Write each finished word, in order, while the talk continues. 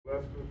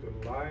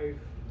life.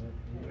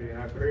 And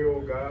I pray,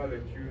 oh God,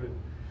 that you would,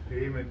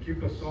 amen,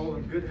 keep us all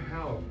in good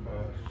health,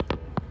 Father.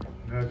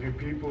 And as your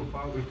people,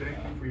 Father, we thank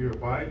you for your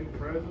abiding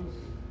presence,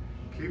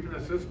 keeping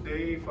us this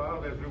day,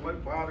 Father, as we went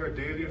about our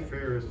daily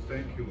affairs.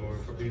 Thank you, Lord,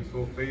 for being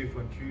so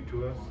faithful and true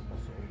to us.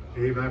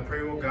 Amen. I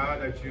pray, oh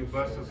God, that you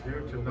bless us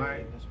here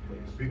tonight.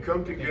 We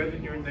come together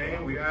in your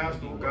name. We ask,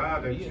 oh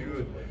God, that you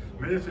would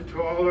minister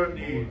to all our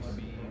needs.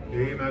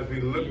 Amen. As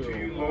we look to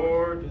you,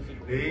 Lord.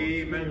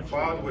 Amen,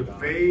 Father, with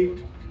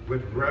faith,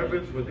 with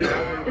reverence, with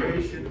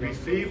adoration.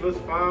 Receive us,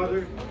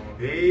 Father.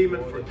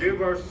 Amen.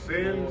 Forgive our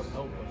sins.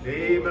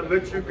 Amen.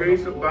 Let your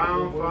grace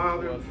abound,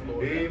 Father.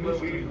 Amen.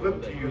 We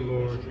look to you,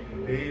 Lord.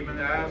 Amen.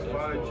 Ask,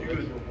 Father, that you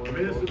would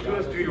minister to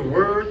us through your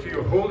word, to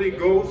your Holy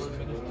Ghost.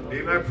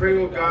 Amen. I pray,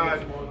 oh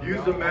God,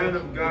 use the man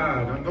of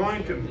God.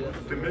 Anoint him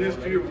to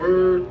minister your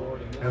word.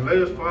 And let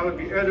us, Father,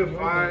 be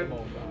edified,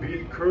 be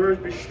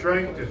encouraged, be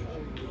strengthened.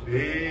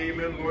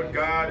 Amen, Lord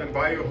God. And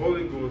by your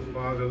Holy Ghost,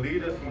 Father,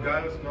 lead us and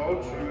guide us in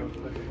all truth.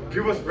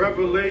 Give us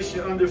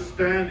revelation,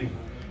 understanding.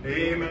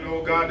 Amen,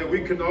 oh God, that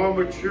we can all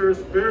mature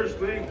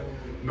spiritually,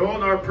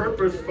 knowing our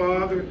purpose,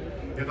 Father,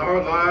 in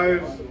our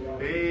lives.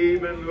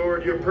 Amen,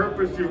 Lord, your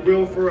purpose, your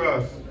will for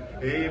us.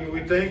 Amen.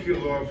 We thank you,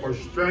 Lord, for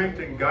strength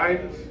and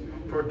guidance,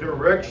 for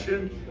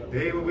direction.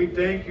 Amen. We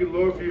thank you,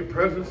 Lord, for your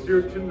presence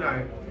here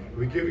tonight.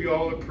 We give you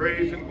all the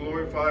praise and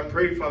glory, Father. I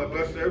pray, Father,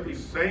 bless every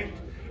saint,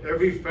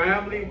 every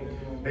family.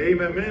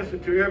 Amen. Minister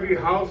to every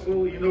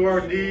household. You know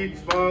our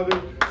needs,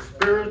 Father,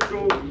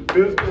 spiritual,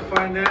 physical,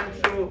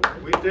 financial.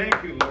 We thank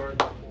you,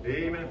 Lord.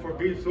 Amen. For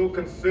being so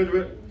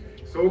considerate,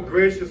 so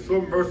gracious,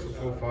 so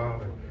merciful,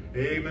 Father.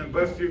 Amen.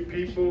 Bless your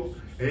people.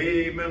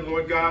 Amen,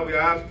 Lord God. We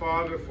ask,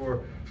 Father,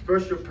 for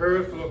special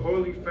prayers for the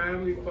Holy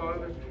Family,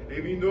 Father.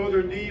 Amen. You know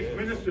their needs.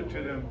 Minister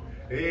to them.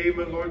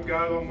 Amen, Lord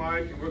God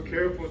Almighty. We're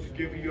careful to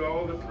give you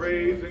all the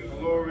praise and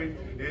glory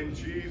in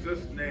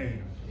Jesus'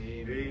 name.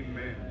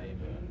 Amen.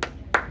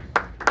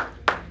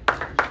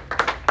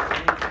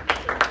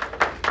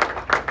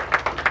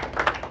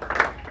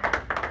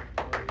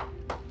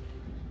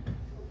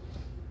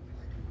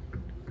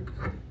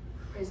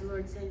 Praise the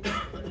Lord, saints.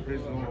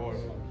 Praise the Lord.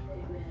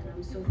 Amen.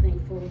 I'm so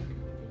thankful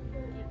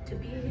to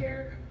be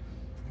here.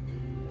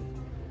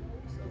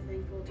 So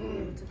thankful to be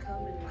able to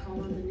come and call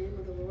on the name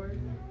of the Lord.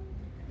 Amen.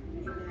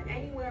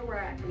 Anywhere we're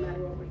at, no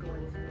matter what we're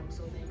going through, I'm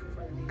so thankful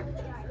for the name of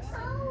Jesus.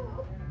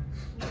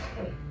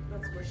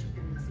 Let's worship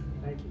him this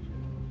evening. Thank you.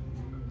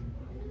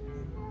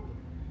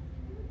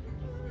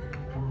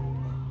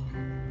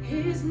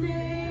 His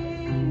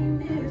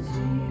name is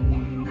Jesus.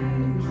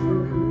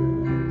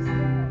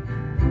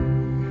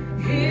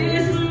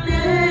 His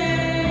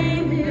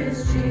name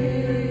is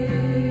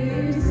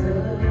Jesus,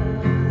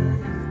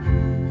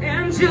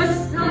 and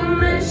just the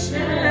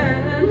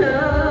mention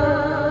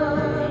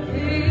of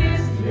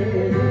his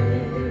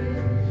name,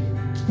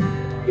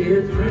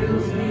 it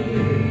thrills me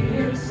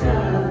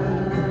inside.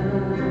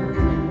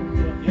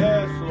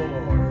 Yes,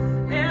 Lord.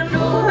 And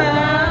oh,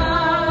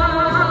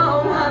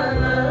 how I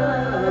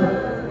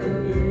love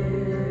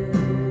it.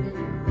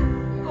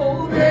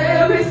 Oh,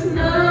 there is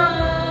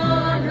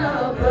none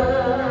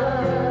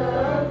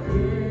above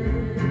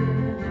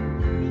him.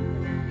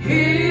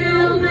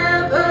 He'll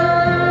never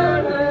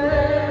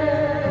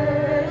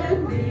let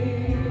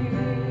me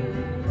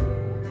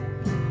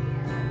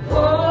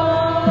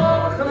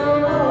walk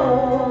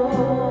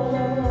alone.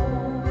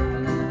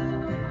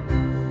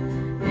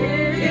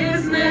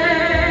 His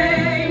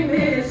name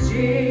is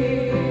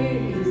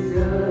Jesus.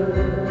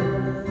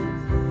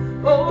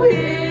 Oh,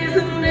 his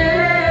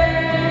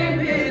name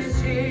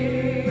is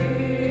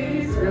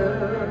Jesus.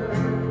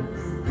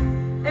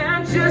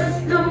 And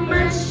just the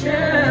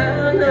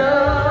mention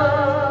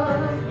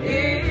of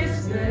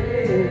his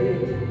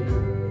name,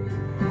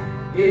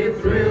 it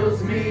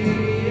thrills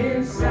me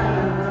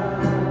inside.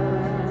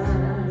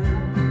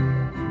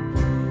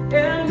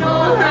 And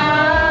oh,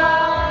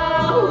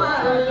 how I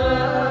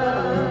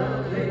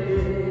love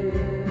it.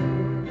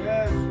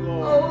 Yes,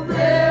 Lord. Oh,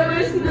 there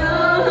is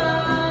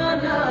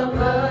none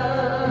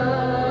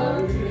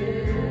above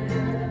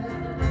him.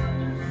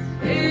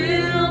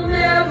 He'll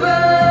never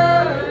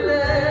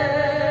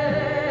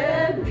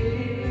let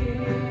me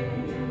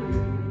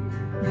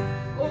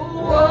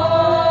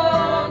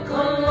walk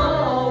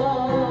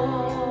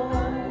alone.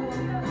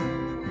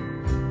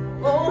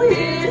 Oh,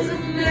 his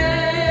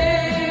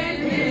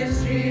name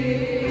is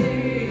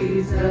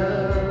Jesus.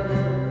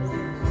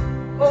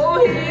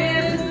 Oh,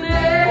 his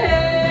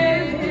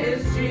name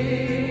is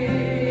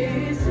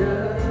Jesus.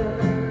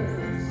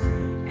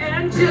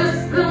 And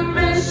just the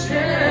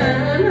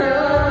mention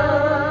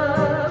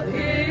of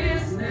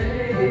his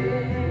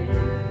name,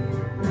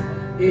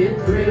 it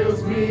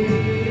thrills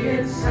me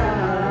inside.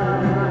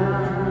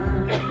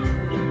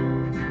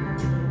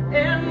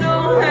 And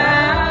oh,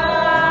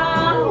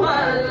 how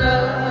I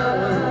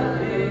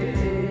love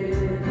it.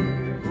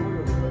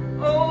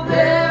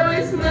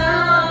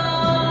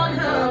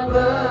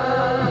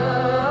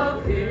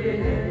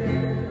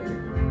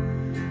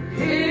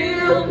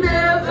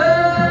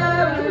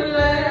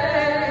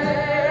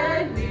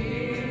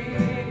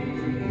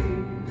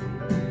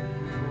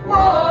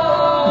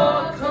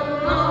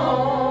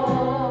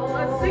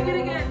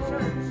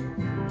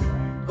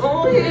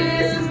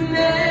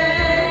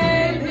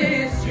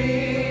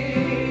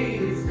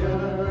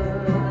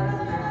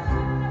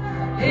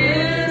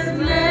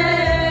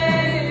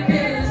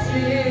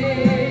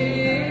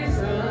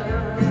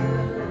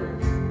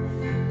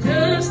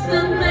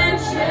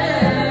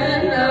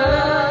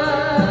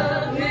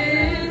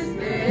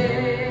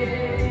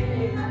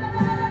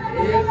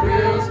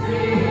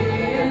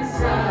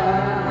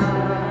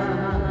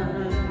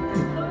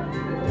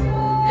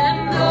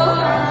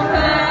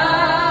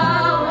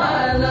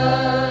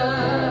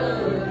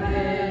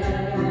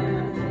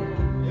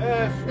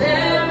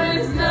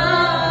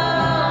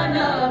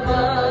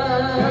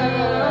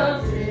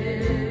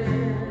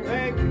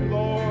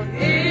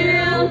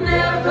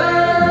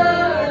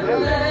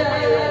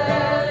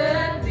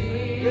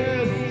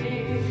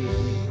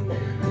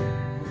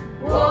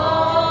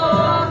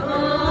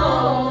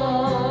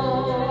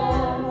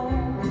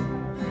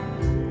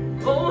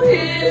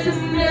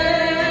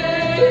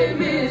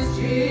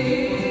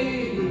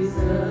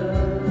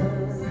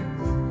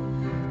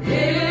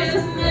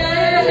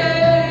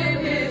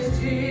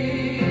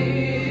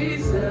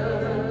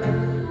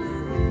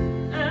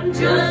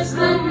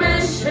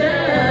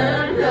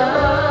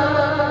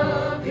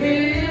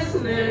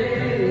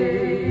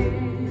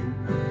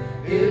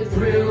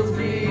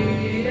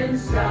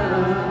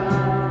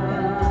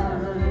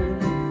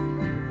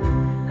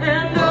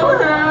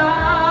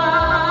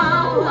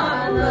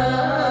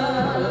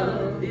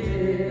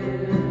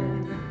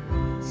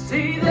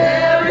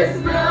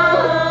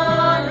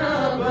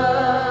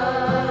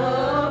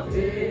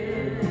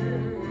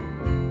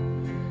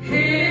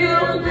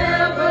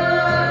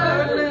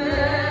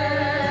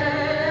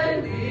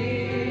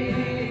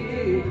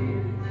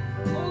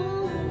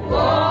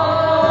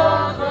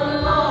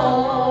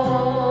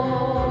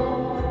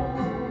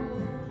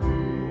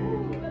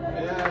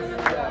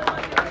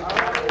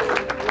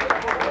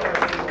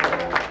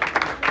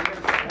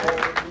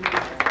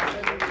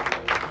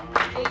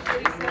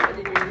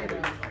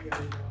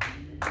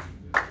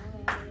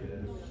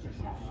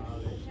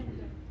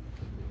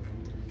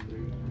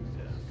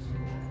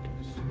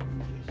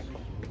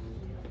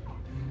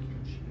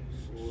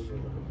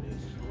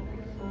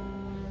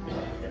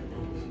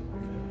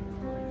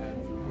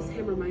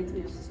 Reminds me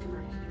of Sister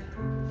Marquita.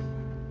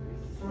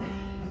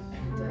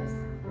 It does.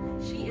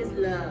 She is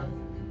love.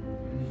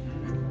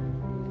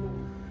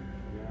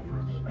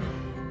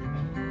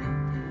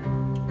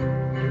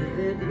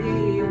 Let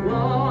me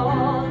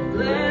walk,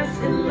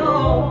 blessed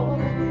Lord,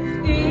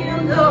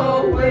 in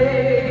the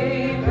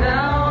way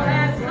thou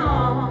hast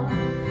gone,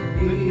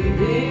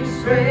 leading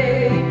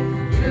straight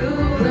to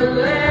the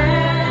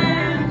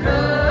land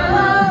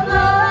of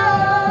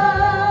love,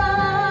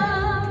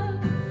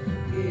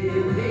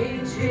 giving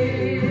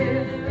cheer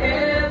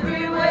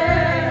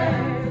everywhere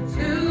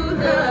to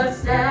the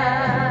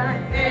sad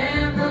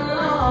and the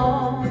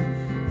lone.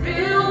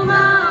 Fill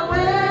my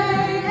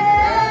way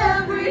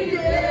every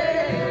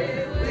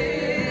day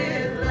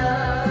with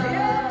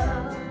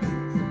love.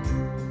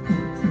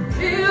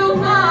 Fill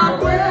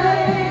my way.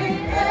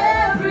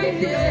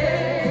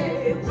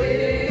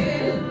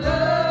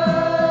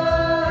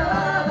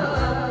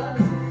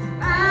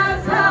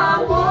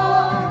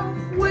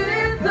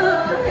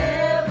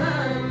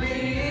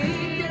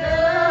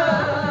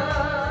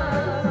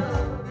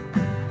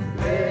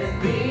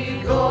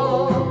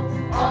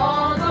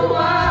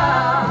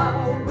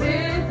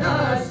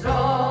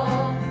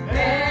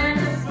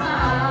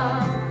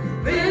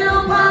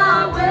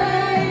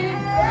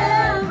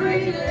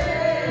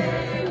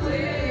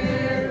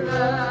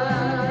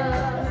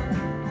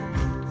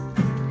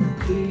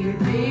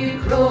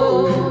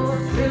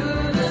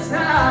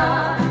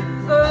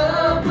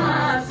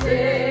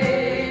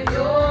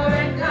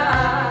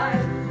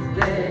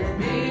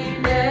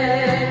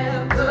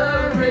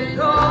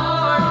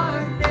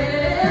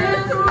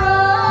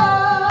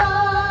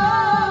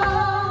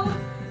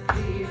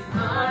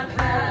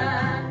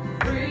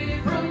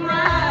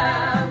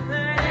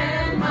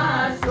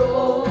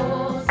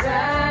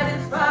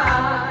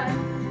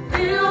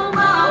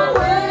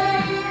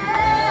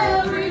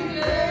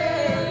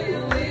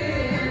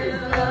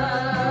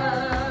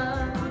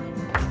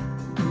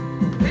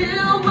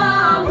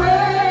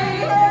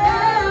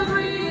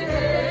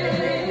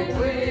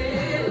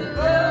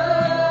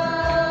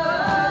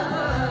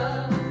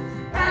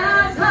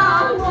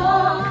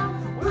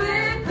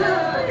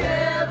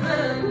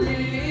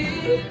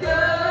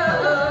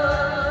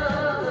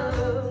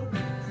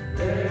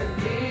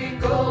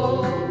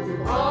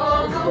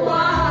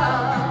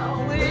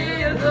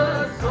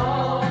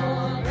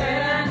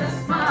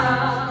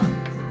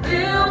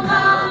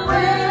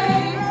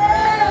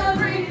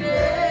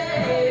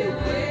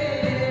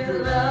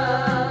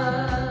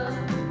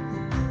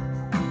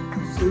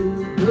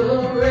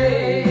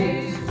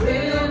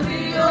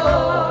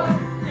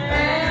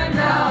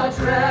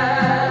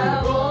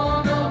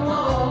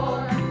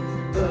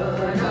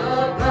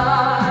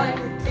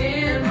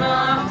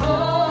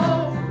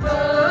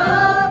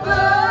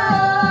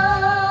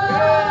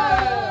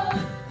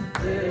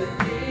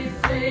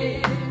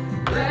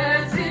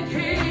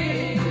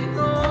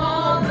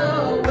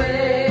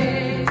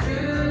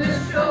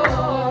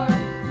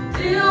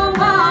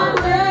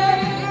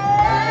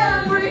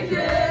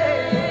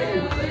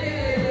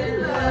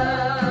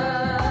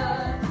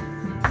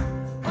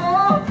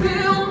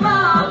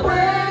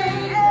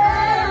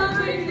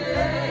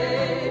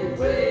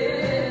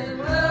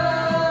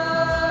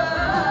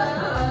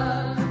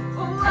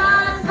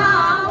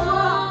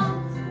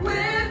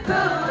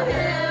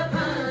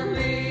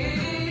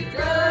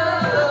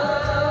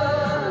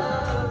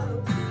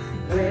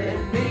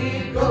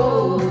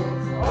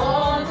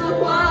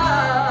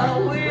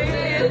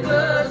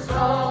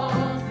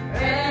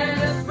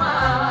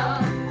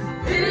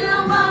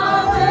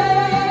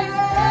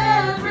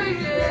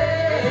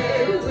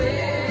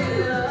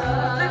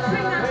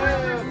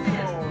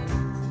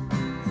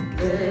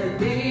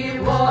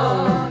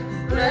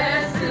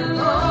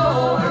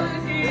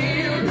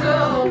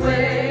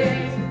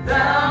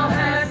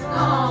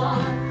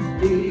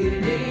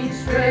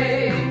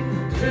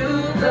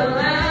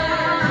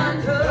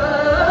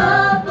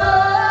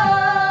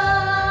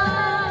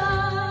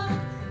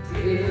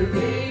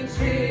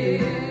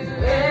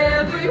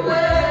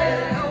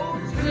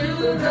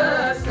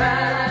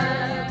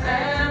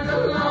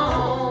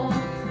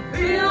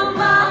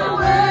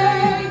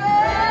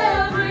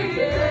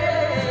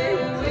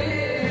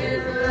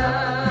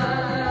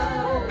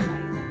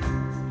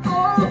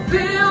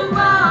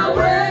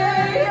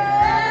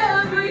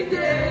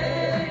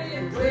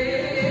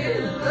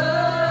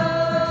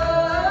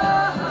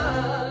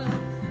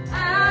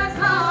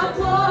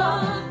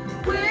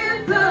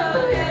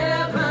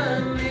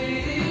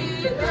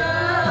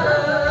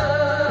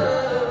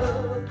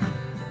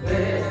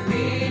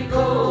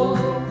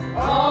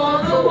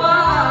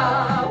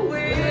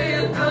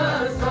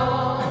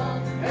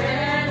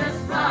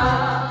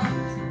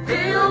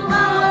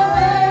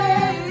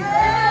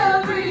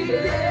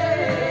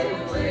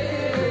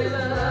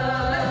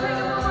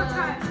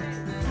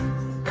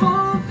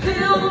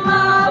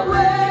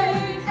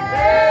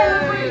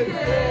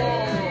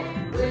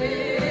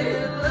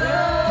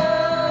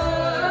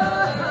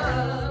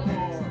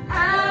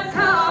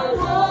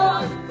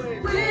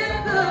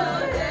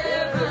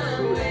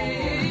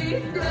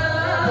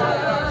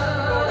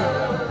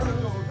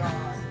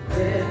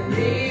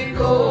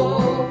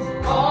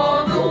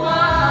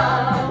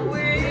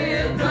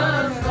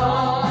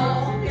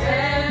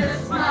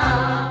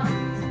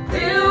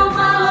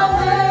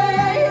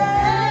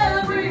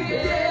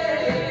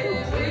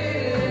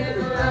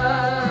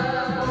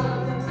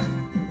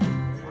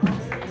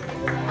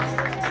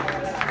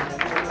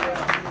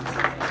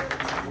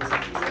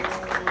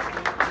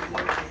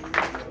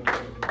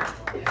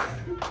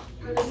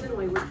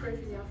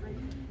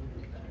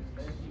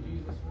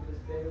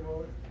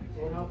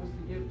 Lord, help us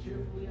to give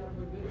cheerfully out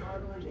of a good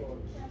heart, oh Lord.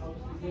 Help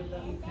us to give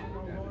that we can,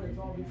 oh Lord. It's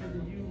all because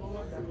of you,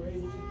 Lord, that we're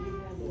able to give,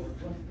 oh Lord.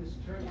 Bless this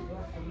church,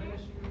 bless the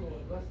ministry,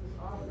 Lord. Bless this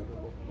offering.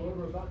 Lord,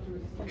 we're about to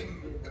receive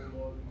and give, oh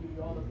Lord. We give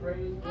you all the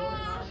praise, glory,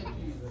 and honor in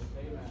Jesus.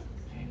 Amen.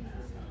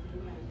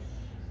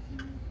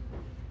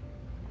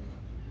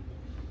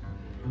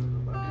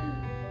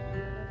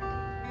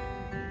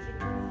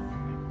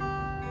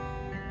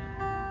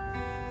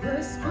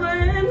 The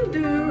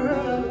splendor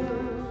of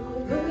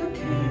the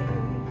King,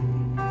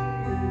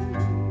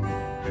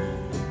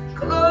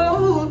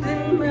 clothed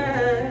in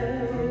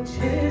majesty,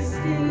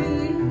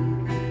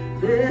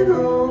 let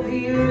all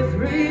the earth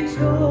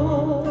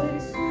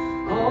rejoice,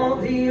 all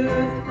the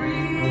earth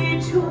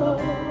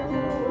rejoice.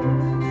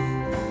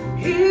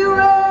 He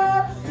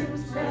wraps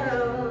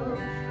himself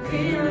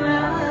in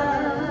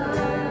light,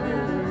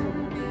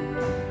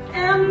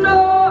 and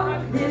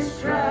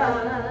darkness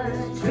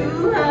tries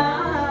to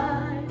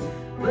hide,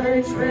 but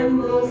it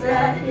trembles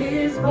at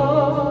his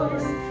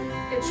voice,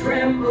 it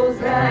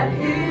trembles at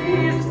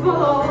his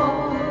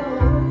voice.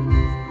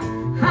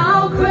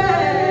 How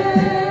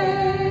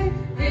great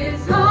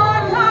is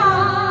our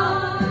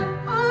God,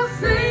 oh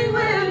sing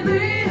with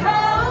me,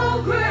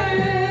 how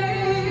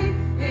great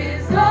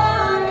is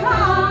our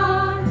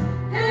God,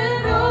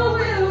 and oh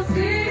we'll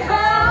see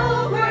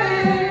how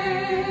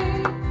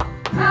great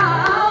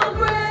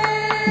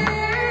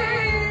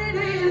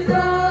is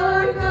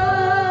our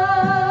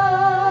God.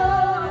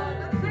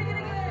 Let's sing it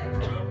again.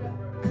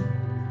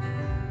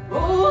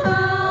 Oh,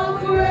 how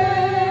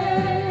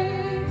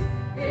great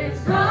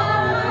is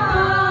our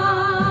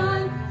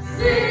God.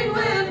 Sing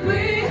with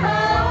me,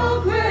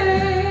 how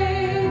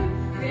great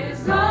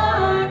is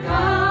our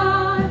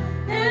God.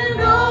 And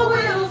oh,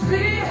 we'll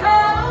see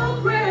how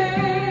great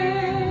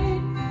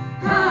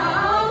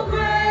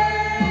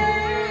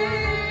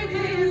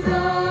is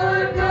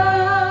our God.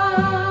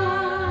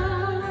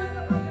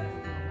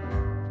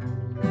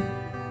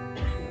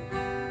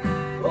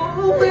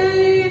 Oh,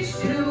 age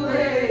to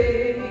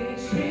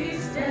age he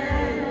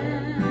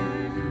stands,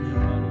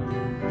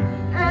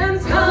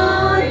 and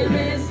time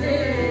is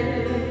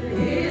in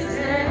his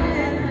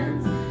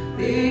hands,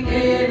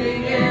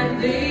 beginning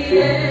and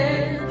the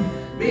end,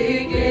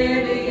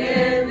 beginning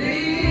and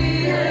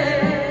the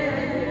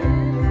end.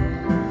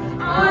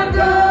 Our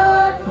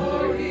God,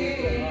 for he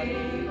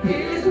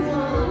is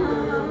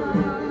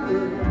one,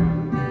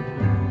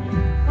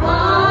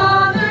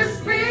 Father,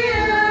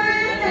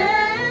 Spirit,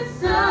 and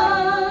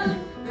Son,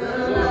 the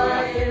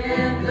Lion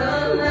and the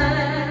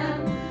Lamb,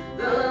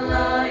 the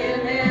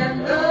Lion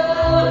and the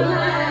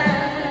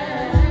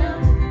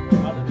Lamb.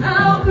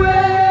 How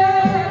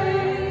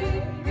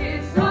great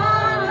is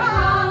our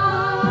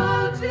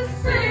God? Just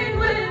sing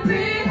with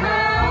me,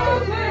 how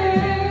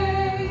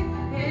great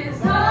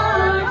is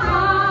our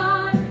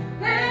God?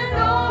 And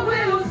oh,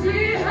 we'll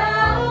see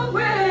how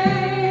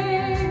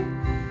great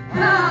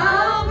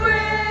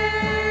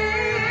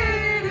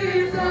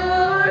is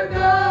our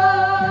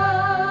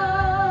God.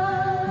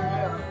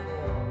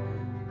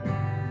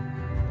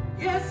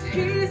 Yes,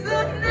 he's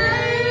the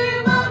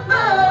name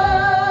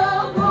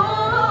above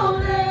all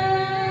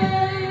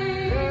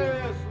names.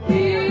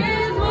 He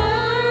is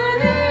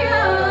worthy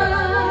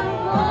of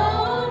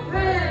all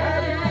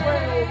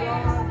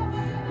praise.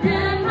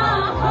 And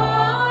my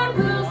heart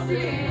will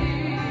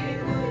sing,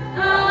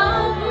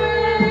 how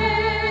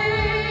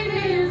great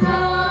is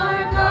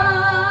our God.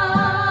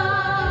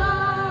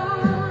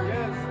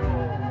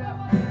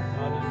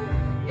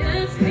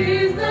 Yes,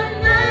 he's the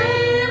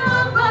name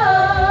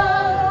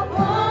above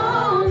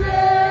all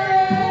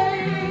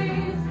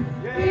names.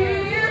 He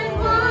is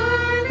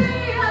worthy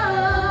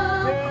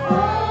of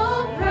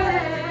all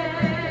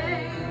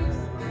praise.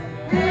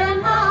 And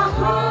my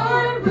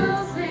heart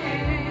will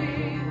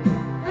sing,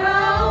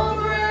 how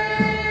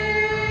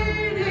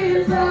great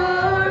is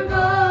our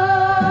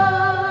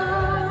God.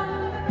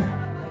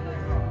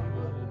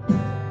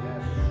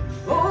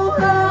 Oh,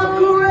 how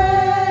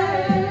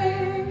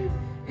great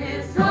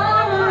is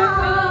our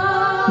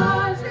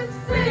God. Just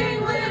sing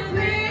with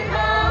me,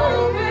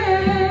 how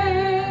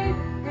great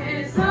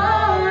is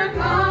our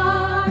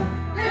God.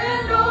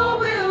 And oh,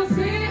 we'll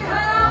see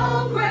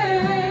how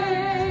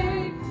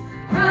great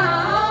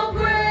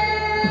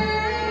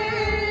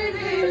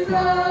is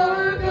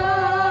our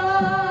God.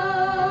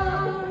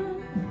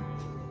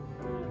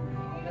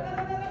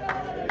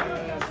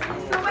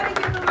 Somebody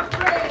give them a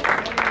praise.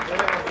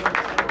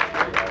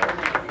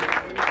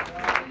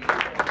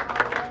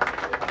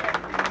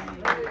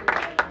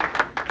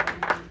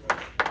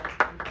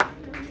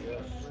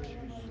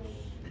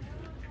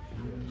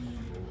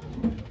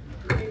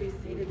 Maybe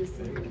seated this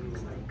evening.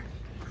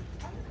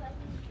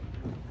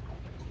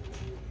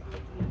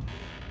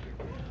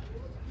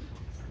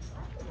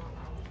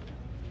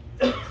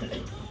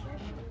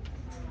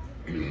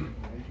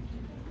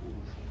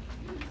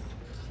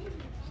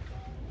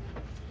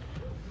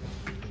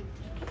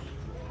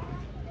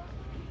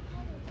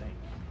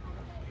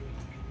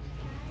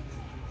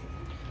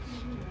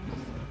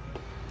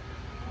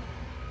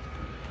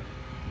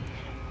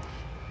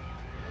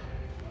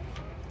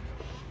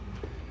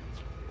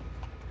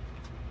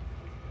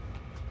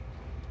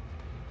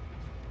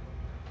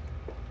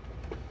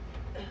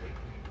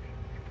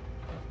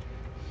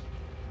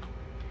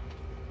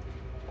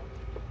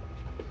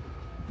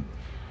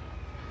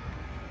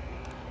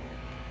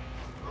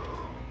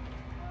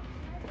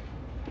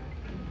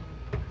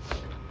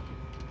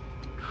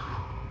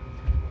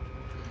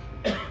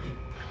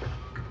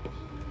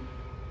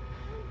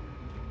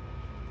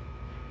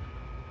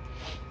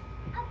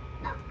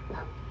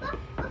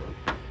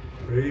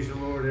 Praise the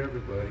Lord,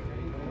 everybody.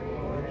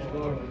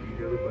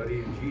 Greet everybody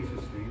in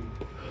Jesus' name.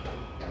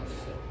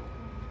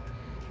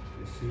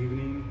 This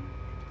evening,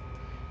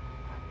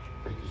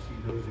 good to see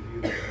those of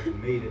you that have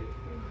made it.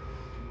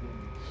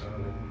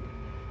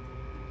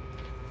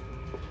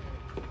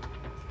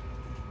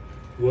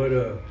 What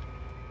a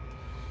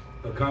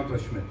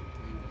accomplishment.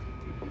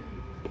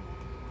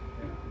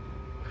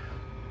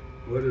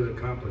 What an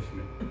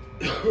accomplishment.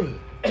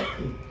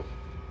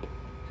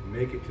 To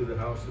make it to the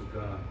house of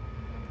God.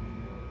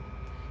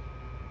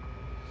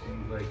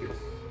 Seems like it's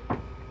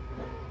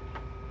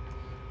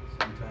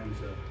sometimes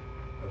a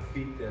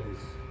feat that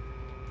is,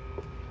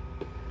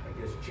 I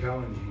guess,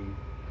 challenging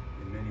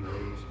in many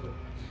ways, but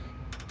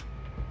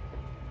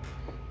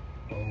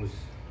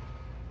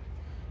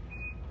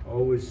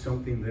always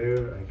something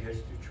there, I guess,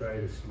 to try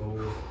to slow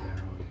us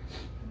down,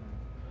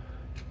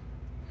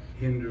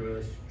 hinder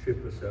us,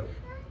 trip us up,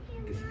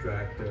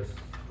 distract us.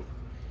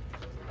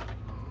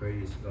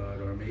 Praise God,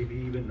 or maybe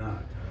even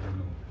not, I don't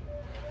know.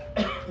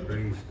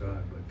 Praise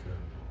God, but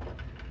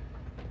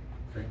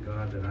thank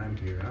God that I'm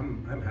here.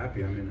 I'm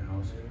happy I'm in the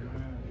house of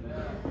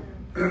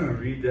God.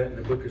 Read that in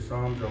the book of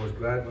Psalms. I was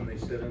glad when they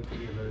said unto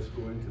me, let us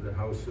go into the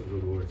house of the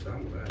Lord. So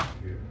I'm glad I'm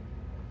here.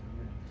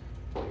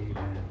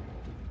 Amen.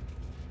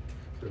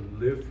 To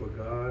live for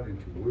God and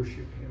to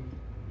worship Him.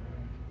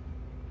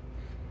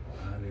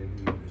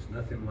 Hallelujah. There's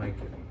nothing like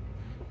it.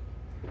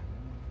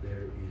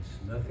 There is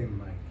nothing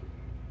like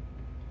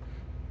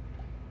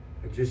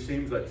it. It just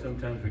seems like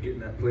sometimes we get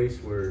in that place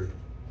where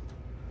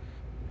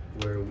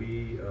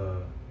we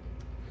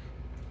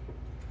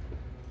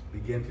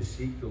begin to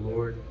seek the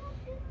Lord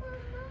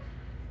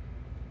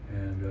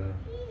and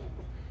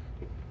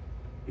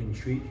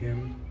entreat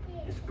Him,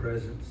 His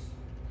presence,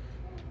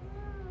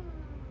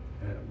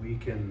 that we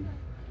can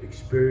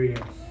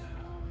experience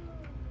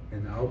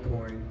an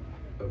outpouring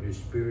of His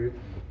Spirit,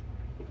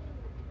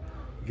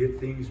 get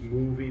things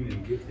moving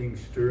and get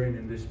things stirring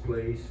in this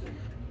place, and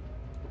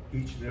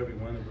each and every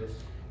one of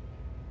us.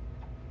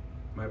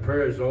 My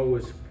prayer is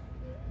always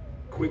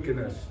quicken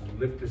us and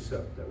lift us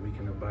up that we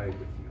can abide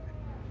with you.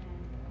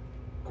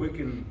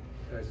 Quicken,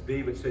 as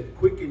David said,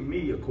 quicken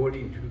me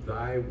according to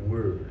thy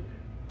word.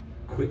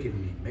 Quicken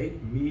me, make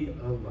me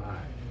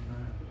alive.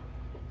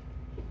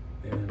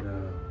 And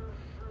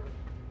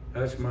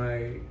that's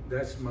my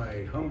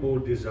humble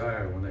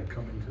desire when I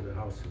come into the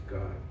house of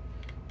God.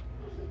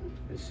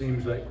 It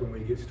seems like when we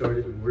get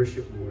started in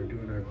worship and we're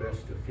doing our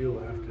best to feel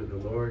after the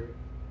Lord,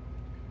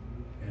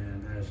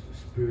 and as the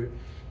Spirit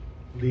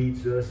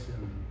leads us,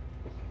 and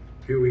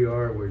here we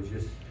are, we're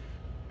just,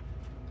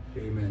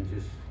 amen,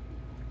 just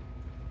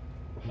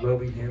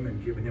loving Him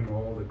and giving Him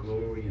all the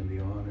glory and the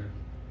honor.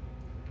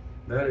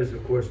 That is,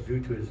 of course, due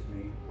to His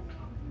name.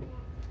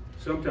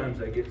 Sometimes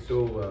I get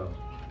so,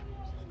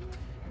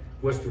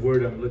 what's the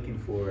word I'm looking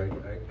for? I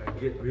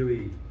get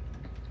really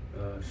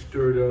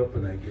stirred up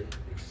and I get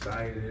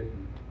excited,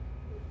 and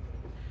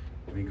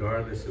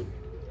regardless of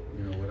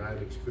what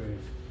I've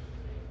experienced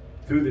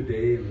through the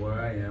day and where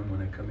I am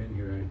when I come in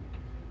here.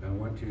 I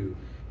want to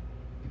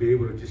be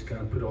able to just kind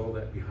of put all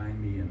that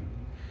behind me and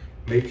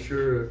make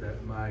sure that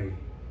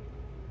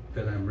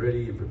I'm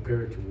ready and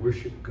prepared to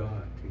worship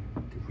God,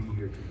 to be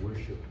here to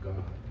worship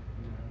God.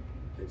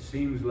 It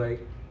seems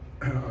like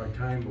our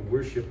time of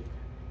worship,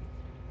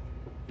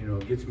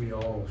 gets me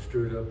all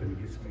stirred up and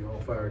gets me all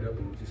fired up,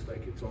 and just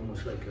like it's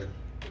almost like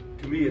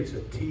to me it's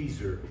a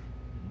teaser.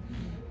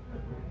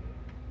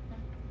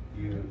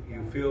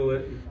 You feel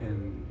it,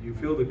 and you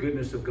feel the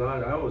goodness of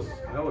God. I always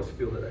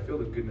feel it. I feel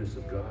the goodness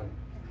of God.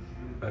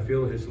 I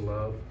feel His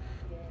love.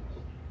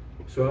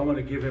 So I want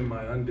to give Him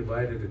my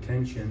undivided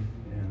attention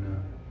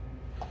and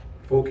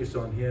focus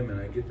on Him,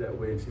 and I get that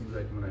way. It seems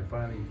like when I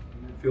finally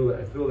feel that,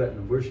 I feel that in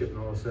the worship, and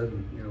all of a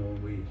sudden,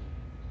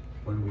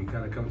 when we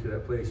kind of come to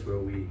that place where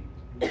we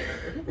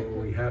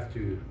have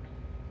to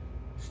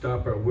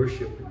stop our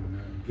worship and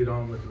get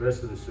on with the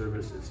rest of the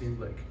service, it seems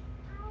like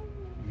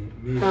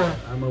me,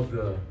 I'm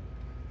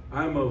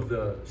of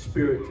the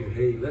spirit to,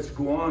 hey, let's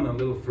go on a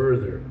little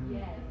further.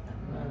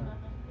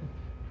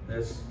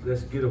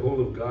 Let's get a hold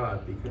of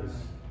God, because,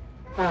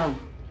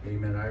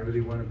 amen, I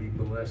really want to be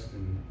blessed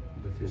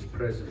with His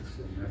presence,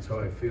 and that's how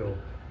I feel.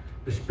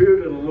 The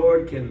Spirit of the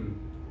Lord can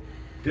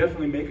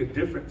definitely make a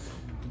difference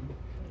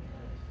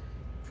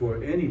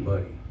for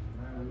anybody,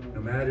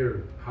 no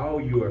matter how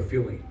you are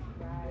feeling.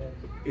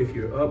 If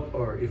you're up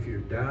or if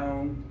you're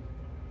down,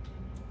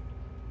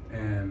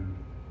 and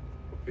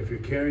if you're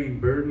carrying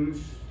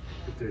burdens,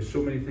 if there's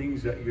so many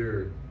things that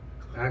you're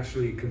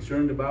actually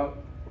concerned about,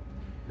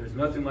 there's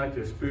nothing like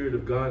the Spirit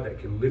of God that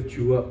can lift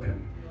you up and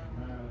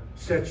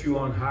set you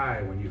on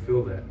high when you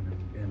feel that.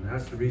 And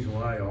that's the reason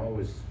why I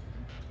always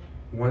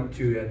want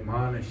to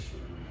admonish,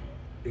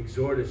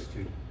 exhort us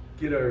to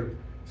get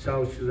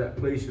ourselves to that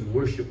place in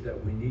worship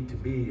that we need to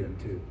be, and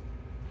to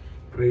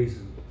praise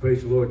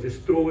the Lord.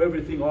 Just throw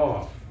everything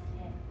off.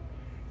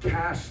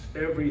 Cast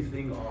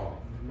everything off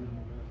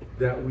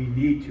that we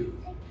need to,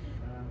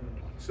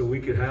 so we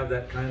could have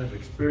that kind of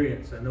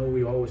experience. I know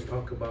we always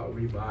talk about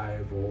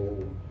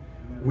revival.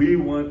 We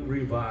want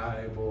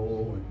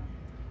revival. And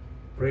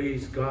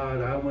praise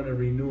God, I want a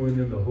renewing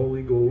in the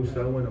Holy Ghost.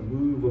 I want a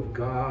move of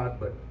God.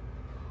 But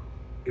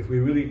if we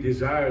really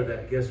desire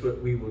that, guess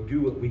what? We will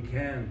do what we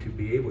can to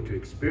be able to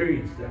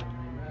experience that.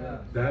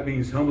 That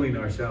means humbling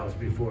ourselves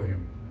before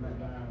Him,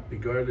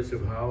 regardless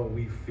of how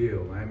we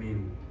feel. I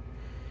mean,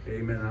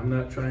 amen. I'm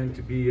not trying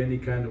to be any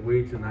kind of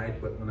way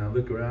tonight, but when I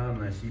look around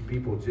and I see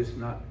people just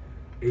not,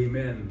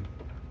 amen,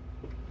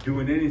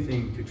 doing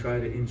anything to try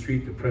to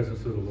entreat the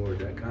presence of the Lord,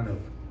 that kind of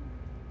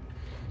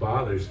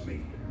bothers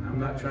me. And I'm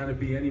not trying to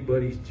be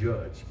anybody's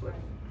judge, but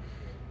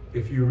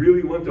if you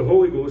really want the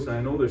Holy Ghost, and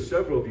I know there's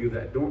several of you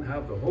that don't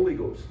have the Holy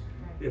Ghost.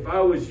 If I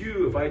was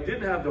you, if I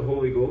didn't have the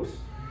Holy Ghost,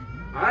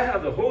 I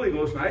have the Holy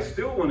Ghost and I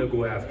still want to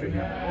go after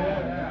Him.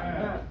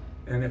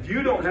 And if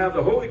you don't have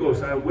the Holy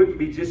Ghost, I wouldn't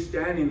be just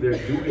standing there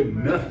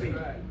doing nothing.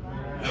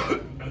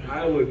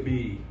 I would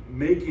be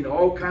making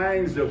all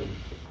kinds of,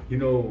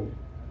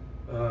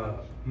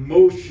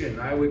 motion.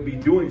 I would be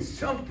doing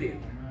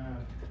something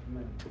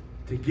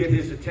to get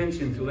His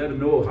attention, to let Him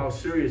know how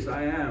serious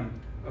I am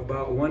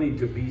about wanting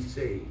to be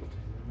saved.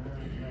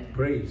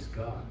 Praise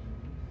God.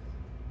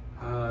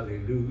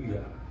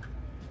 Hallelujah.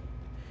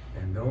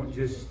 And don't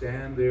just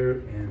stand there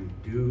and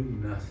do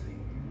nothing.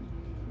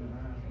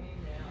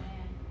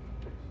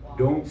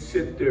 Don't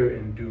sit there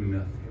and do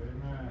nothing.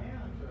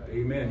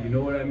 Amen. You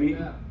know what I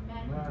mean?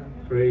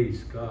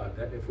 Praise God.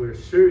 That if we're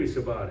serious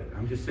about it,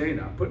 I'm just saying,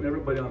 I'm putting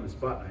everybody on the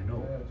spot, I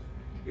know.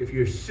 If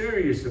you're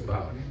serious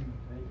about it,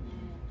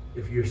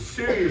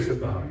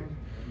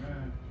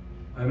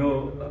 I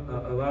know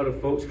a lot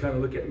of folks kind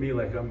of look at me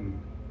like I'm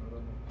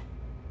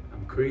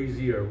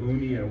crazy or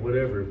loony or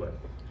whatever, but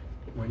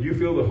when you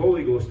feel the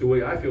Holy Ghost the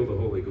way I feel the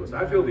Holy Ghost,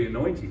 I feel the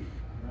anointing.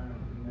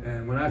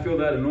 And when I feel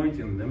that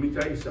anointing, let me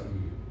tell you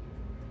something.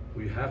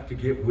 We have to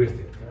get with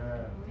it.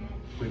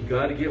 We've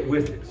got to get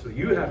with it. So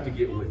you have to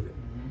get with it.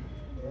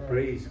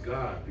 Praise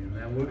God.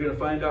 And we're going to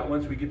find out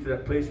once we get to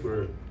that place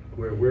where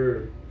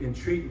we're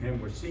entreating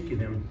Him, we're seeking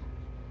Him.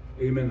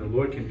 Amen. The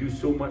Lord can do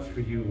so much for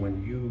you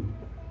when you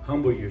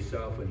humble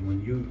yourself and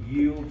when you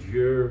yield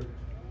your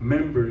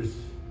members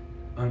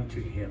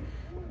unto Him.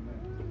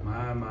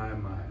 My.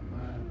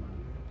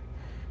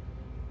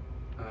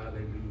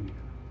 Hallelujah.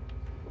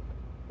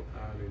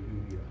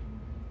 Hallelujah.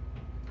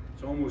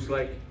 It's almost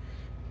like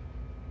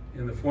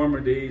in the former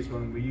days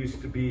when we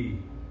used to be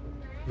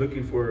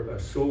looking for a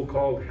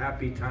so-called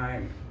happy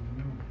time.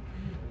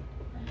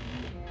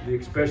 The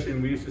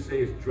expression we used to say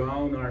is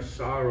drown our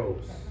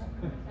sorrows.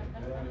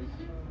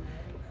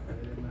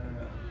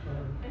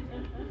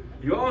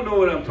 You all know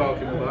what I'm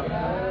talking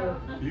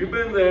about. You've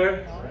been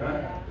there.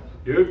 Huh?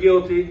 You're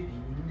guilty.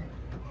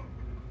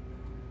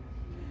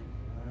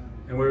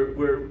 And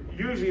we're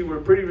usually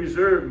pretty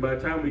reserved. And by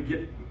the time we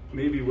get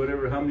maybe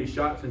how many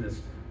shots in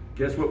this,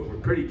 guess what? We're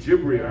pretty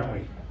gibbery, aren't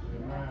we?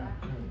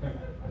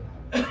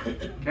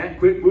 Can't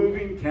quit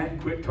moving, can't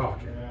quit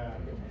talking.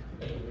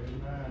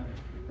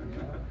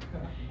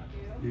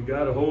 You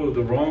got a hold of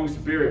the wrong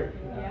spirit.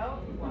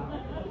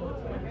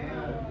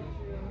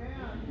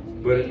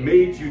 But it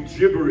made you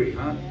gibbery,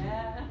 huh?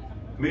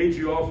 Made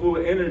you all full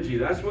of energy.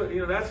 That's what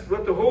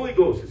the Holy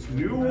Ghost is.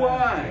 New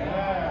wine.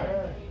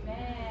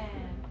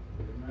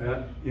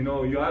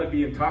 You ought to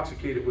be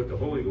intoxicated with the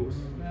Holy Ghost.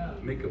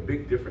 Make a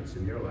big difference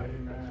in your life.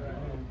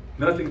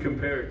 Nothing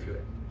compared to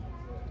it.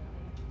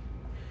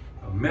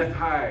 A meth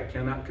high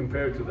cannot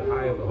compare to the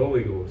high of the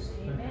Holy Ghost.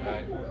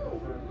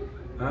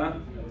 Huh?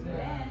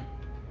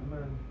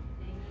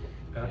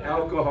 An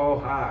alcohol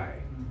high.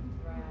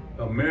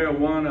 A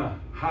marijuana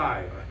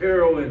high. A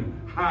heroin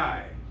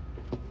high.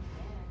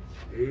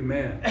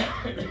 Amen.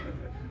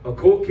 A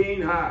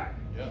cocaine high.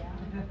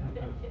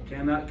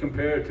 Cannot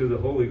compare to the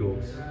Holy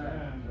Ghost.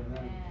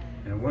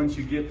 And once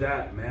you get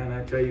that, man,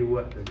 I tell you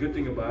what, the good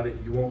thing about it,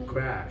 you won't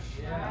crash.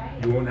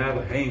 You won't have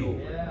a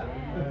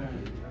hangover.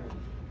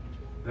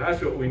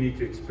 That's what we need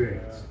to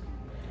experience.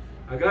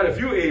 I got a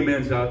few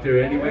amens out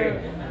there anyway.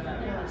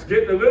 It's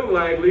getting a little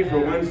lively for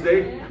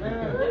Wednesday.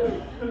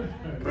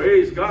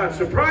 Praise God.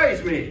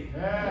 Surprise me.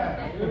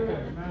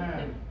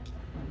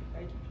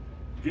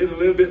 Get a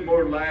little bit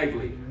more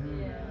lively.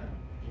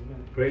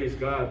 Praise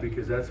God,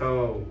 because that's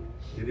how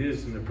it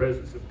is in the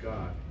presence of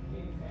God.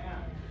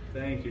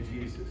 Thank you,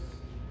 Jesus.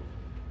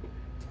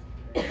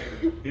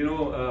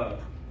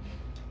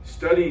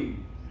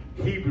 Studying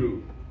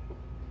Hebrew,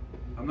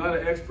 I'm not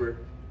an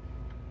expert,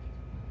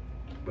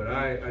 but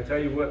I tell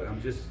you what,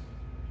 I'm just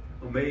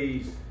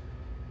amazed.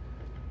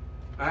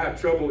 I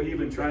have trouble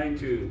even trying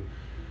to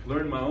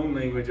learn my own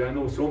language. I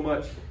know so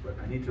much, but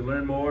I need to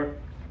learn more.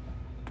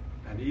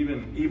 And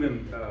even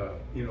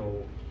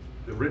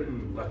the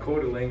written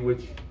Lakota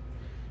language,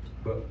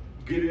 but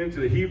getting into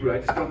the Hebrew, I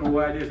just don't know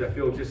why it is. I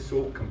feel just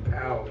so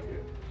compelled.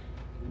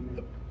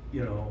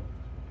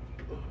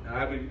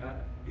 I've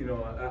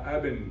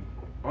been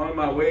on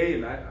my way,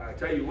 and I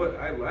tell you what,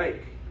 I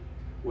like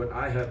what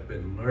I have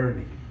been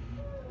learning.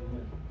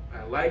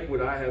 I like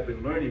what I have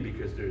been learning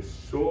because there's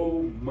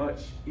so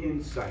much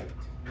insight.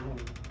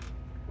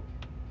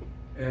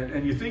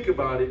 And you think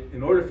about it,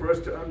 in order for us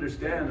to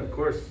understand, of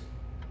course,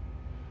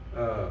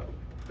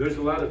 there's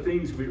a lot of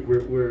things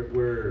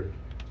we're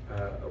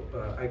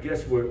I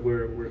guess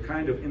we're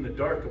kind of in the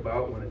dark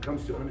about when it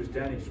comes to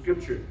understanding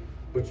Scripture.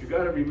 But you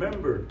got to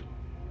remember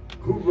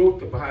who wrote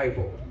the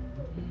Bible.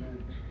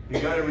 You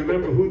got to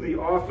remember who the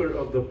author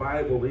of the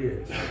Bible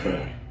is.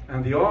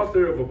 And the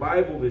author of a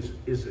Bible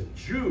is a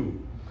Jew.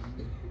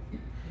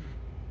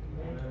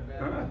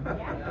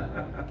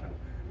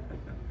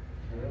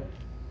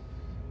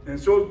 And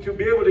so to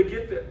be able to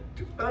get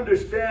to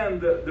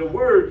understand the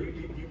word,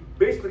 you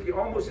basically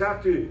almost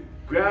have to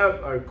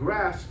grab or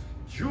grasp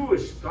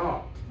Jewish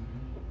thought.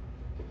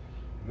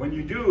 When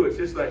you do, it's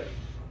just like,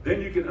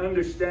 then you can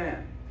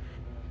understand.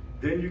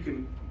 Then you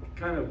can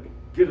kind of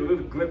get a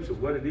little glimpse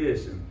of what it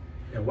is and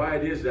why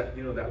it is that,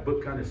 that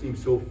book kind of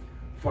seems so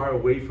far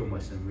away from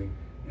us and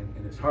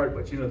it's hard.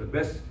 But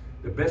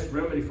the best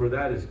remedy for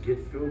that is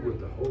get filled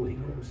with the Holy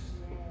Ghost.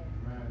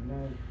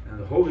 And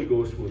the Holy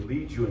Ghost will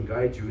lead you and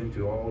guide you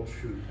into all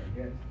truth.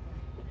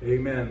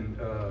 Amen.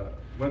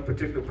 One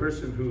particular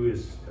person who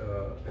is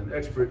an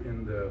expert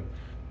in the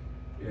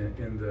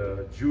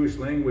Jewish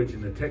language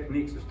and the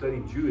techniques of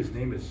studying Jew, his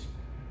name is,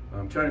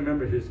 I'm trying to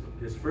remember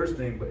his first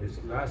name, but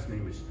his last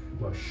name is,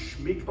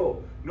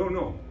 Shmiko.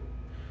 No.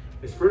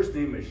 His first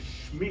name is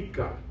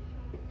Shmika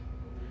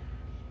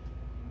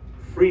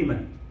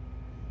Freeman.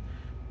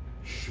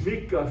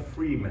 Shmika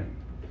Freeman.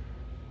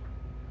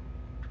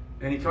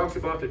 And he talks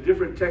about the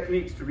different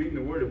techniques to reading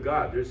the Word of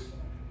God. There's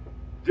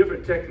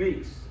different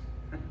techniques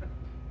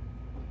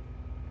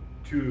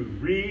to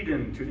read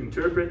and to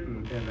interpret,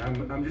 and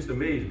I'm just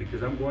amazed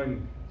because I'm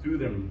going through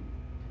them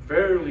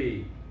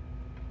fairly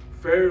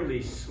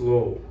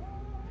slow.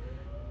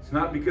 It's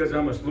not because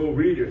I'm a slow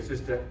reader. It's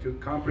just that to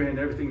comprehend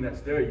everything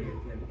that's there,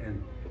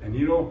 and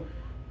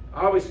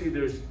obviously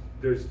there's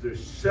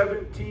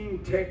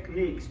 17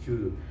 techniques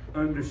to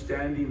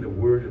understanding the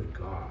Word of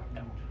God.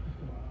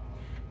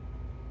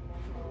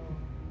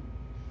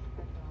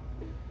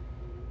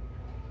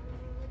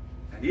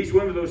 And each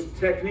one of those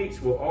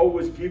techniques will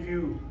always give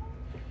you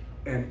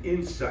an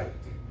insight.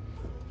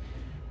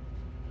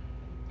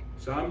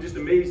 So I'm just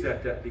amazed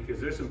at that because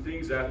there's some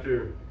things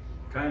after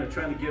kind of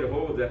trying to get a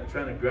hold of that and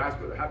trying to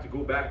grasp it, I have to go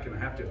back and I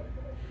have to,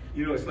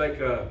 it's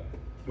like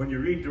when you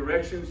read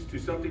directions to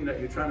something that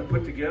you're trying to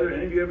put together.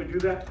 Any of you ever do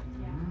that?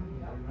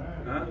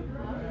 Huh?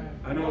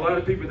 I know a lot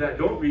of people that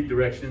don't read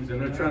directions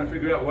and they're trying to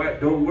figure out why it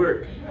don't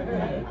work.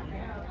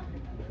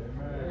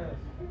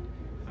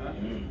 Huh?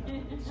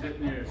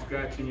 Sitting there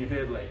scratching your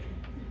head like,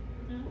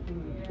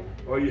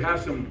 or you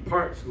have some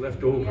parts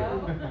left over.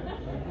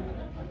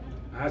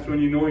 That's when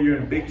you know you're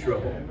in big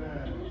trouble.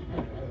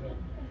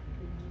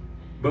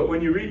 But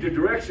when you read the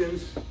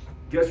directions,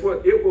 guess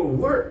what? It will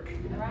work.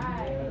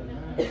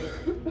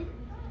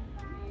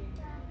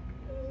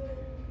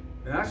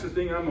 And that's the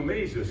thing I'm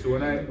amazed with. So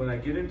when I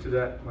get into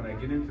that, when I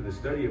get into the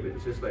study of it,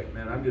 it's just like,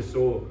 man, I'm just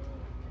so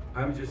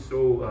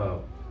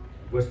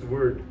what's the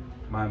word?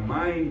 My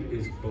mind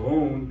is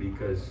blown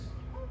because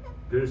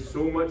there's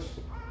so much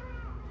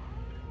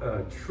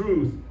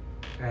truth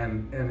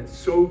and it's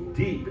so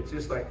deep. It's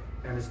just like,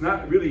 and it's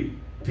not really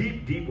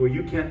deep where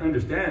you can't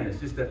understand. It's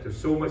just that there's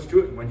so much to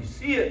it. And when you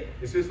see it,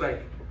 it's just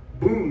like,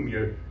 boom,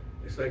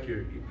 it's like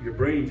your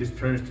brain just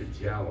turns to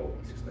jello.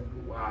 It's just like,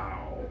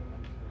 wow.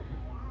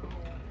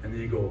 And then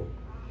you go,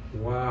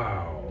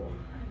 wow.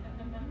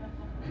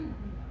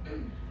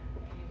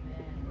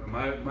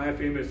 My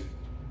famous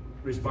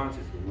response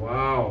is,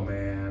 wow,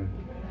 man.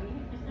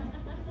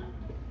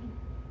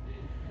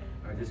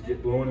 I just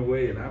get blown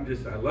away and I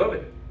love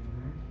it.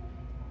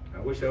 I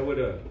wish I would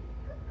have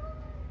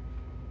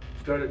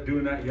started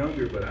doing that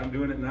younger, but I'm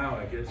doing it now,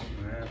 I guess.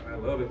 I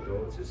love it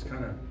though. It's just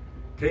kind of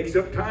takes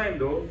up time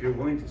though, if you're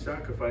willing to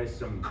sacrifice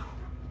some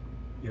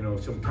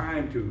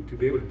time to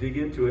be able to dig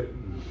into it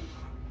and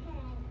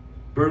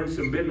burn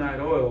some midnight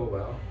oil.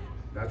 Well,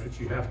 that's what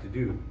you have to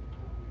do.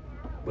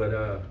 But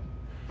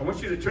I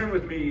want you to turn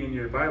with me in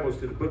your Bibles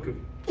to the book of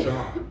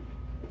John.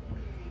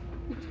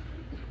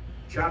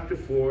 Chapter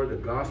 4, the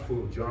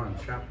Gospel of John,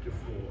 chapter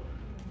 4.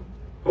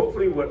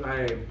 Hopefully what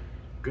I'm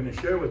going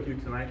to share with you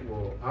tonight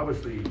will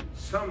obviously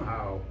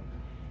somehow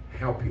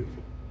help you.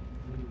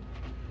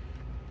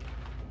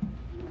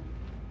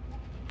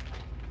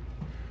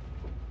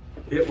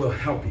 It will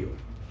help you.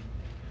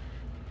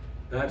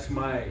 That's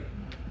my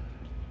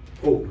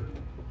hope.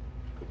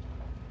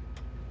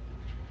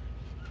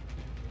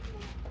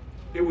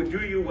 It would do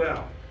you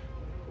well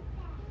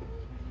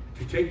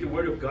to take the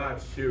Word of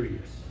God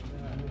serious.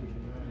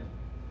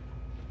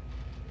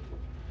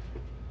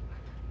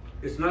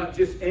 It's not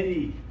just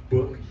any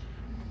book.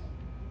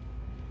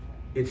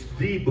 It's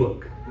the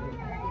book.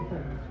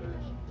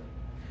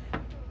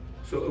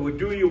 So it would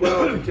do you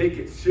well to take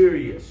it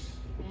serious.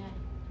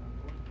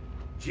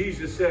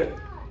 Jesus said,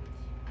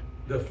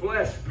 the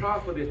flesh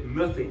profiteth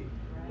nothing,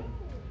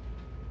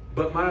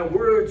 but my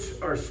words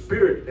are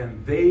spirit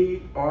and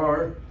they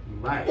are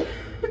life.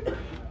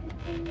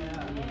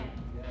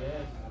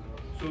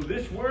 So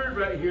this word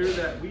right here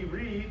that we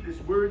read, this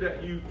word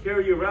that you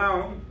carry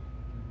around,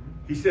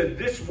 he said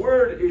this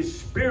word is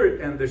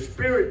spirit and the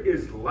spirit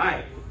is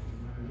life.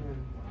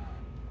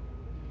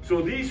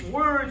 So these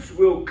words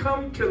will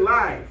come to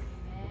life.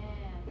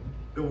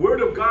 The word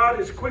of God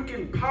is quick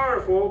and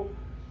powerful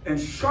and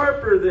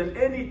sharper than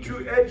any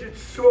two-edged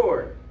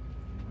sword.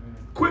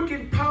 Quick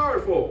and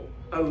powerful,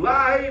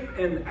 alive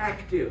and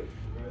active.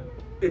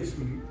 It's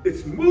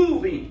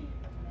moving.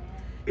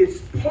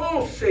 It's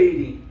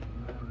pulsating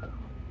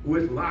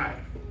with life.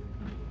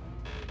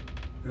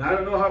 And I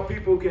don't know how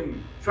people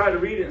can try to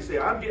read it and say,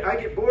 I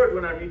get bored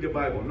when I read the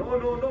Bible. No,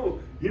 no, no.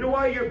 You know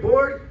why you're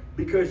bored?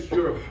 Because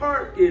your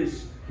heart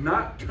is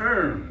not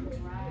turned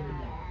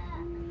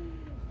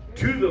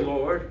to the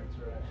Lord.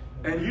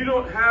 And you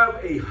don't have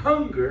a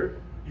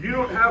hunger. You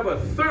don't have a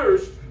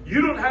thirst.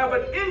 You don't have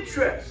an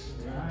interest.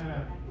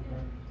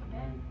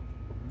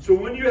 So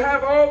when you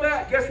have all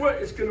that, guess what?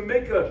 It's going to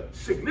make a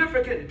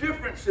significant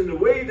difference in the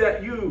way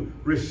that you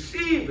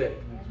receive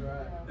it.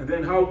 And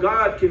then how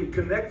God can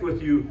connect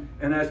with you.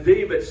 And as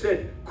David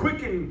said,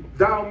 quicken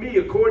thou me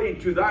according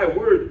to thy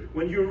word.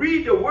 When you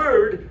read the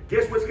word,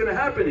 guess what's going to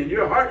happen? And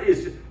your heart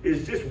is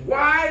just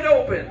wide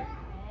open.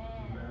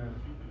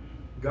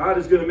 God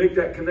is going to make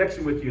that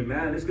connection with you,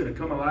 man. It's going to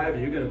come alive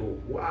and you're going to go,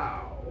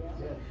 wow,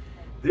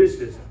 this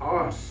is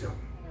awesome.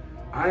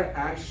 I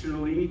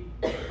actually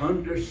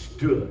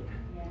understood.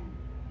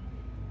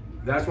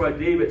 That's why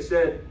David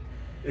said,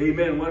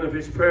 amen, one of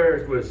his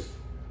prayers was,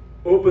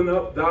 open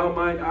up thou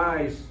mine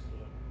eyes,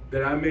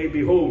 that I may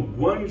behold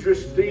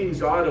wondrous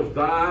things out of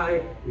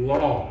thy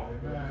law.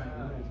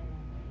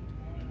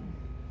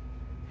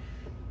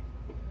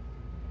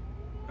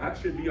 That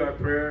should be our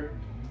prayer.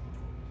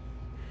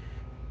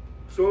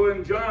 So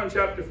in John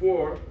chapter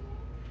 4,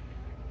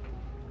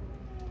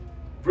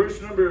 verse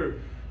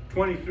number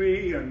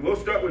 23, and we'll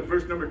start with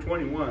verse number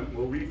 21.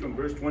 We'll read from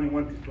verse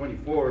 21 to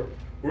 24.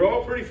 We're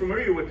all pretty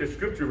familiar with the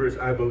scripture verse,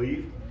 I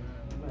believe.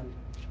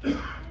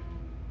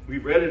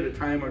 We've read it a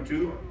time or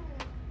two.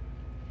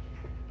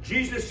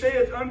 Jesus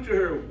saith unto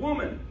her,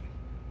 Woman,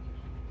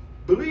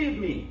 believe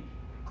me,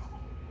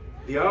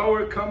 the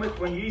hour cometh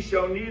when ye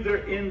shall neither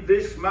in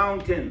this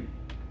mountain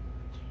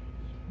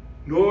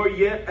nor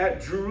yet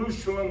at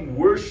Jerusalem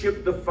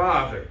worship the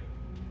Father.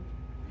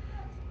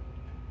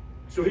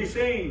 So he's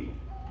saying,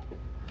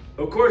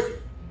 of course,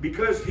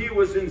 because he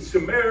was in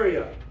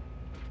Samaria,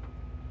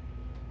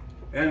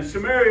 and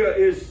Samaria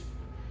is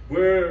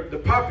where the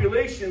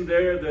population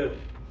there,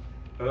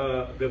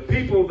 the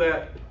people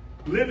that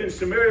live in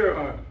Samaria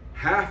are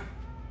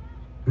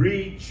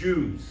half-breed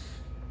Jews.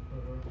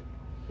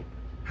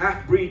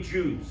 Half-breed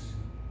Jews.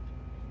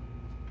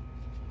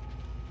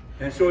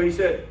 And so he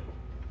said,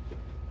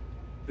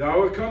 the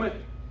hour cometh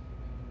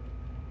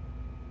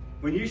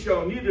when ye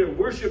shall neither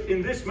worship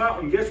in this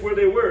mountain. Guess where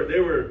they were? They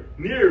were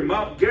near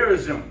Mount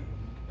Gerizim.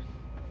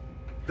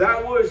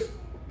 That was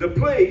the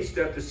place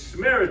that the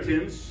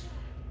Samaritans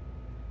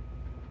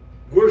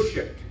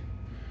worshipped.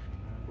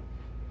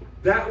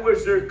 That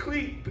was their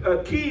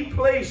key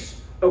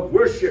place of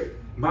worship,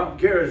 Mount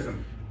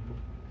Gerizim.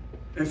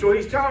 And so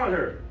he's telling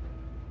her,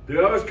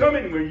 the hour is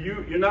coming where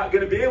you're not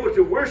going to be able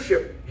to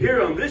worship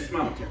here on this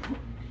mountain.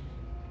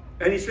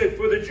 And he said,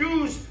 for the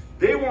Jews,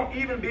 they won't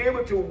even be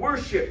able to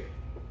worship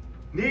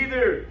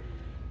neither,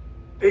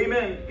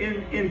 amen,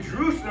 in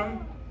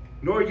Jerusalem,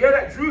 nor yet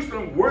at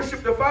Jerusalem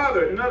worship the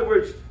Father. In other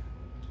words,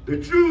 the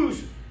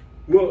Jews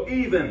will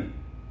even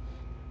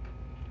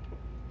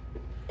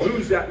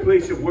lose that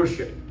place of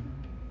worship.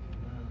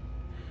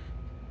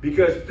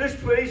 Because this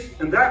place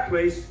and that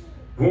place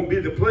won't be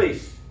the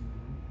place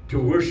to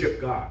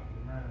worship God.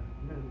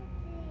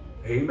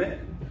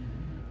 Amen.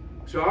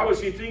 So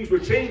obviously things were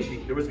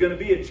changing. There was going to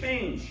be a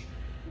change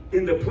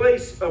in the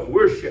place of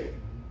worship.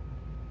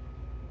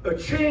 A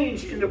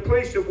change in the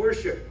place of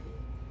worship.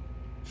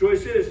 So he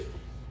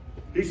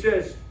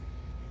says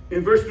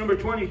in verse number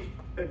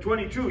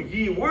 22,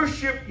 ye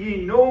worship ye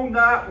know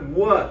not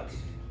what.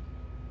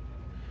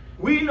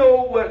 We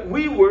know what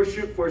we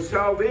worship, for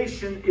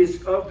salvation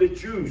is of the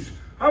Jews.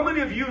 How many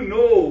of you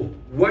know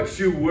what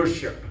you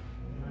worship?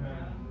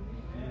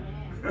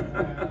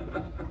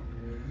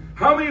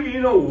 How many of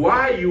you know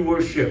why you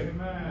worship?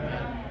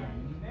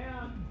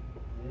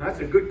 That's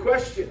a good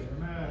question.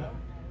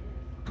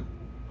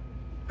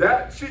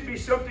 That should be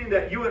something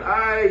that you and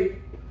I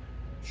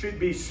should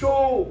be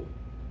so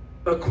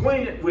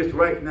acquainted with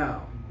right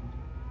now.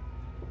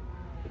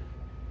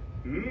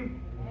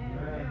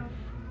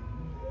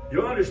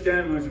 You'll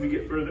understand as we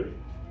get further.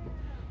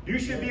 You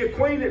should be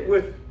acquainted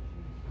with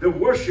the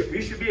worship.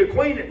 You should be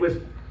acquainted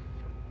with,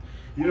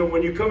 you know,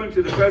 when you come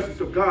into the presence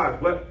of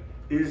God, what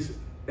is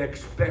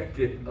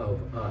expected of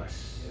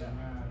us.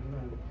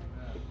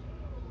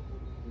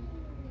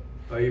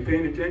 Are you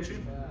paying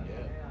attention?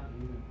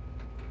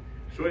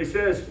 So he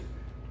says,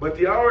 but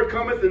the hour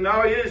cometh, and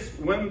now is,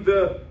 when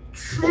the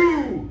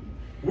true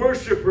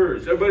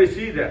worshipers, everybody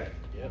see that?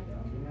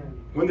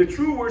 When the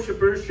true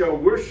worshipers shall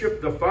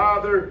worship the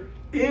Father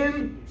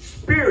in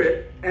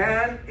spirit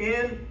and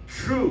in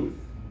truth.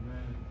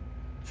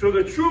 So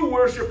the true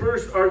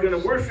worshipers are going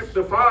to worship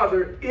the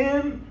Father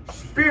in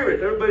spirit.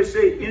 Everybody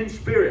say in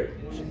spirit.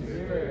 In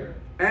spirit.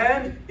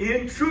 And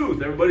in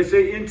truth. Everybody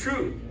say in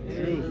truth.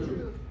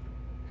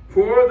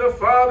 For the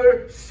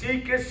Father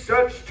seeketh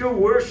such to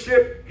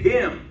worship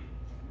him.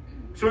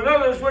 So in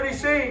other words, what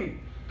he's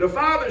saying, the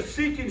Father is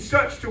seeking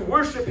such to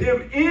worship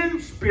him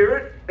in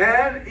spirit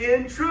and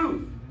in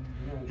truth.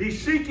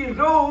 He's seeking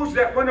those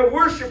that want to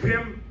worship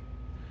him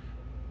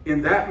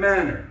in that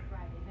manner,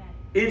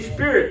 in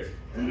spirit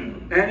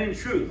and in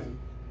truth.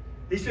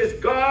 He says,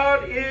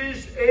 God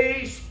is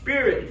a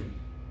spirit,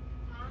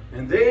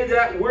 and they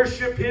that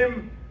worship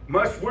him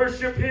must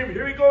worship him.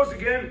 Here he goes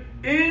again,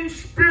 in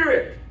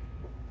spirit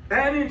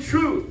and in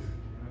truth.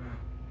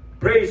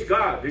 Praise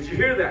God. Did you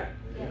hear that?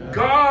 Yeah.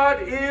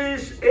 God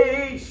is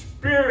a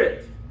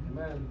spirit.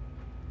 Amen.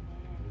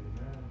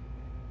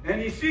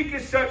 And he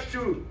seeketh such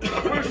to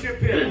worship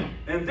him.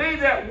 And they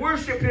that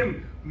worship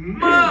him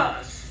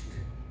must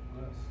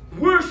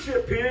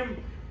worship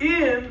him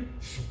in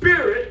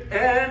spirit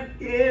and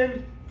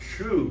in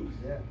truth.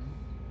 Yeah.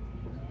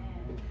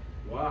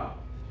 Wow.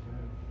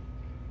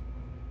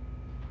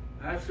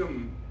 That's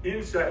some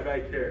insight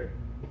right there.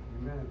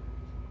 Amen.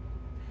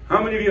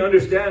 How many of you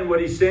understand what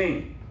he's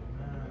saying?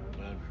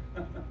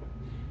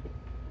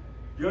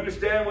 You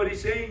understand what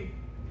he's saying?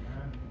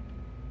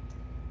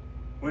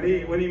 When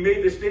he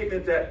made the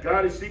statement that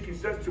God is seeking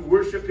such to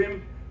worship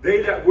him,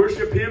 they that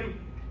worship him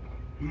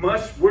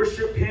must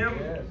worship him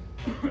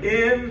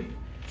in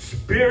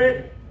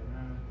spirit,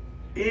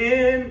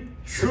 in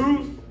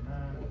truth.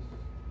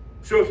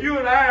 So if you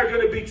and I are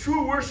going to be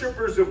true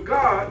worshipers of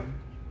God,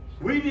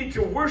 we need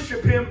to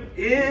worship him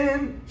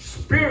in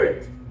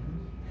spirit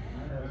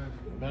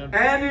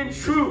and in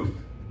truth.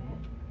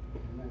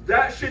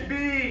 That should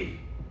be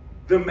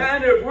the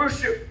manner of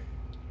worship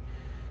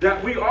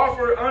that we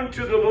offer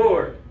unto the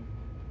Lord.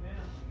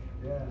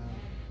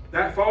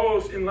 That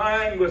falls in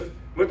line with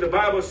what the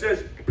Bible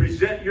says.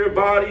 Present your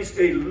bodies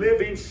a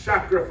living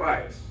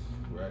sacrifice.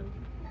 Right.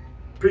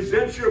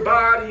 Present your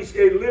bodies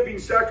a living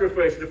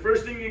sacrifice. The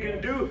first thing you're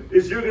going to do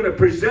is you're going to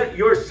present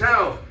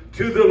yourself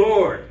to the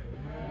Lord.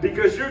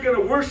 Because you're going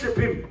to worship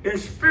him in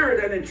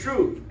spirit and in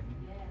truth.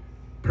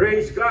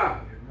 Praise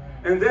God.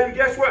 And then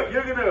guess what?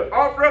 You're going to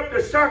offer up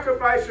the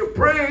sacrifice of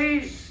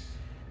praise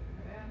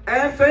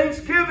and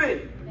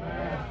thanksgiving.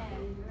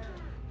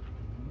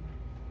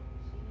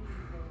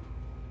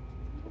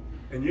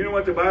 And you know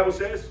what the Bible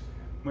says?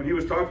 When he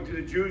was talking to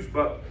the Jews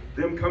about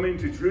them coming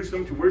to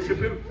Jerusalem to worship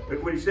him,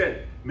 look what he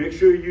said. Make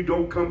sure you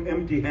don't come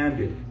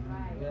empty-handed.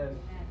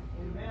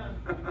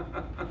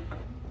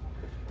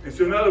 And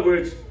so in other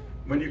words,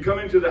 when you come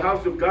into the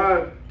house of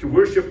God to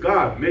worship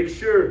God, make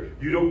sure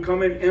you don't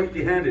come in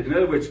empty-handed. In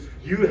other words,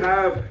 you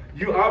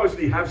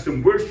obviously have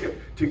some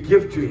worship to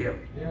give to him.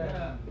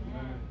 Yeah.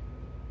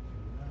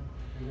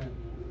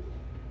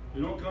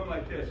 You don't come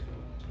like this.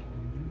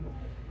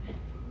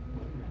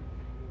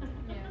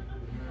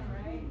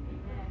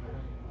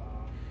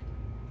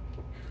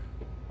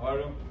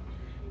 Ardo?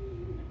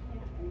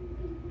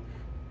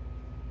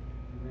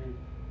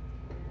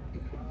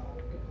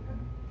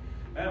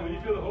 And when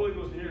you feel the Holy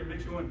Ghost in here, it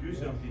makes you want to do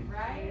something.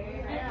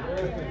 Right?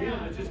 Even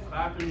if it's just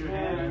clapping your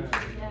hands,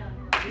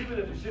 even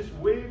if it's just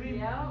waving,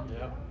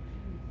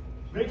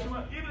 makes you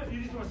want, even if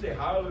you just want to say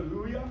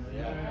hallelujah,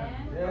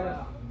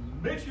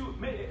 makes you,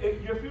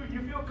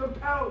 you feel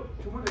compelled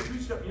to want to do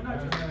something. You're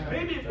not just,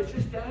 maybe if it's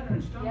just standing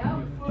and stomping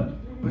your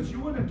foot, but you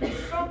want to do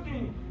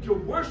something to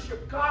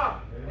worship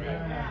God.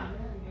 Amen.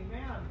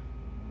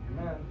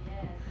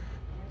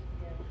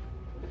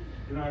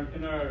 In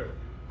our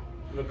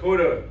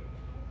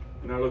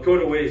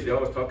Lakota ways, they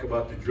always talk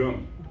about the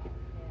drum.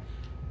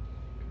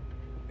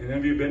 And then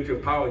if you've been to a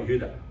powwow, you hear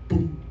that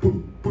boom,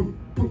 boom, boom,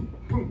 boom,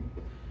 boom.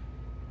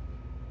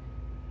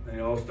 And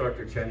they all start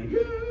their chanting.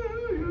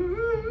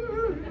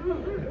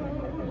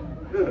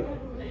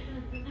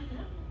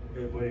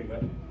 Everybody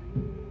got it.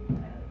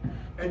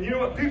 And you know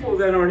what? People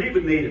that aren't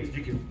even natives,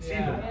 you can see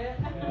them.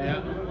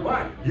 Yeah.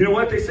 Why? You know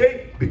what they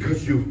say?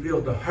 Because you feel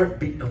the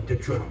heartbeat of the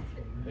drum.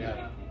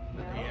 Yeah.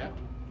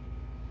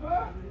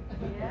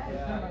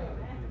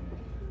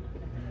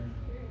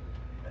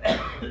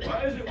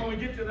 Why is it when we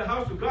get to the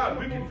house of God,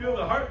 we can feel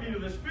the heartbeat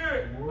of the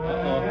Spirit,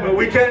 but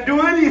we can't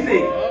do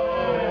anything?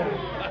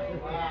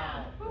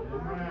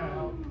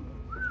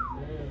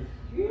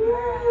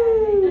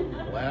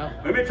 Well,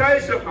 Let me tell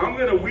you something. I'm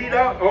going to weed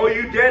out all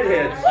you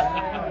deadheads.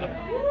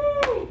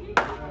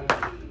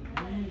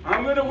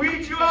 I'm going to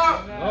weed you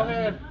out. go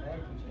ahead.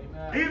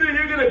 Either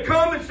you're going to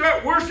come and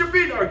start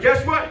worshiping, or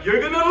guess what? You're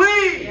going to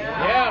leave.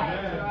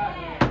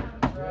 Yeah.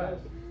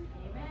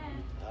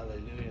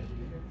 Hallelujah.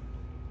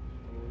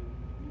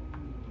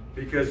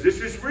 Because this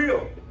is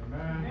real.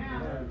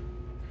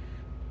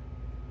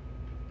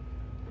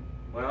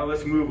 Well,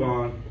 let's move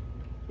on.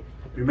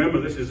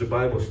 Remember, this is a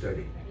Bible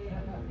study.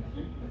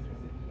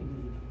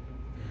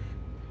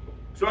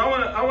 So I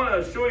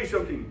want to show you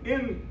something.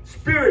 In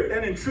spirit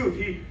and in truth.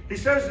 He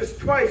says this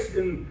twice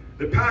in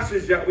the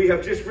passage that we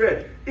have just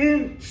read.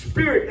 In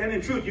spirit and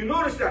in truth. You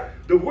notice that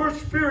the word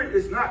spirit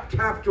is not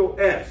capital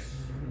S.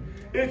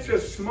 It's a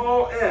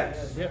small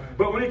s.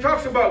 But when he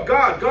talks about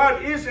God,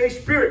 God is a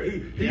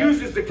spirit. He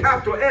uses the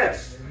capital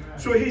S.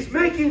 So he's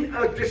making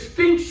a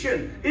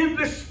distinction in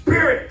the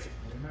spirit.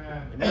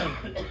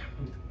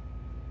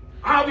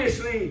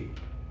 Obviously,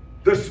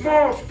 the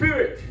small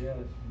spirit Yes.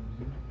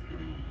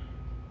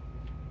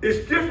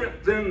 is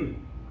different than,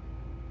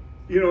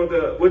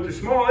 with the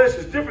small s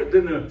is different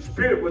than the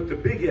spirit with the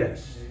big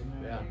S.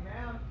 Yeah.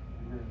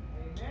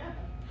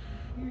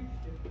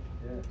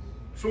 Yes.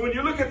 So when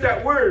you look at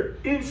that word,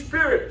 in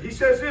spirit, he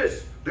says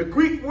this. The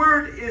Greek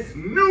word is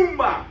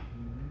pneuma.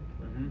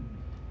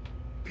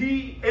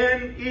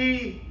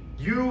 P-N-E-U-M-A.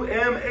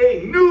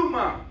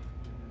 Pneuma.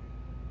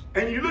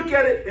 And you look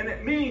at it and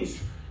it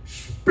means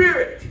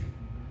spirit.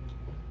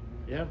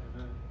 Yeah.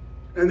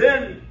 And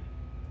then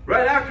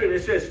right after it,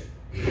 it says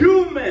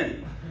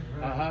human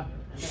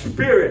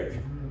spirit.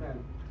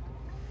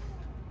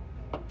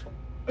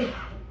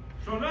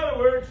 So in other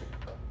words,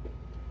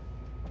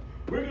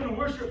 we're going to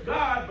worship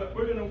God, but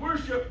we're going to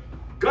worship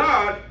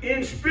God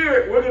in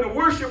spirit. We're going to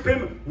worship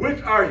Him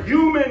with our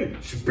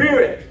human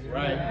spirit.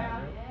 Right.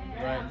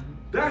 Right.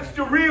 That's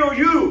the real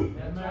you.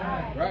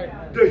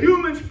 Right. The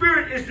human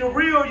spirit is the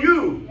real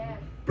you.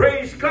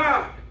 Praise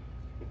God.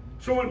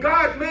 So when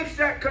God makes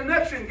that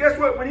connection, guess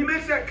what? When He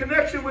makes that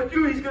connection with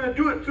you, He's going to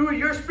do it through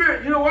your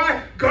spirit. You know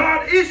why?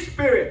 God is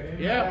spirit.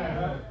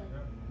 Yeah.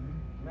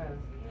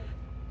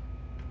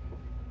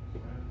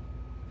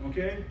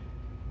 Okay?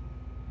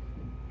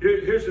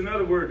 Here's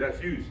another word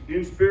that's used.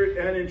 In spirit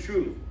and in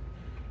truth.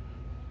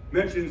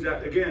 Mentions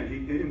that again.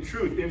 In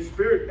truth. In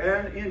spirit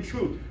and in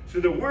truth. So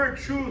the word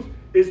truth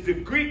is the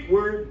Greek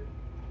word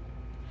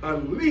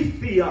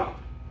aletheia.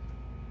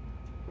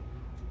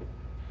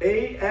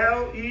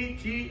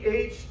 A-L-E-T-H-E-I-A.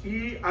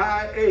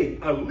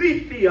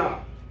 Aletheia.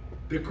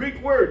 The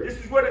Greek word. This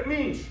is what it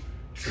means.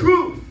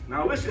 Truth.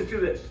 Now listen to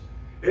this.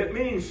 It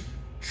means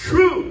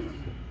truth.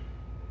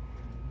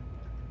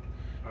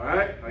 All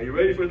right? Are you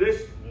ready for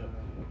this? Yeah.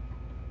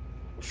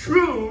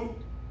 True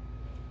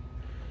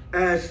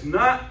as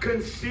not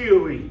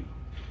concealing.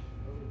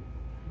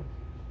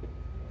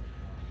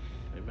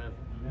 Amen.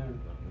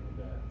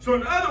 So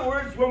in other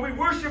words, when we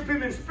worship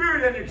Him in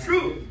spirit and in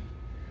truth,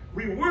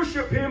 we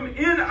worship Him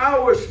in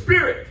our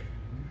spirit.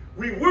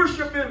 We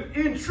worship Him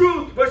in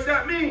truth. What's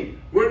that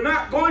mean? We're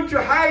not going to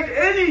hide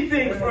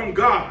anything from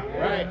God.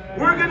 Right.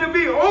 We're going to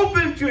be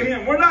open to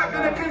Him. We're not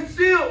going to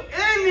conceal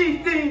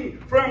anything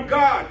from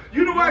God.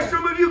 You know why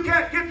some of you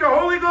can't get the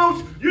Holy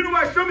Ghost? You know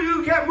why some of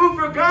you can't move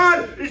for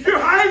God? Is you're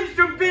hiding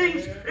some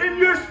things in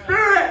your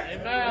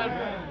spirit. Amen.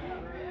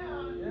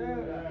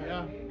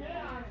 Yeah.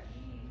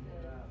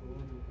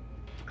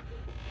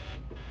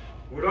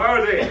 What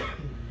are they?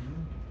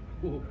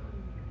 Ooh.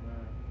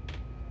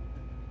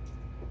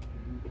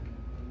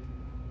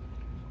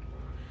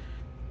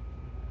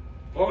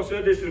 Paul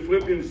said this in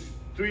Philippians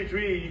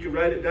 3:3. You can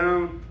write it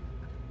down.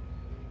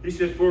 He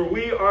says, for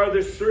we are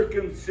the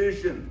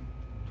circumcision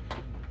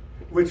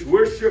which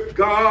worship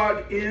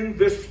God in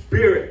the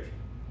Spirit.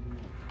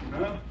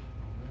 Huh?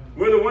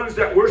 We're the ones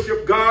that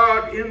worship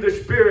God in the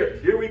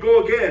Spirit. Here we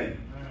go again.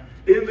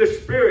 In the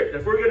Spirit.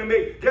 If we're going to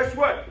make, guess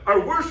what? Our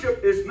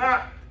worship is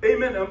not,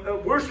 amen, a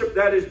worship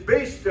that is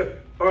based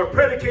or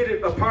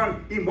predicated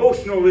upon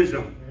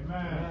emotionalism.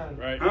 Amen.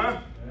 Right. Huh?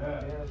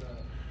 Yeah.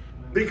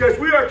 Because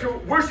we are to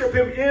worship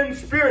Him in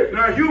spirit, in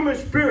our human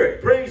spirit.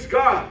 Praise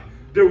God.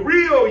 The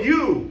real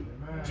you.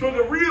 Amen. So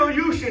the real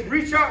you should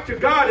reach out to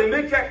God and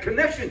make that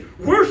connection.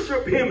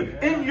 Worship Him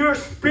in your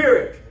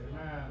spirit.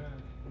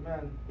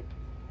 Amen.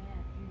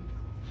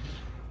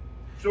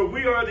 So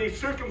we are the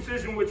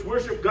circumcision which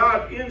worship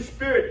God in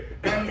spirit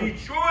and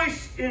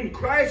rejoice in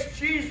Christ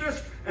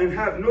Jesus and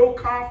have no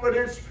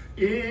confidence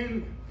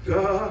in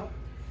the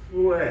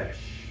flesh.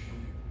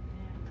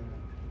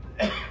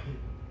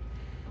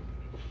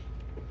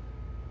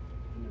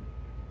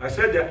 I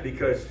said that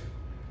because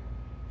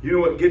you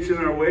know what gets in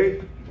our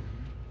way?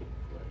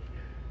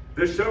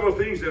 There's several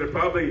things that are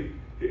probably,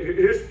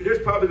 here's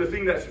probably the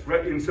thing that's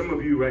right in some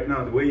of you right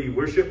now, the way you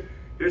worship.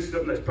 Here's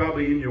something that's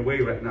probably in your way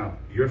right now,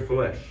 your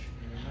flesh.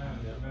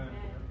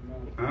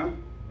 Huh?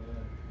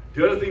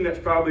 The other thing that's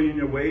probably in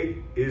your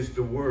way is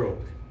the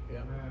world.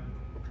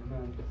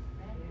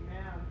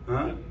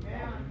 Huh?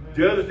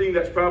 The other thing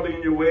that's probably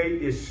in your way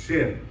is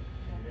sin.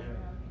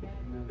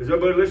 Is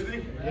everybody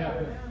listening?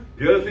 Yeah.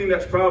 The other thing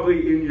that's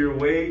probably in your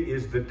way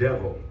is the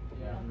devil.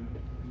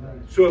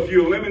 So if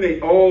you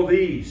eliminate all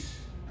these,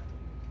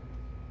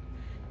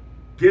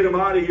 get them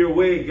out of your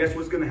way, guess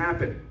what's going to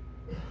happen?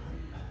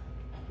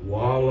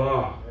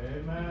 Voila.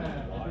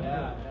 Amen.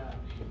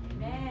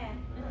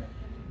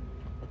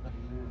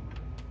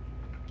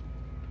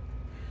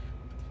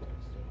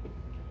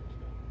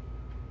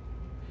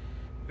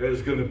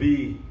 There's going to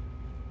be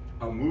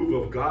a move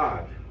of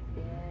God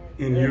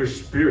in your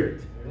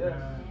spirit.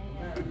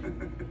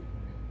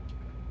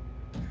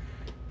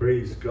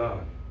 Praise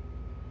God.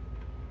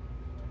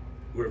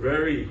 We're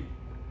very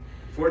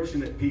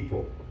fortunate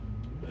people.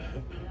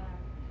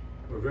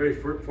 We're very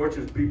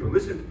fortunate people.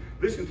 Listen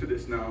to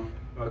this now.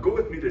 Go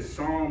with me to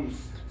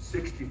Psalms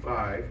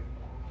 65.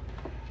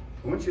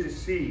 I want you to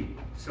see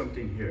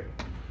something here.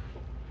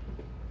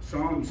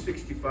 Psalm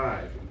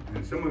 65.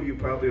 And some of you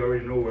probably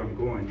already know where I'm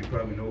going. You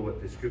probably know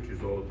what the scripture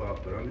is all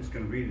about, but I'm just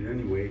going to read it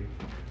anyway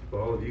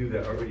for all of you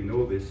that already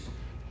know this.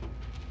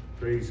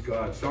 Praise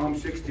God. Psalm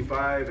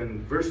 65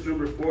 and verse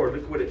number 4.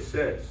 Look what it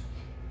says.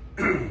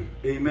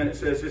 Amen. It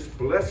says this: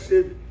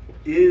 blessed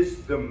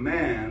is the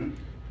man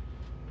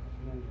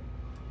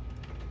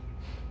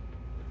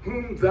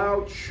whom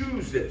thou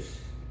choosest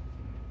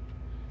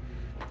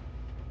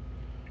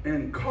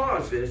and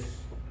causest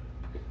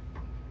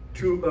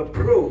to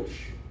approach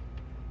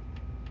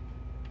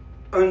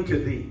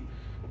unto thee.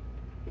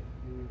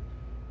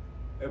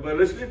 Everybody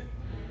listening?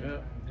 Yeah.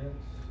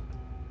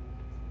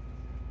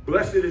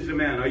 Blessed is the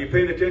man. Are you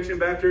paying attention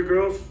back there,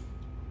 girls?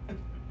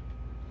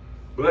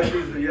 Blessed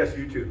is the, yes,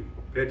 you too.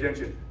 Pay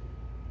attention.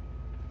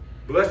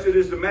 Blessed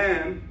is the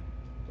man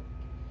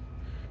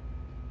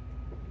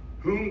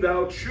whom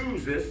thou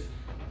choosest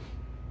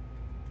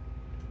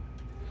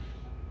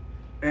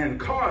and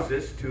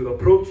causest to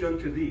approach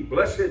unto thee.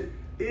 Blessed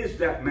is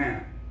that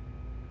man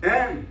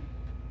and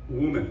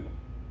woman.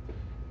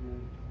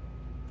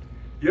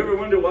 You ever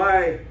wonder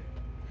why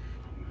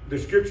the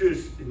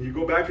scriptures, and you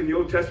go back in the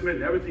Old Testament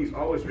and everything's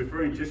always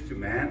referring just to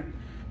man?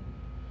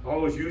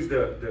 Always use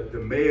the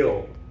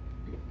male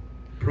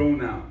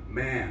pronoun,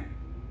 man.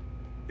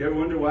 You ever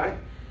wonder why?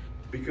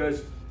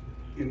 Because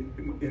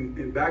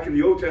in back in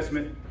the Old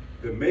Testament,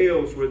 the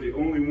males were the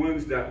only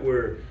ones that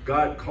were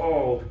God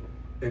called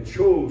and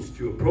chose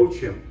to approach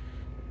him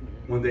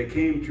when they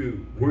came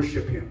to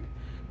worship him.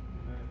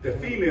 The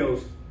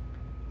females,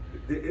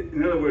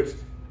 in other words,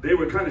 they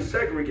were kind of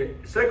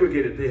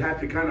segregated. They had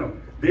to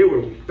they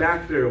were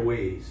back their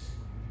ways.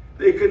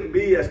 They couldn't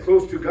be as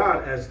close to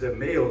God as the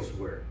males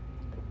were.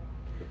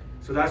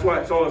 So that's why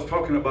it's always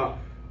talking about,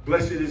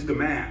 blessed is the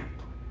man.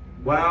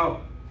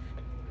 Well,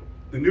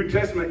 the New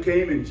Testament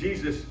came and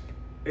Jesus,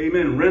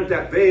 amen, rent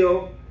that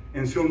veil.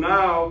 And so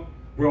now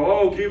we're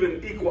all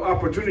given equal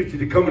opportunity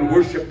to come and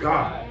worship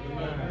God.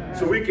 Amen.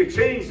 So we can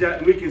change that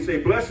and we can say,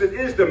 blessed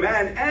is the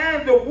man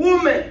and the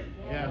woman.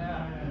 Yeah.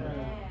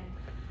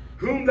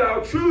 Whom thou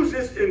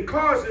choosest and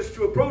causest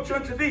to approach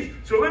unto thee.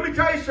 So let me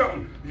tell you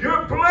something.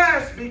 You're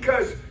blessed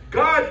because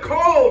God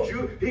called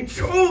you. He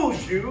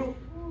chose you.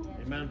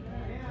 Amen.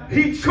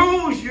 He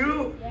chose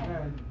you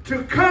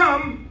to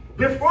come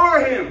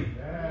before him.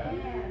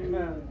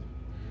 Amen.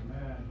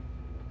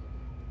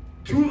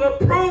 To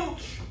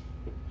approach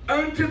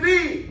unto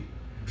thee.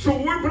 So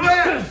we're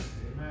blessed.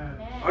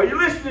 Amen. Are you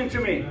listening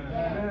to me?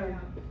 Amen.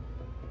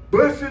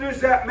 Blessed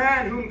is that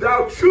man whom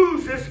thou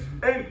choosest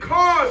and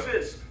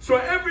causest. So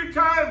every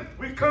time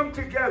we come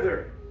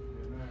together,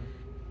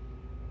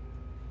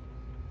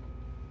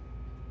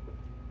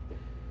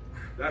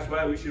 that's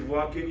why we should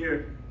walk in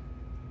here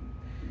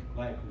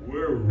like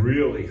we're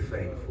really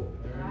thankful.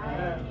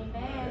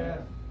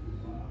 Amen.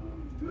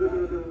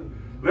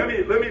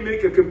 Let me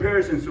make a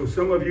comparison so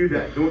some of you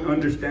that don't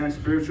understand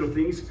spiritual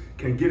things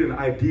can get an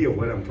idea of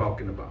what I'm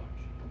talking about.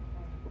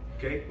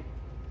 Okay?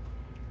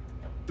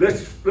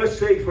 Let's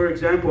say, for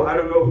example, I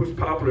don't know who's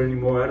popular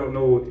anymore. I don't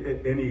know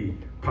any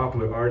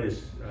popular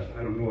artists.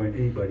 I don't know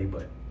anybody,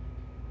 but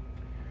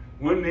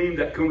one name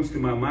that comes to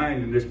my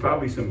mind, and there's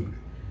probably some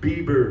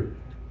Bieber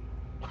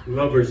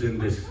lovers in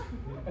this,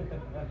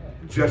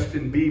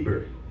 Justin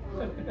Bieber.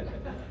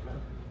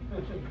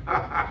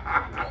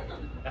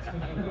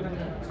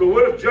 So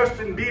what if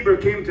Justin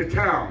Bieber came to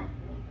town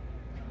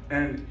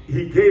and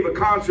he gave a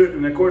concert,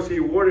 and of course he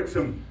awarded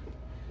some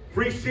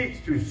free seats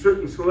to a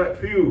certain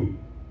select few?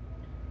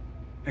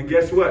 And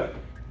guess what?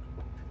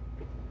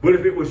 What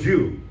if it was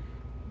you?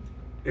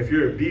 If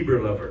you're a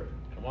Bieber lover.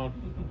 Come on.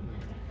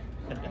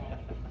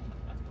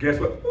 Guess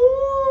what?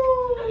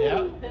 Ooh.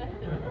 Yeah.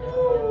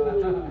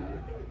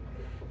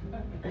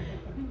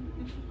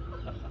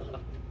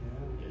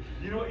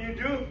 You know what you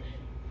do?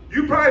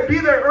 You probably be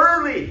there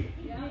early.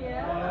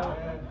 Yeah.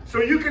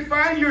 So you can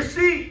find your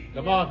seat.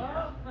 Come on.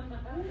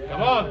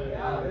 Come on.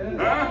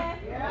 Huh?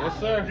 Yes,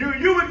 sir.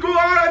 You would go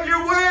out of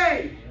your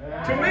way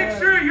to make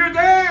sure you're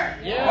there.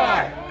 Yeah.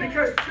 Why?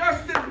 Because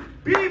Justin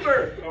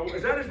Bieber,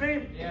 is that his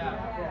name?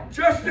 Yeah.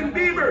 Justin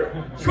Bieber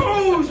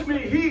chose me.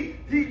 He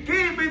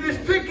gave me this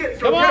ticket.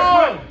 So Come guess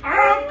on. what?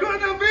 I'm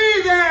gonna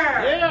be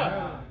there.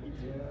 Yeah.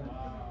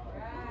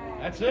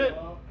 That's it.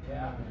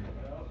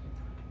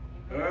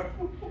 Huh?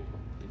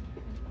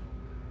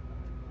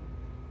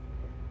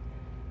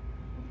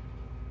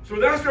 So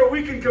that's what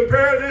we can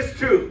compare this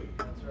to.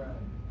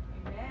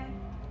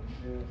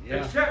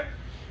 Yeah. Except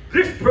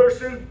this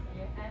person,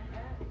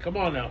 Come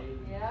on now.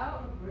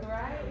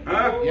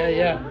 huh? Yeah,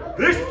 yeah.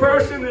 This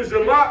person is a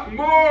lot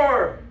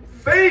more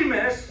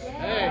famous.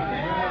 Hey.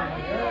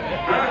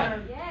 Huh?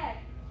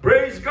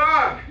 Praise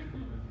God.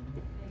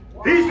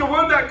 He's the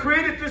one that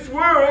created this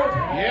world.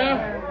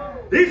 Yeah.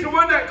 He's the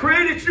one that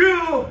created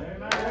you.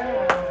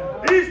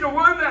 He's the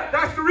one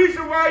that's the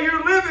reason why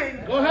you're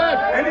living. Go ahead.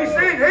 And he's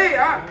saying, hey,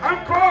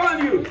 I'm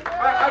calling you.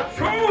 I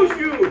chose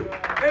you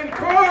and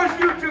caused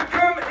you to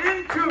come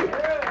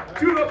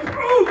to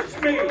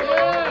approach me.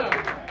 Yeah.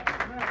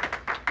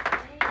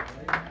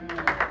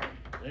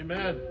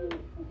 Amen.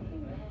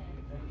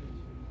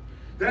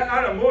 That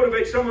ought to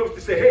motivate some of us to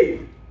say, hey,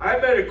 I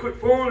better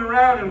quit fooling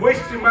around and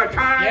wasting my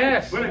time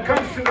Yes. when it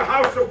comes to the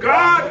house of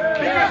God,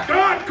 because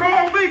God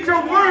called me to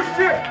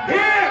worship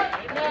Him.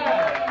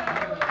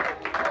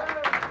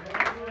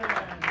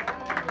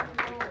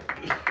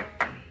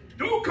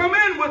 Don't come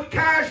in with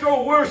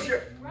casual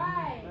worship.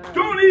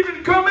 Don't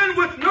even come in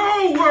with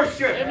no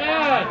worship.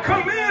 Amen.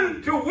 Come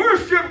in to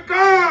worship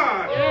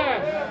God.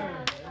 Yes.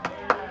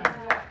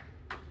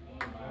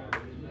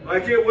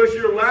 Like it was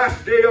your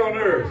last day on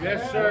earth.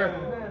 Yes, sir.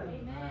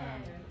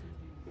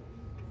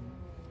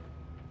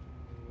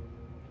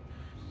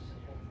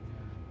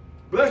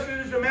 Blessed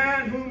is the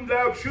man whom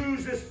thou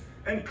choosest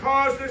and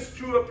causest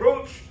to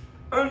approach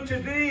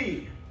unto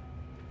thee,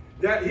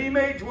 that he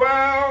may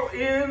dwell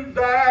in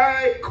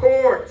thy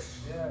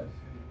courts. Yes.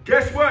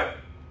 Guess what?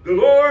 The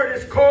Lord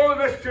is calling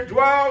us to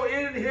dwell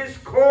in His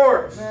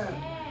courts.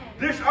 Amen.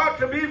 This ought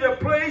to be the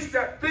place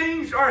that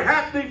things are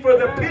happening for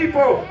the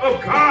people of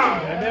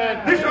God.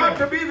 Amen. This ought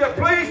to be the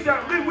place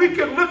that we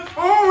can look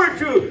forward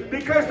to,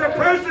 because the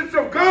presence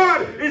of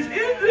God is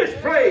in this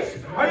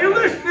place. Are you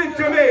listening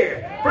to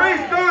me? Praise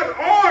God.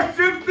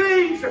 Awesome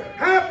things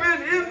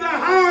happen in the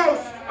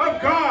house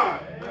of God.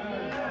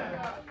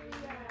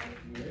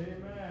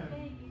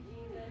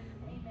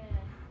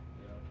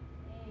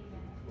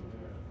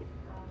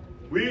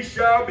 We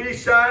shall be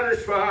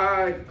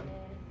satisfied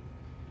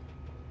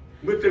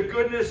with the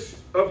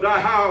goodness of thy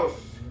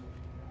house,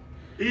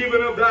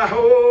 even of thy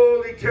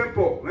holy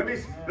temple. Let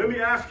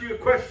me ask you a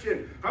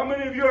question. How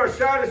many of you are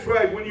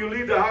satisfied when you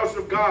leave the house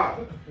of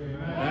God?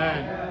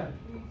 Amen.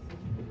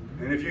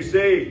 And if you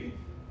say,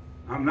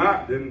 I'm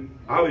not, then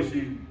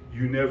obviously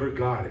you never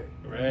got it.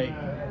 Right.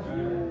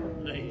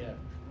 Yeah.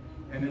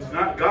 And it's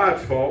not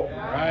God's fault.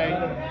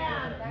 Right.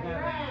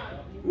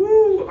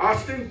 Woo,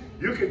 Austin,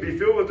 you can be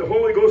filled with the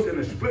Holy Ghost in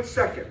a split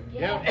second.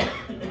 Yep.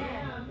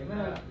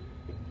 Amen.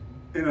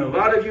 And a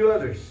lot of you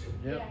others.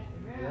 Yep.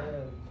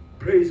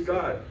 Praise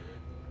God.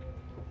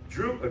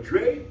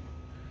 Dre,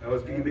 I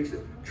was getting mixed up.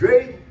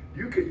 Dre,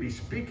 you could be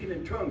speaking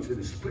in tongues in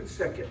a split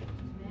second.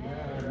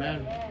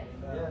 Amen.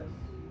 Yes.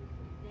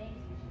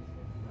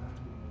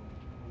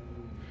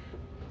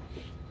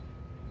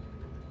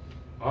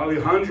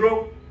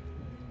 Alejandro,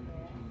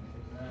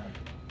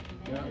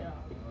 Yep.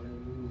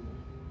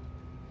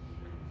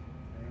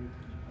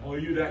 all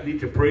you that need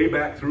to pray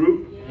back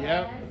through.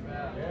 Yep.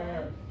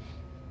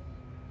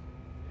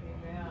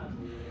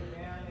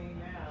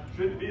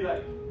 Shouldn't be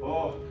like,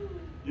 oh,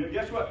 you know,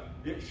 guess what?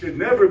 It should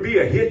never be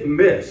a hit and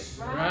miss.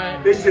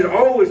 Right. It should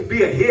always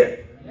be a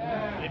hit.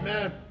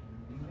 Amen.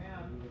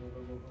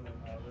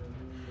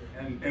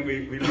 And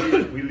we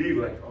leave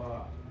like,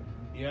 oh,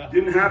 Yeah.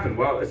 didn't happen.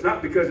 Well, it's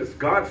not because it's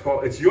God's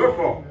fault. It's your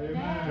fault.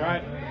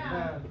 Right.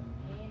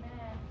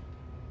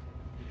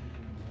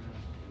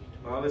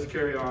 Well, let's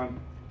carry on.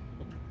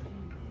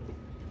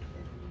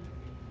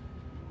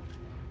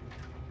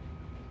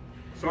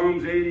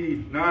 Psalms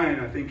 89,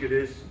 I think it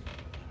is.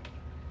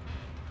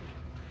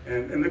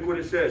 And look what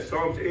it says.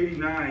 Psalms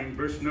 89,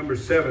 verse number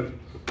 7.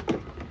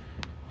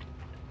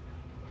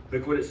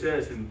 Look what it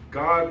says. And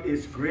God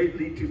is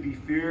greatly to be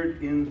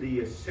feared in the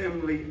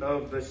assembly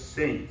of the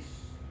saints,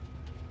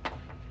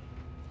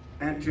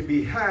 and to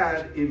be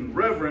had in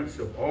reverence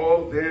of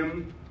all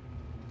them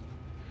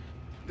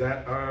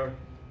that are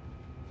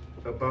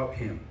about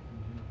him.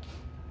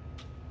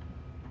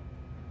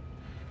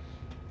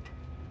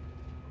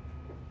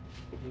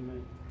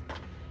 Amen.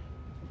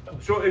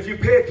 So if you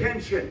pay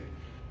attention,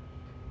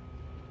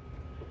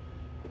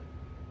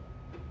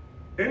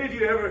 any of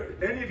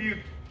you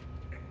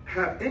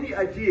have any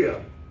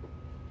idea,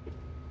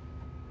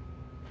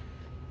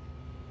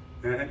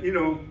 you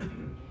know,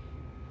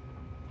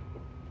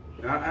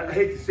 I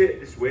hate to say it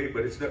this way,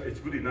 but it's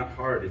really not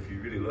hard if you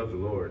really love the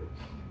Lord.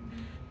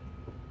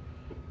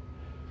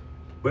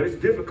 But it's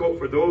difficult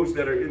for those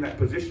that are in that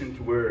position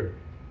to where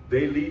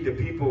they lead the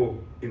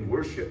people in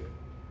worship,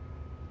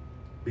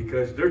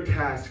 because their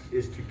task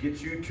is to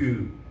get you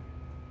to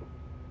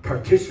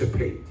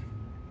participate.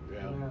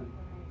 Yeah.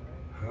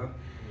 Huh?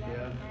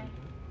 Yeah.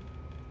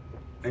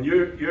 And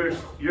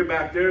you're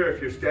back there,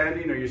 if you're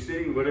standing or you're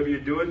sitting, whatever you're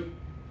doing,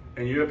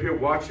 and you're up here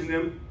watching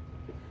them.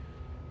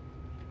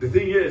 The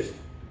thing is,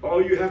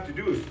 all you have to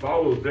do is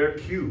follow their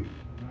cue.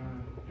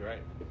 You're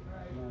right.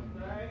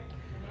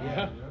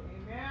 Yeah.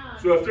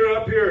 So if they're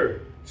up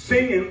here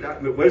singing,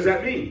 what does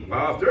that mean?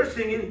 Well, if they're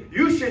singing,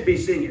 you should be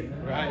singing.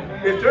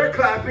 Right. If they're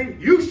clapping,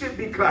 you should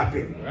be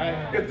clapping.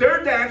 Right. If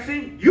they're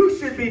dancing, you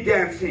should be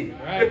dancing.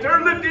 Right. If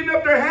they're lifting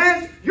up their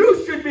hands,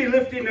 you should be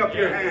lifting up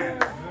your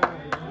hands.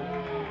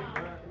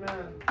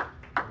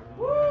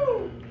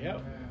 Woo!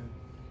 Yep.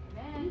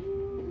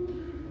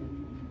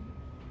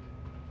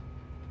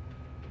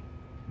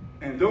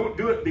 And don't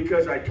do it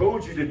because I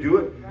told you to do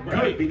it. Do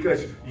Right. it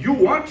because you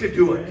want to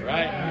do it.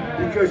 Right.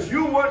 Because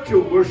you want to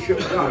worship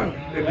God.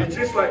 It'd be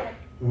just like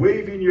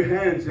waving your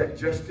hands at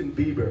Justin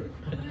Bieber.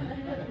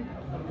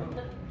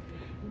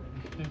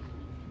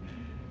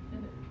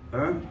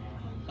 Huh?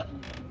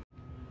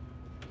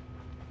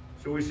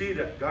 So we see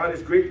that God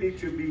is greatly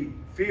to be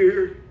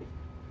feared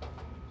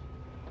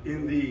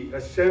in the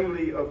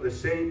assembly of the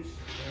saints,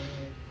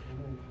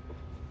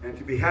 and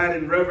to be had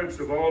in reverence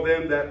of all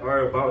them that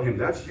are about him.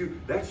 That's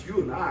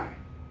you and I.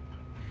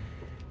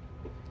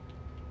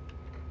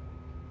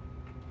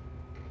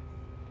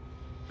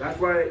 That's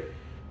why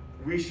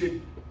we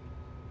should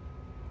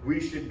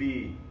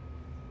be,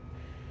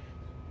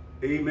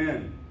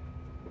 amen.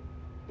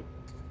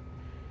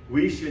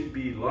 We should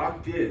be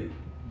locked in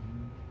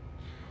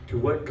to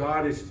what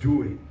God is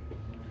doing.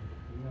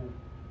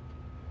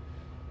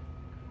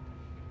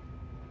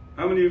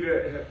 How many of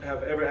you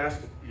have ever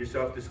asked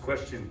yourself this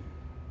question?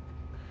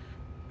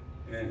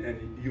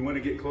 And you want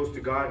to get close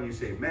to God and you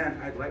say, man,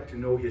 I'd like to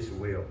know his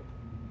will.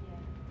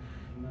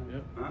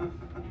 Yep. Huh?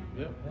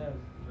 Yep.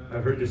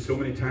 I've heard this so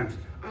many times.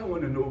 I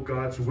want to know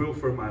God's will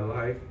for my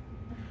life.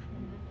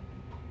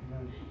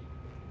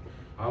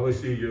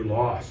 Obviously, you're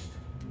lost.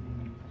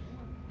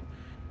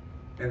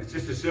 And it's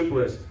just as simple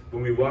as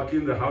when we walk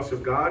in the house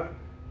of God,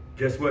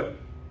 guess what?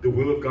 The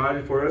will of God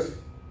is for us.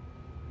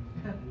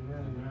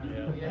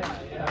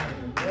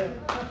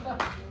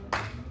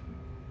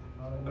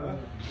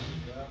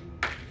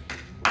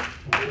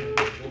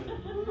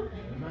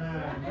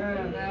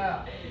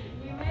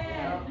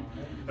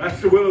 That's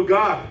the will of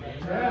God.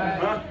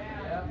 Huh?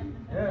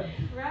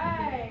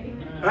 Right.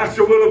 That's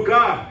the will of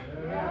God.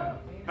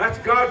 That's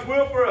God's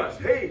will for us.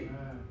 Hey,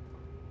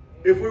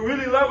 if we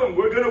really love him,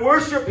 we're going to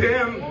worship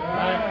him.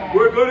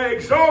 We're going to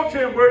exalt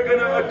him. We're going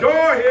to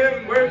adore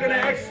him. We're going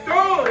to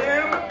extol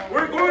him.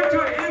 We're going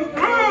to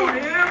enthrone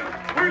him.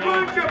 We're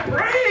going to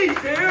praise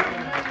him.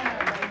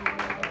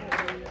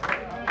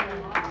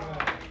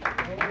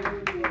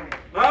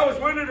 I was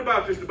wondering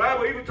about this. The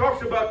Bible even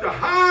talks about the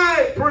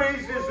high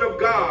praises of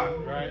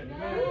God. Right.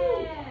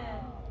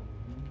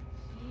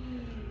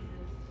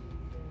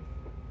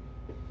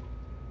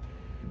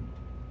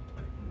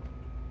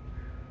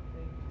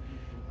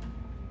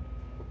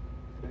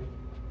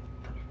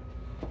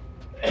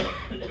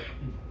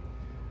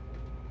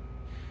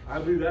 I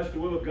believe that's the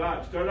will of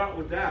God. Start out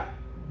with that.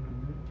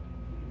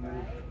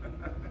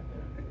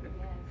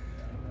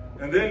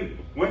 And then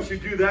once you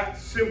do that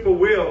simple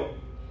will,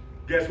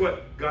 guess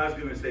what? God's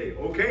going to say,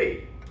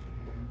 okay,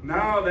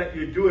 now that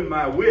you're doing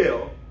my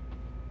will,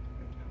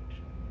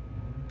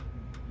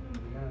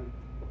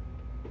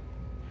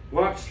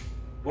 watch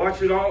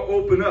it all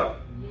open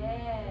up.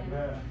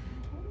 Yeah.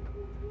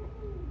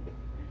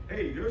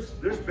 Hey, there's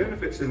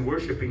benefits in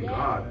worshiping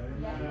God.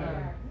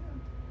 Yeah.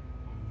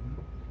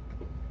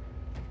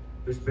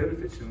 There's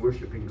benefits in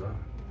worshiping God.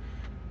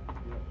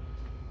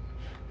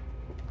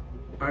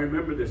 I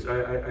remember this.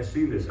 I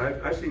seen this.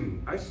 I've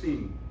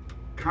seen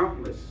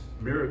countless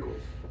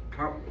miracles,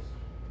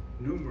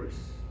 numerous,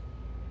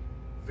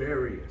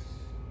 various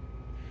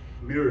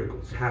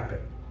miracles happen.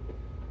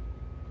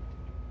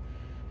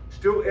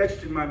 Still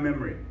etched in my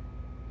memory.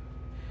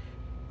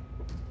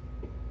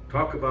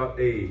 Talk about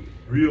a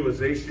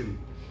realization,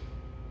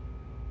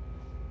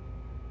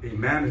 a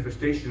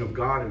manifestation of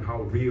God and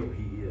how real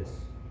he is.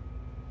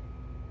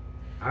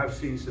 I've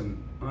seen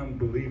some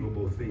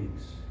unbelievable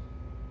things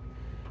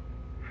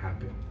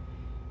happen.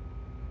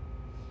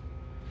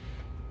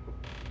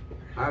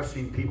 I've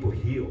seen people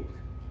healed.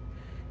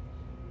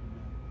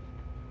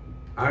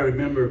 I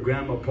remember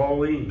Grandma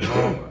Pauline,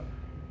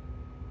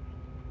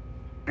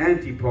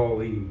 Auntie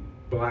Pauline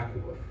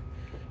Blackwolf.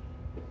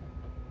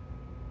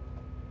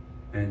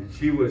 And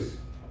she was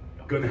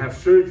going to have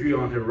surgery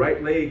on her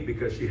right leg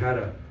because she had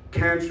a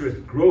cancerous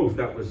growth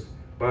that was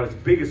about as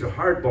big as a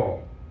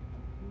hardball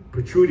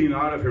protruding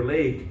out of her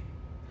leg.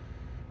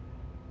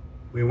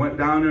 We went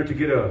down there to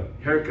get a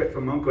haircut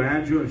from Uncle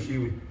Andrew, and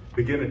she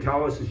began to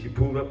tell us, and she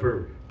pulled up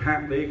her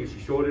pant leg and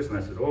she showed us, and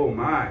I said, oh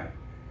my.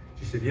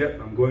 She said,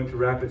 yep, I'm going to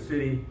Rapid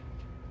City.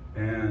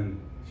 And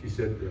she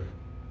said,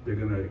 they're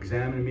going to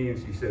examine me, and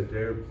she said,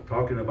 they're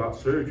talking about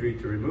surgery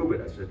to remove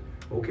it. I said,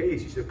 okay.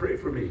 She said, pray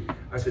for me.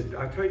 I said,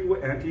 I'll tell you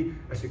what, Auntie.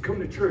 I said, come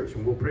to church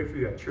and we'll pray for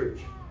you at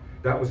church.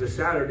 That was a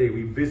Saturday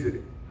we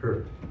visited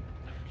her.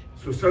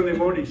 So Sunday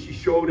morning she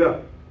showed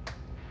up.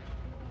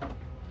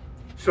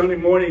 Sunday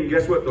morning,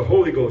 guess what? The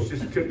Holy Ghost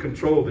just took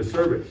control of the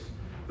service.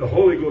 The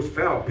Holy Ghost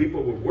fell.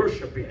 People were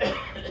worshiping.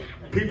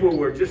 People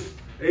were just,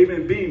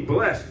 amen, being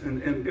blessed.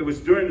 And it was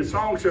during the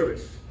song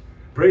service.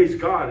 Praise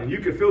God. And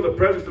you could feel the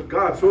presence of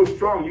God so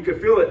strong. You could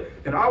feel it.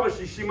 And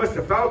obviously she must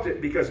have felt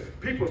it because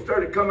people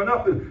started coming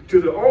up to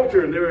the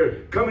altar, and they were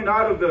coming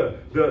out of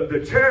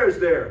the chairs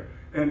there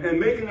and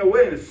making their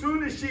way. And as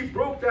soon as she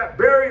broke that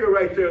barrier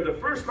right there, the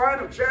first line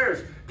of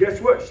chairs, guess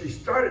what? She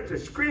started to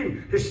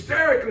scream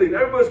hysterically. And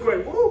everybody's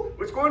going, whoa,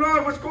 what's going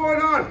on? What's going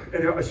on?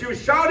 And she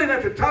was shouting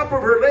at the top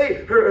of her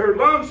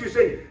lungs. She was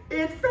saying,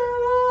 it fell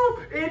off.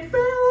 It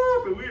fell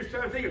off. And we were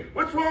trying to think,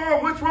 what's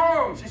wrong? What's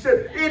wrong? She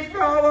said, it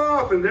fell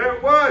off. And there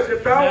it was.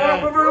 It fell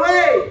off of her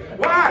leg.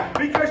 Why?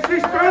 Because she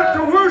started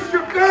to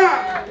worship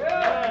God.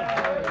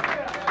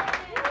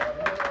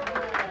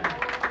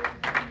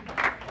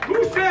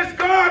 Who says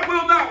God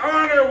will not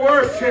honor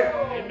worship?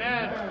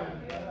 Amen.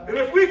 And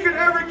if we could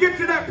ever get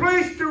to that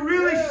place to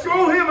really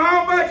show him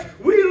how much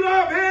we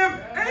love him,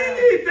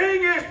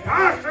 anything is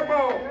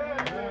possible.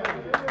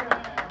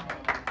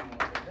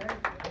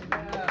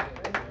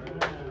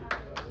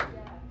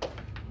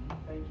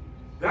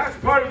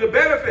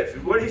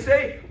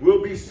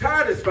 will be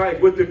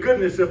satisfied with the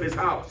goodness of his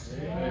house.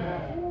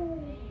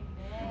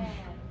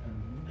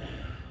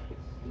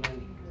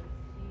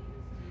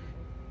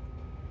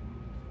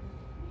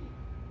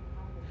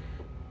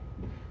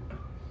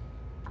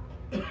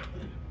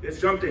 It's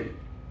something.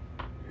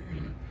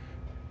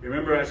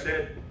 Remember I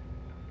said,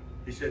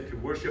 he said to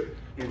worship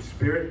in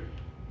spirit,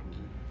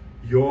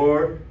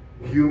 your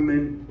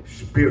human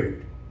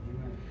spirit.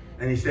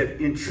 And he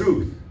said in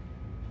truth.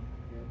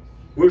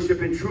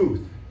 Worship in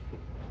truth.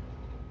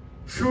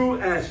 True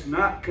as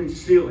not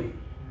concealing.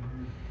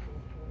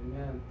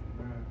 Amen.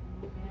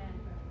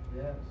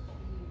 Yes.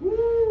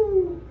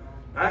 Woo!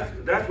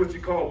 That's what you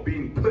call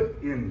being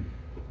put in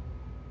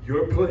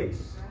your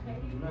place.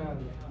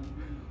 Amen.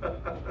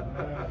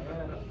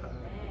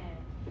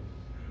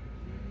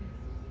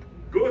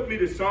 Go with me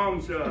to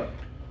Psalms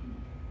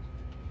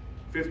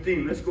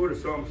 15. Let's go to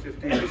Psalms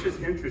 15. This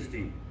is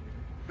interesting.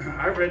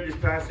 I've read this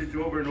passage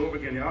over and over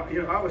again.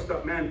 I always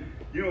thought, man,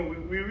 we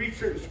read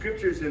certain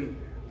scriptures and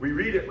we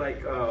read it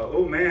like,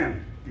 oh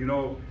man,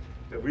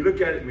 we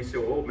look at it and we say,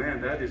 oh man,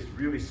 that is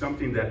really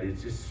something that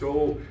is just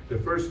so, the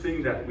first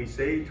thing that we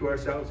say to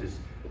ourselves is,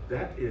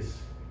 that is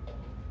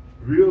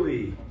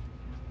really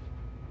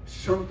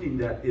something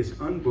that is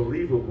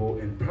unbelievable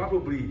and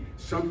probably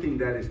something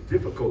that is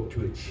difficult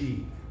to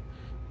achieve.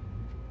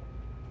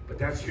 But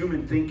that's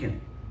human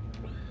thinking.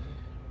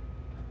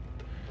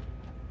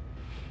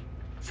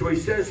 So he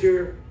says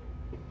here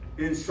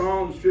in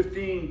Psalms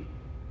 15,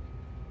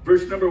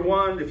 verse number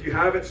 1, if you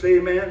have it, say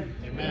amen.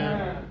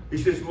 Amen. He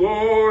says,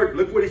 Lord,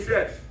 look what he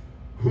says.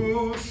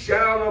 Who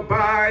shall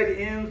abide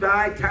in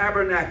thy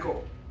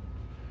tabernacle?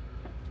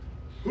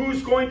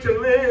 Who's going to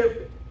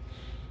live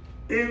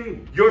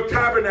in your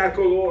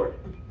tabernacle, Lord?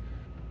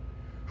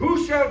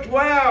 Who shall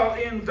dwell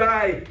in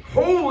thy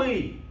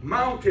holy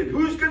mountain?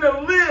 Who's going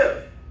to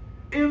live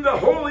in the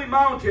holy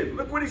mountain?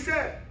 Look what he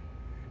said.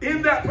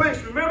 In that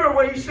place. Remember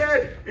what he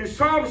said in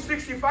Psalm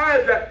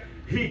 65, that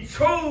he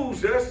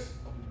chose us.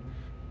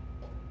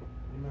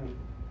 Amen.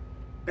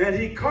 And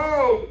he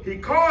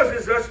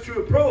causes us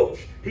to approach.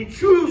 He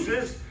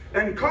chooses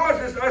and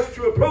causes us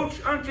to approach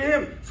unto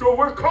him. So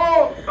we're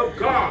called of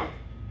God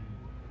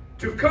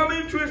to come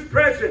into his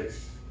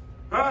presence.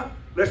 Huh?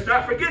 Let's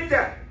not forget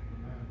that.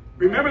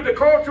 Remember the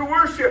call to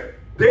worship.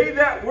 They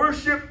that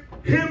worship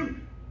him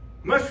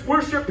must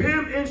worship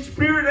him in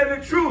spirit and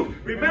in truth.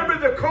 Remember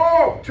the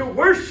call to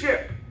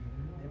worship.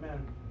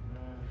 Amen.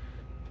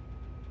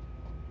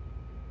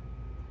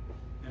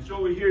 And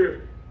so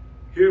here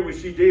we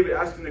see David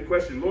asking the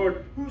question,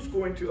 Lord, who's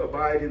going to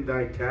abide in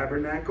thy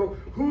tabernacle?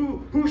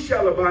 Who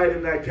shall abide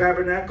in thy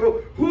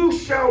tabernacle? Who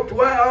shall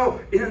dwell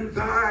in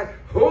thy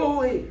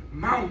holy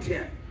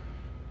mountain?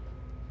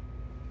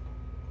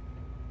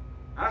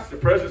 That's the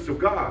presence of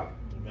God.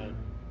 Amen.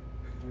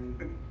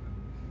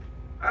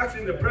 That's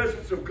in the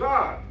presence of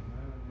God.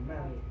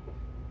 Amen.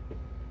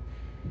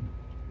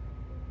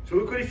 So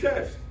look what he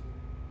says.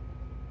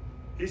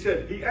 He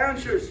said, he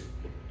answers,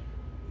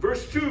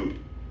 verse 2,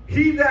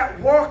 he that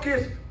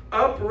walketh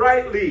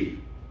uprightly.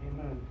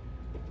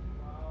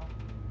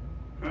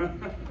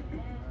 Amen.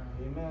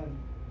 Amen.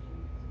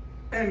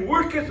 And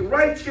worketh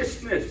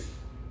righteousness.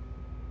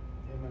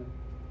 Amen.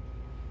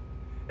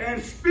 And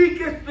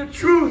speaketh the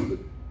truth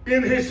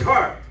in his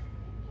heart.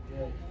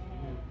 Yes.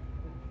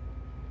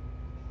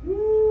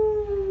 Woo.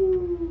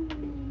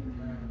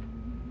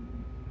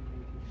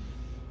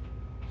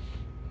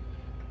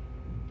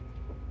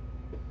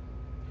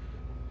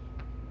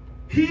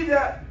 He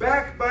that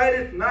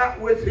backbiteth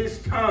not with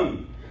his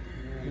tongue,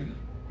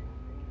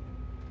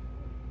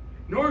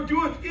 nor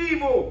doeth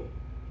evil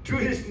to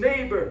his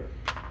neighbor.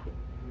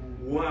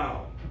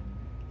 Wow.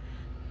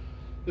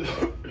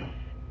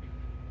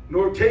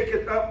 Nor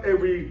taketh up a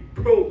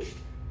reproach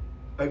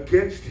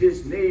against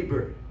his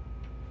neighbor.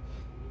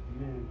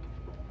 Amen.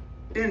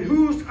 In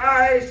whose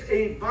eyes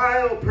a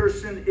vile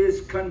person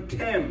is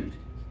contemned.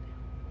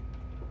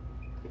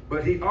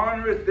 But he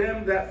honoreth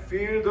them that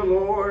fear the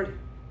Lord.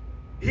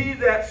 He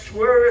that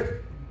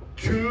sweareth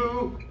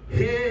to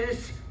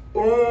his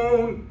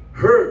own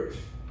hurt.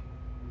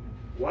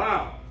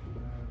 Wow.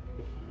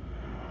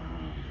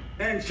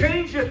 And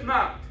changeth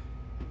not.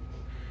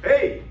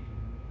 Hey,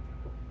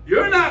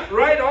 you're not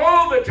right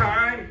all the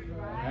time.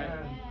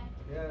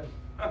 Yes.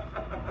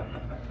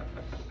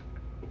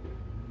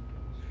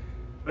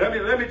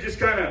 Let me just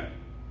kind of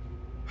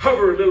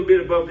hover a little bit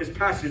above this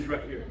passage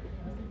right here.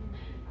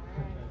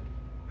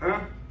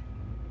 Huh?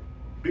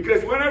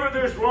 Because whenever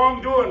there's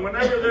wrongdoing,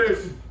 whenever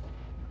there's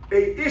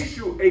a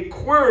issue, a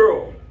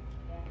quarrel,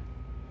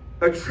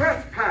 a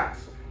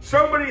trespass,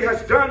 somebody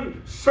has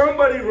done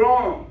somebody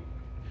wrong,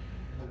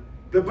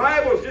 the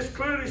Bible just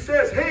clearly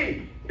says,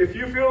 hey, if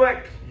you feel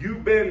like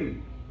you've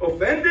been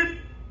offended,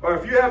 or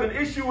if you have an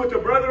issue with a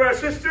brother or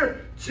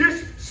sister,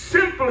 just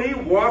simply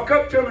walk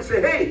up to them and say,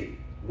 hey,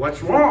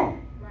 what's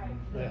wrong?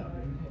 Yeah.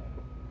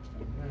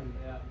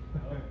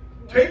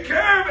 Take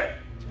care of it.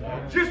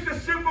 Just a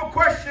simple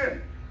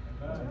question.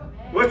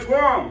 What's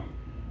wrong?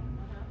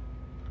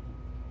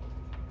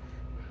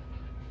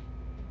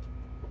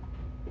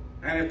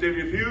 And if they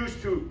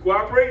refuse to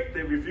cooperate,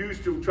 they refuse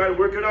to try to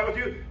work it out with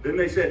you, then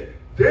they said,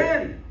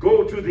 then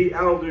go to the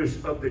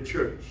elders of the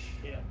church.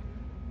 Yeah.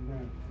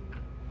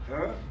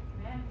 Huh?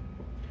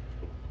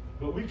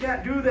 But we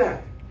can't do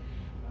that.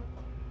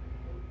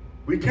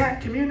 We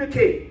can't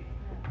communicate.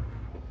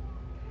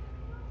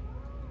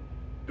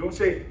 Don't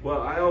say,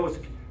 well, I always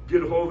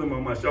get a hold of them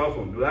on my cell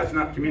phone. No, that's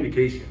not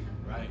communication.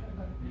 Right.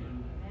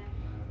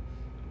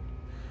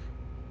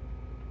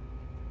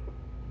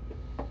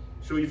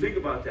 So you think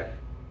about that.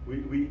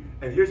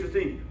 And here's the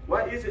thing.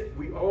 Why is it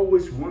we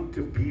always want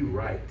to be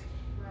right?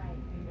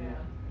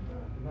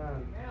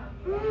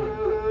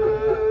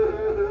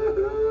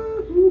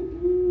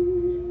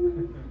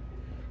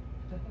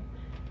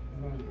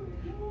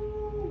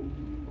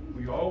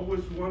 We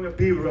always want to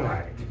be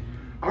right.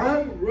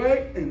 I'm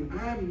right and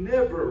I'm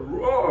never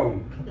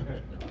wrong.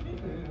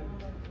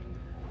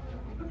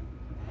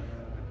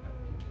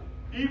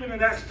 Even in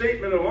that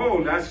statement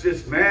alone, that's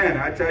just, man,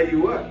 I tell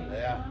you what.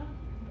 Yeah.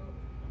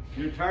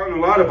 You're telling a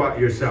lot about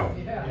yourself.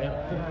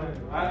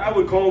 I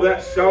would call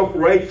that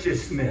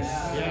self-righteousness.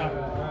 Yeah.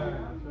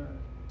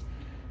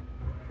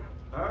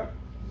 Huh?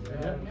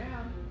 Yeah.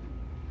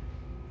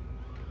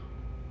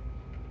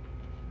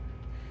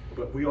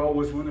 But we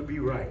always want to be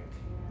right.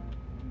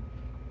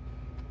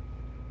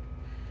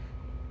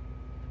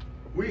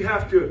 We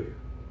have to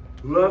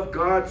love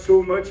God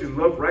so much and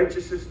love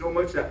righteousness so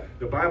much that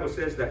the Bible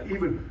says that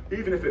even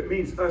if it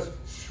means us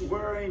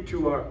swearing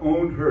to our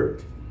own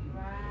hurt.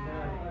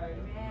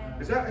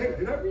 Is that, hey,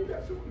 did I read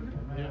that somewhere?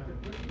 Yeah.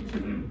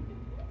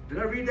 Did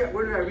I read that?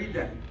 Where did I read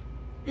that?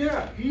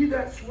 Yeah, he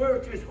that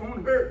sweareth to his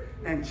own hurt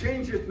and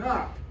changeth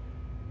not.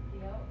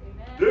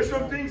 There's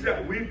some things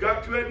that we've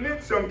got to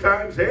admit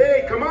sometimes.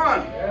 Hey, come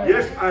on.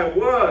 Yes, I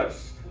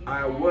was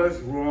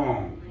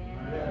wrong.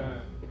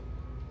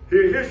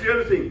 Here's the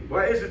other thing.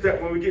 Why is it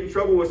that when we get in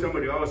trouble with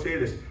somebody, I always say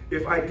this: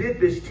 if I did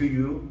this to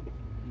you,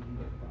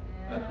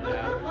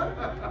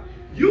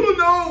 you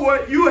know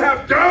what you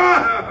have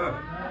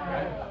done.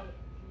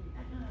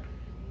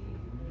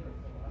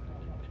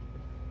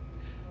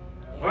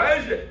 Why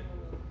is it?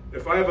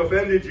 If I have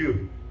offended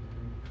you.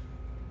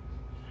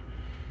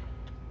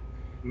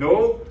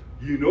 No,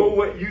 you know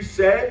what you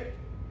said.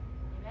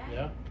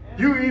 Yeah.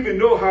 You even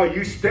know how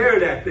you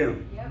stared at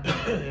them.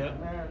 Yeah.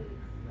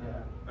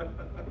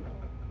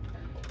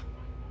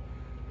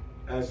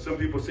 As some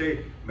people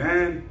say,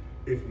 man,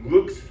 if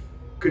looks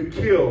could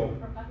kill,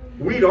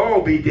 we'd all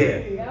be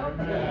dead.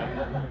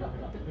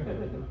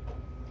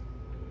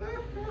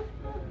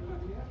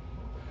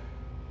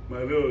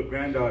 My little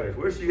granddaughter,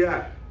 where's she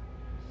at?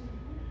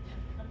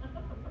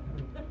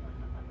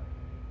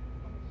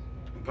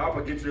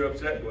 Papa gets her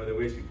upset by the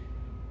way she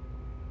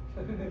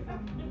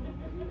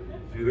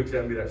looks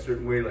at me that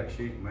certain way, like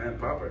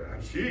Papa,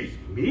 she's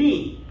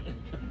mean.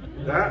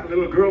 That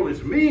little girl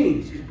is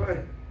mean.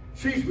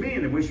 She's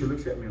mean the way she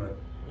looks at me like.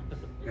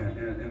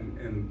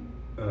 And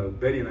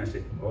Betty and I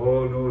say,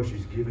 oh no,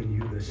 she's giving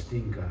you the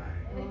stink eye.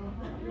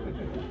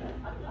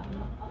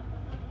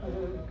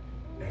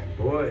 And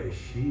boy, is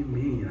she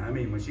mean. I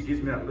mean, when she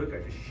gives me that look,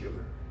 I just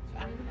shiver.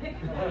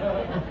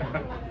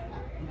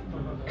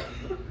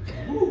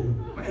 Ooh,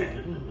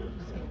 man.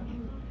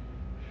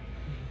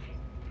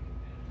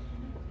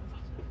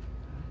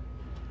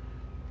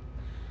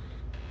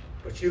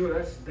 But you know,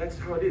 that's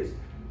how it is.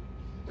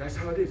 That's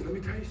how it is. Let me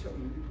tell you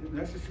something.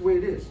 That's just the way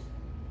it is.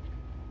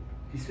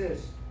 He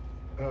says,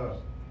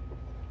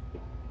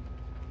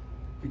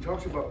 he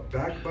talks about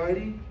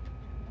backbiting,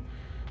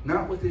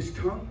 not with his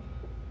tongue.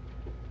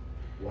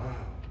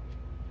 Wow.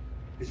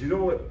 Because you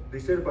know what they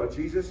said about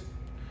Jesus?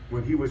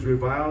 When he was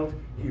reviled,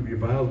 he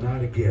reviled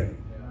not again.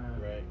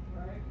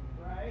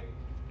 Right.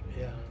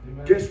 Yeah.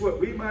 Guess what?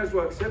 We might as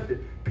well accept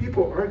it.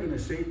 People are going to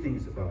say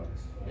things about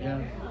us.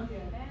 Yeah.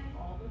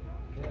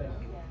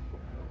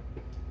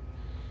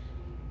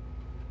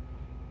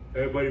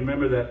 Everybody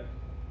remember that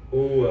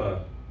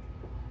old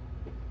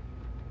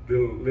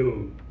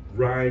little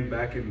rhyme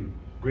back in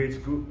grade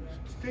school?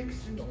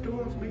 Sticks and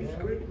stones may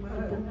break my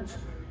bones,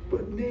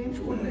 but names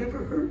will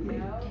never hurt me.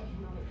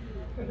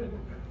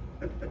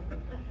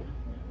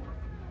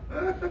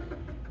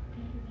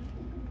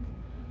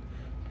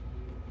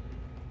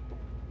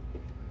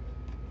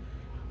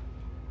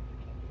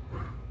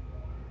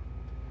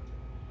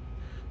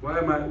 Why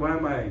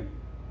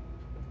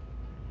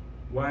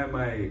am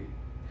I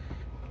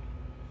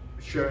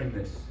sharing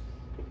this?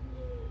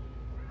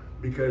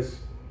 Because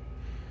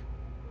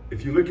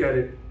if you look at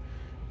it,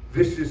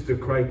 this is the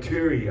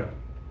criteria.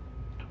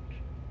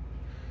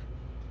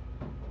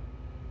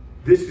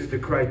 This is the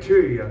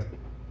criteria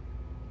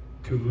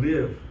to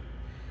live,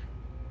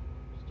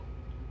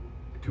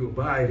 to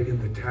abide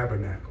in the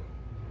tabernacle,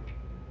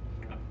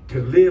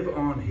 to live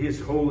on his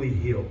holy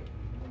hill.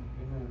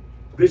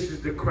 This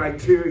is the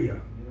criteria.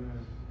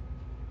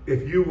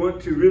 If you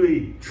want to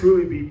really,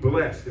 truly be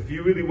blessed, if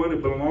you really want to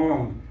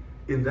belong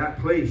in that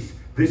place,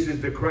 this is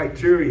the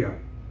criteria.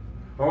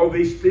 All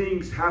these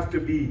things have to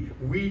be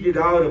weeded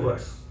out of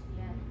us.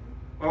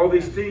 All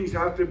these things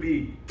have to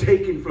be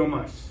taken from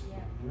us.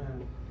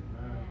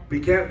 We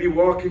can't be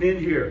walking in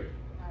here,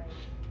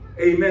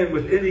 amen,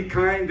 with any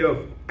kind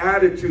of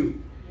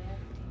attitude,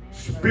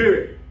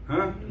 spirit,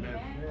 huh?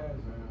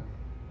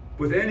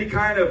 With any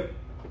kind of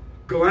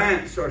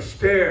glance or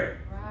stare,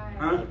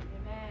 huh?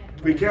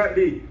 We can't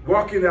be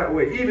walking that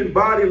way. Even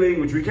body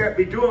language, we can't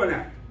be doing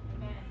that.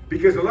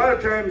 Because a lot of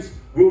times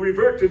we'll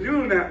revert to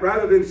doing that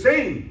rather than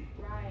saying.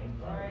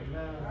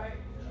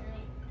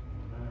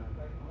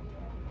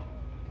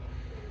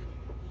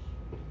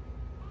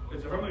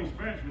 It's a humbling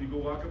experience when you go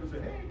walk up and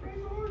say, hey,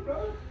 praise the Lord,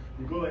 brother.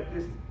 You go like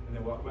this and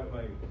then walk right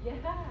by you.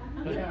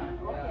 Yeah.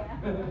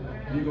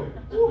 And you go,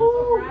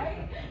 woo!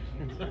 Right?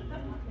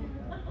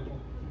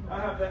 I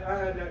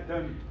had that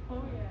done.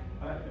 Oh,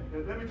 yeah.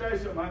 Let me tell you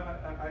something.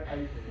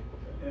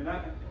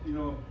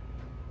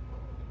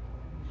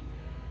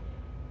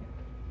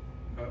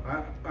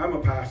 I'm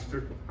a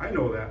pastor. I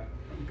know that.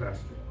 I'm a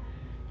pastor.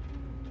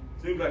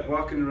 Seems like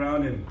walking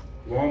around in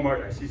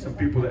Walmart, I see some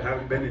people that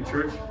haven't been in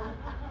church.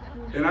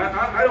 And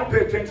I don't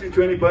pay attention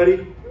to anybody.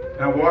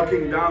 And I'm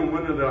walking down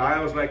one of the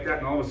aisles like that,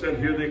 and all of a sudden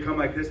here they come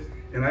like this.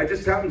 And I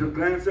just happen to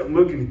glance up and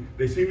look, and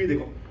they see me, they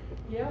go,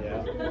 Yep.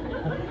 Yeah.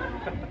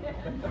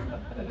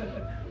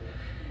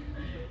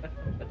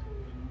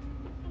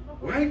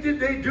 why did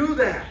they do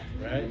that?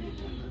 Right?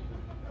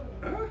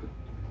 Huh?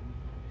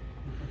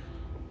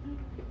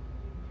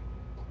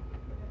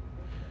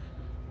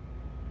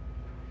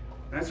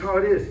 That's how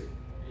it is.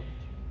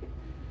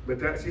 But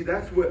that's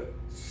what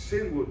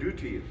sin will do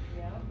to you.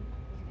 Yep.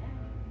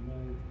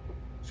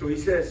 So he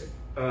says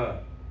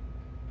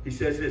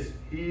this,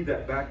 he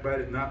that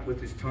backbiteth not with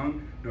his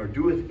tongue, nor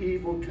doeth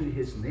evil to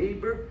his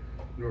neighbor,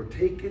 nor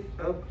taketh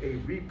up a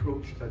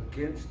reproach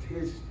against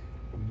his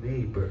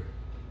neighbor,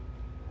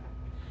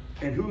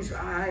 and whose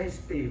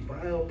eyes a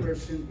vile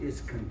person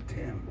is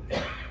contemned.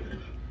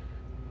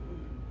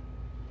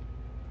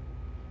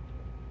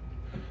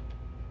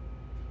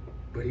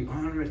 But he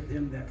honoreth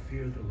them that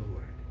fear the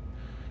Lord.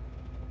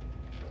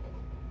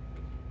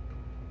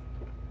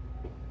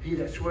 He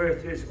that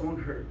sweareth his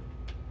own hurt,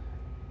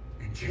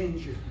 and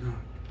changeth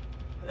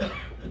not.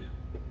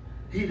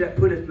 He that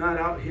putteth not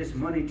out his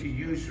money to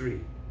usury,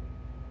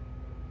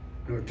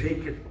 nor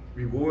taketh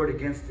reward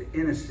against the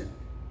innocent.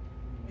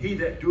 He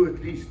that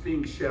doeth these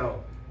things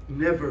shall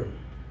never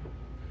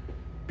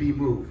be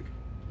moved.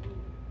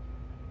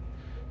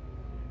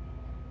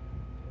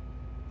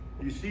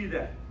 You see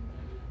that?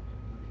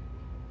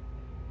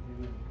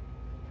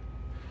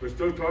 We're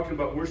still talking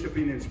about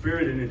worshiping in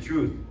spirit and in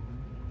truth.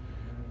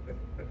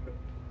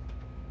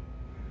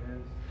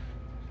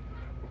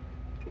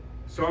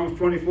 Psalms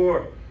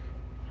 24,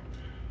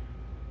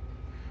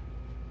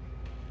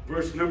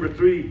 verse number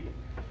 3.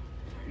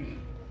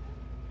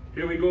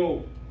 Here we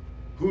go.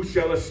 Who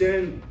shall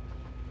ascend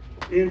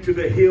into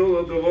the hill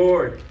of the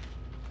Lord?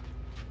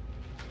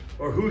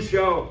 Or who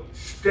shall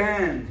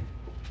stand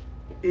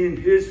in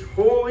his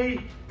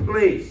holy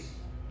place?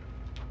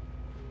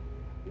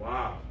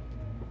 Wow.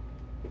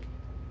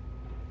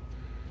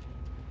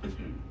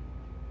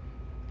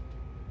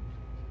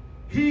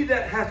 He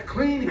that hath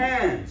clean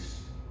hands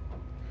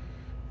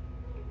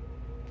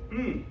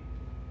and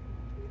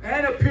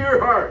a pure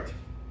heart,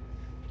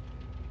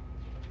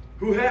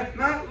 who hath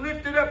not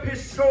lifted up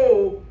his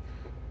soul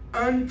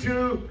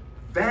unto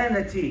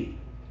vanity,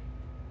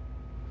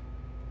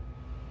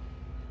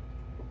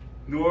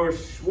 nor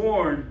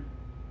sworn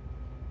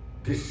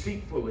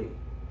deceitfully.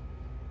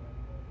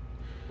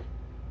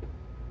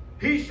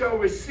 He shall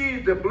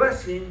receive the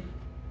blessing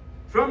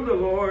from the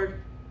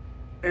Lord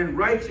and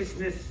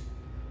righteousness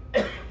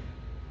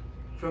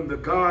from the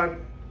God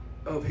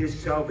of his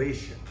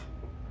salvation.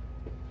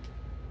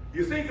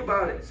 You think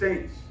about it,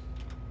 saints.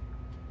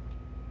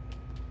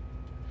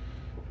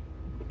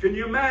 Can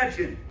you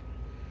imagine?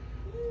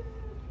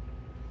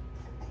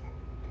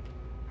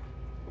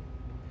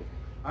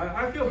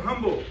 I feel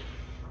humble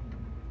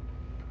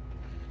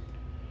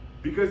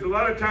because a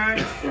lot of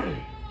times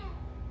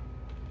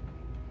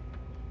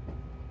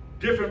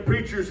different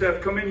preachers have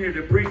come in here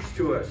to preach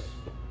to us.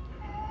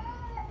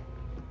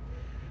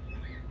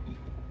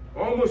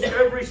 Almost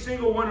every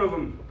single one of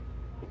them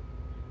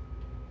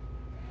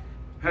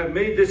have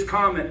made this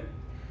comment.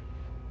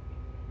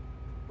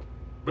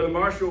 Brother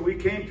Marshall, we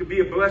came to be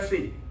a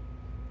blessing.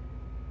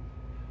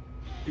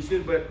 He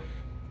said, but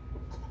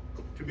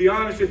to be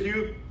honest with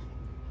you,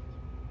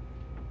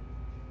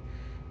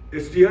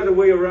 it's the other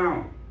way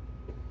around.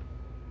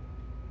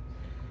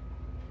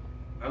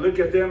 I look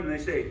at them and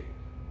they say,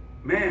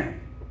 man,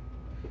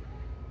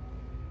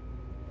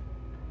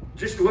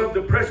 just love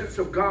the presence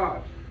of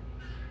God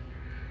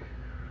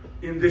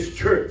in this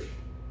church.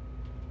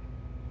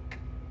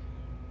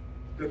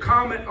 The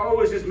comment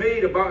always is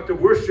made about the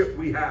worship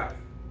we have.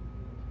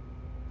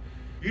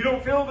 You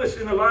don't feel this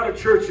in a lot of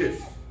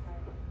churches.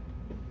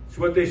 It's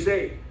what they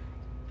say.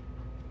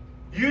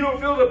 You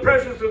don't feel the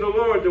presence of the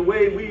Lord the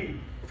way we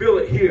feel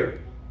it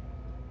here.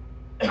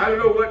 I don't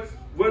know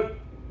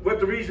what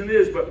the reason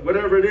is, but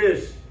whatever it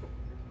is,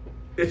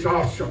 it's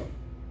awesome.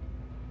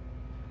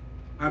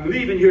 I'm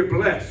leaving here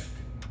blessed.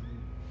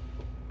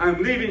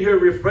 I'm leaving here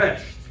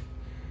refreshed.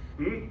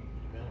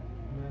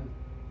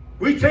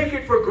 We take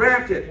it for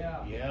granted.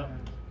 Yeah.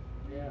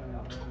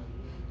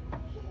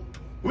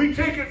 We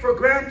take it for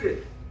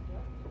granted.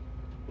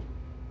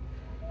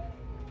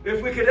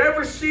 If we could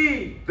ever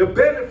see the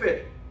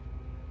benefit,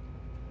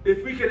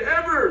 if we could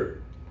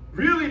ever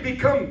really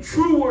become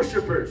true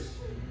worshipers,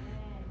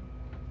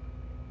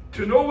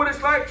 to know what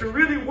it's like to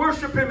really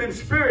worship Him in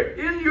spirit,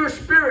 in your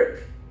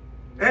spirit,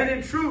 and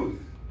in truth.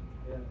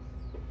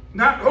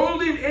 Not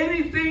holding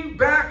anything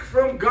back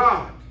from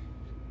God.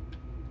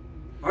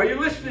 Are you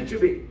listening to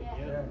me?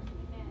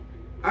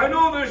 I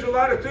know there's a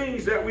lot of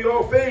things that we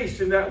all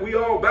face and that we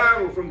all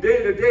battle from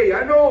day to day.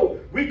 I know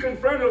we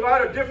confront a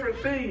lot of different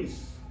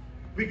things.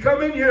 We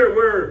come in here,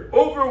 we're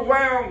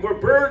overwhelmed, we're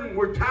burdened,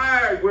 we're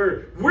tired,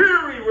 we're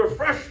weary, we're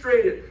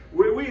frustrated,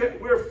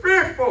 we're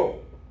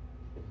fearful.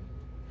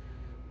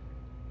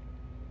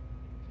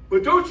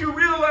 But don't you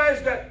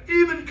realize that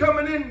even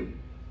coming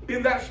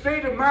in that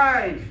state of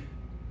mind,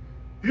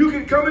 you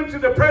can come into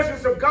the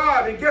presence of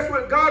God, and guess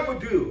what God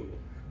would do?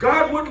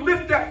 God would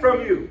lift that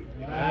from you.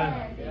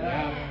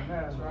 Amen.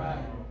 That's right.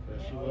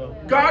 Yes, you will.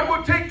 God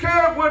will take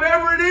care of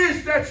whatever it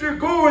is that you're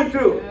going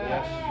through.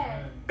 Yes.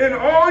 And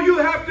all you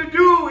have to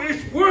do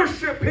is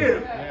worship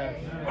Him. Yes.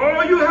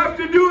 All you have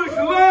to do is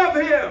love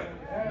Him.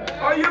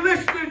 Are you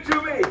listening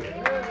to me?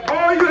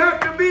 All you have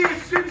to be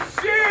is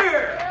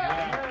sincere.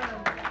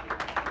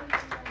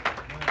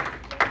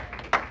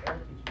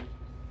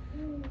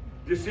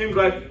 Just seems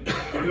like,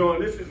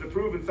 and this is a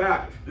proven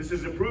fact. This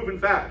is a proven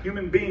fact.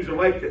 Human beings are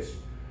like this.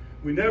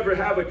 We never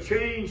have a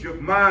change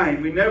of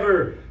mind. We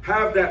never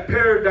have that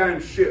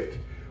paradigm shift.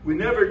 We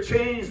never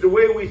change the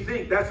way we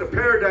think. That's a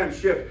paradigm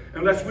shift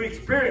unless we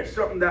experience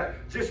something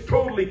that just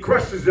totally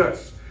crushes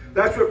us.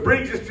 That's what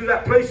brings us to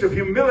that place of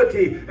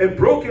humility and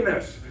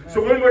brokenness.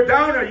 So when we're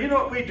down there, you know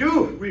what we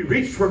do? We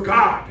reach for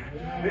God.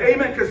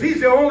 Amen. Because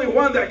He's the only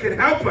one that can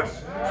help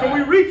us. So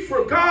we reach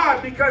for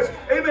God because,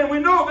 amen, we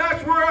know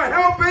that's where our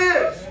help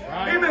is.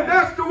 Amen.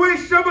 That's the way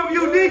some of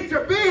you need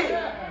to be.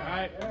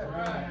 Right.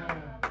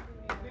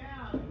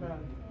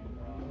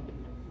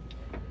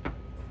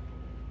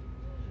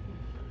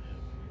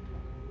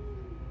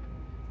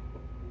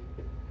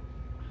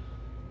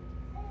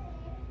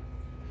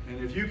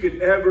 And if you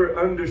could ever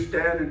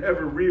understand and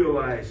ever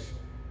realize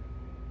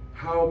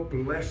how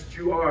blessed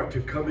you are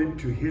to come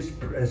into His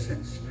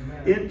presence,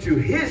 into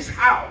His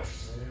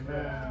house.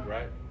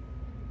 Right.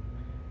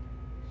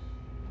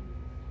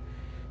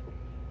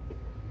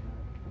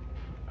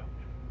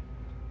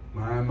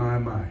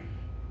 My.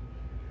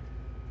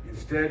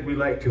 Instead, we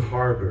like to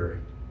harbor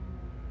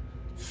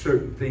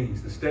certain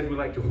things. Instead, we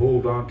like to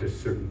hold on to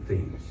certain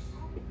things.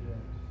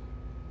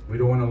 We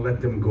don't want to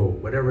let them go,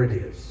 whatever it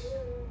is.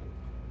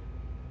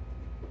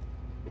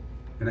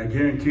 And I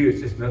guarantee you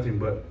it's just nothing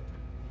but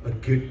a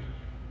good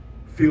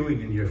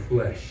feeling in your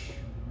flesh.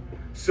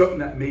 Something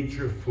that made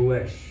your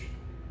flesh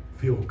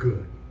feel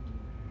good.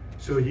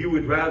 So you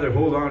would rather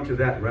hold on to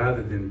that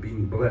rather than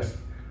being blessed,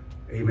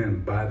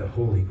 amen, by the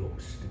Holy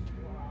Ghost.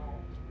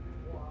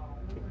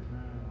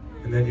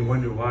 And then you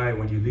wonder why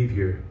when you leave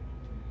here.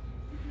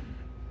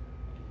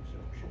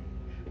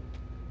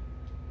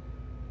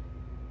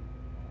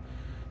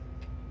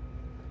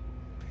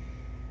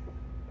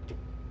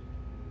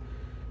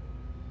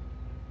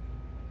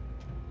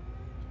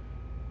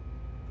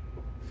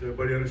 Does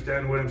everybody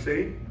understand what I'm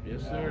saying?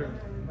 Yes, sir.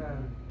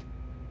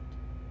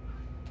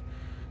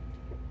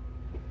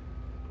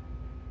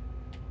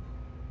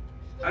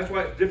 That's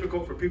why it's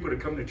difficult for people to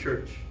come to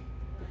church.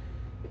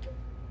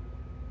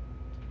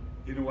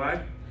 You know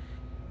why?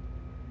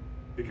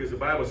 Because the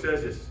Bible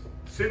says this: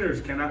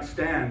 sinners cannot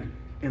stand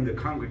in the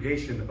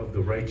congregation of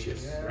the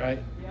righteous. Right.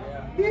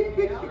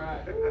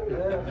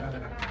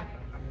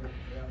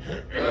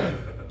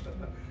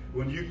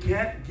 When you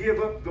can't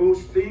give up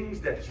those things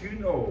that you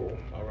know,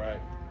 All right.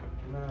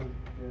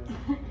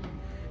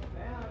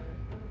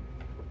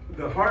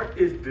 the heart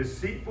is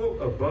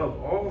deceitful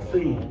above all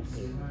things.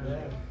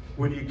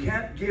 When you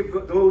can't give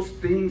those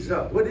things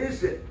up, what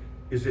is it?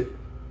 Is it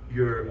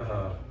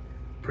your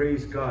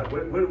praise God?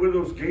 What are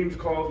those games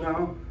called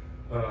now?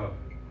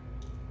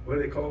 What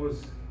do they call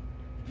those?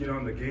 Get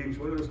on the games.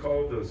 What are those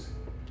called?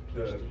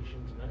 The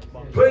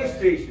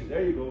PlayStation.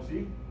 There you go.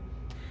 See,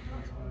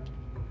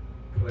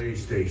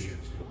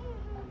 PlayStations.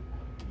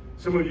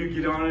 Some of you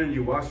get on it and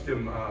you watch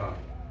them.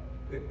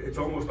 It's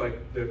almost like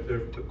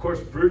they're of course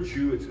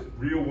virtue. It's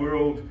real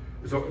world.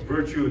 It's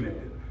virtue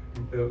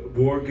in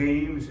war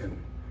games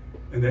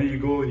and then you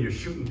go and you're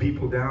shooting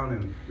people down,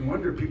 and you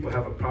wonder if people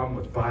have a problem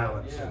with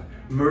violence and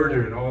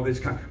murder and all this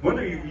kind.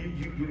 Wonder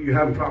you're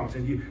having problems,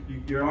 and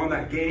you're on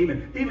that game,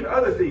 and even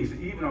other things,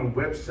 even on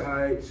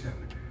websites and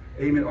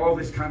amen, all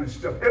this kind of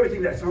stuff.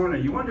 Everything that's on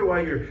there, you wonder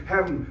why you're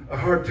having a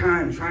hard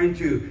time trying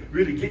to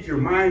really get your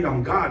mind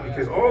on God,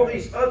 because all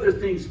these other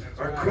things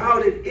are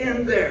crowded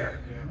in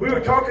there. We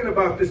were talking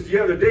about this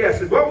the other day. I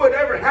said, what would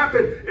ever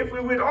happen if we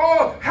would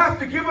all have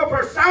to give up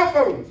our cell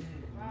phones?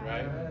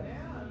 Right.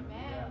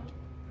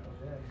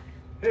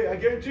 Hey, I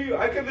guarantee you,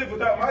 I can live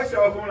without my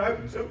cell phone.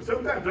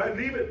 Sometimes I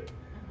leave it.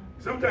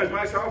 Sometimes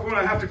my cell phone,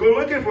 I have to go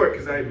looking for it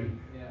because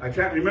I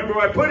can't remember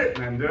where I put it,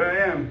 and there I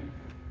am.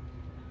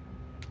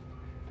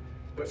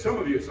 But some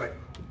of you, it's like,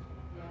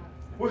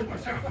 where's my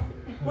cell phone?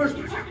 Where's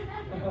my cell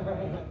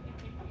phone?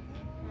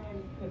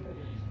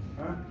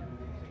 Huh?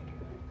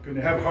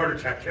 Gonna have a heart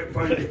attack, can't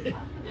find it.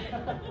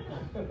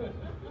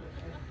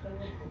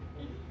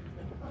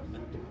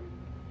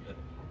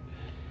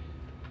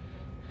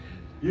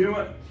 You know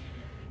what?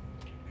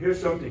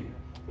 Here's something.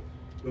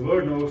 The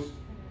Lord knows.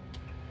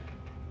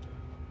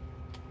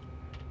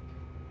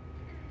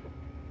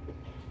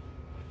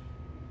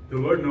 The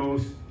Lord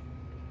knows.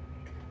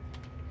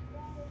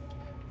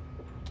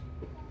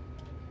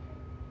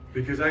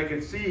 Because I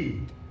can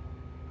see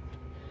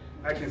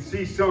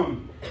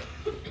some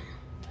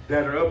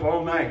that are up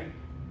all night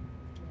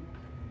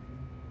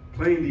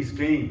playing these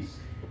games.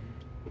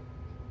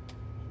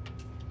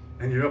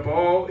 And you're up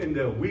all in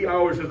the wee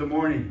hours of the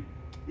morning,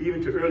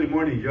 even to early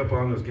morning, you're up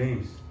on those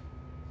games.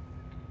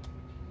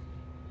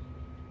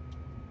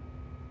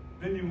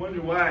 Then you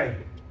wonder why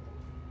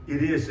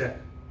it is that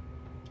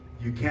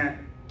you can't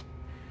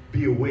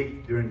be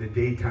awake during the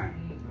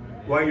daytime.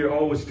 Why you're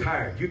always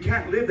tired. You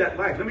can't live that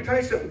life. Let me tell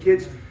you something,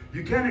 kids.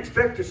 You can't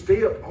expect to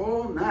stay up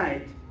all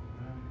night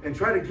and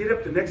try to get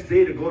up the next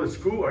day to go to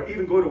school or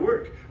even go to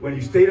work when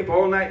you stayed up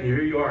all night and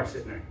here you are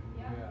sitting there.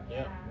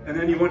 Yeah. And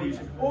then you wonder, you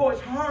say, oh,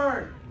 it's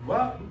hard.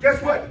 Well,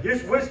 guess what?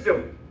 Here's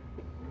wisdom.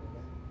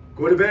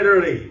 Go to bed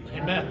early.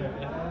 Amen.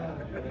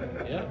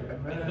 Yeah.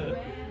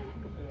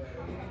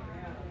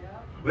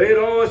 Lay it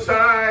all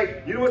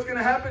aside. You know what's going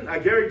to happen? I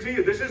guarantee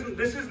you, this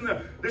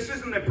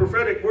isn't a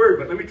prophetic word,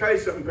 but let me tell you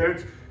something,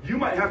 parents. You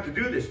might have to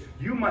do this.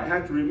 You might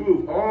have to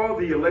remove all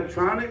the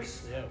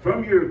electronics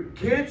from your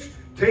kids,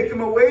 take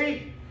them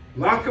away,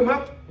 lock them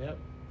up,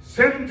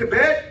 send them to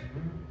bed.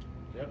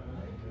 Yep.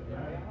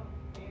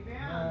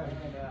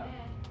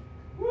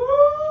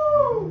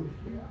 Woo!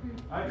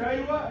 I tell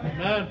you what.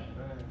 Amen.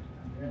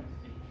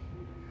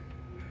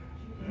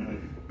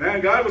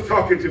 Man, God was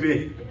talking to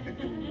me.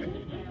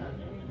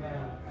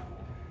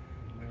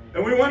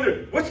 And we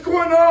wonder, what's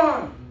going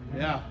on?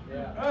 Yeah.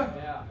 Huh?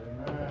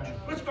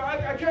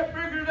 I can't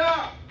figure it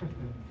out.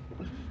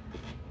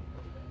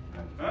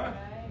 Huh?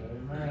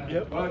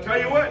 Yep. Well, I'll tell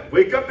you what,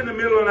 wake up in the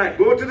middle of the night,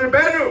 go to their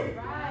bedroom.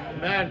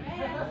 Amen.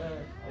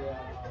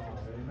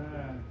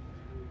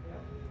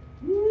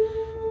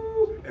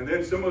 Woo! And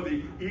then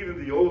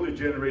even the older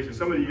generation,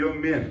 some of the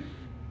young men.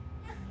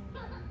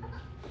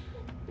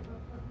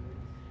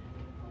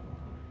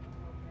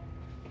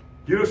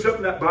 You know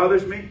something that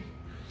bothers me?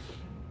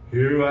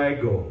 Here I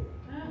go.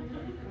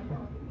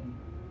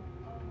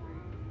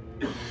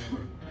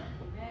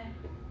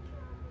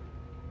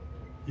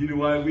 You know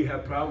why we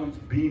have problems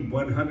being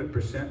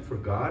 100% for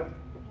God?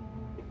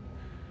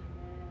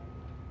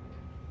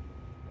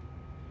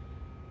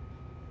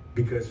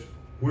 Because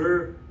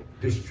we're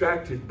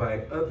distracted by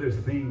other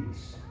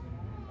things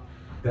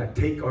that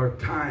take our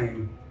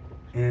time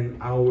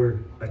and our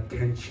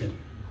attention.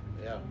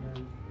 Yeah.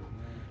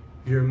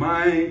 Your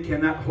mind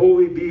cannot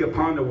wholly be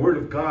upon the Word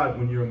of God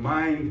when your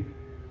mind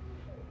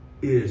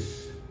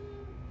is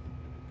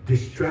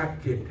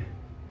distracted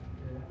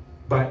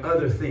by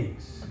other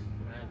things.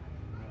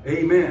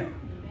 Amen.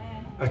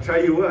 I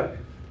tell you what,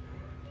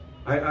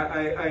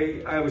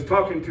 I was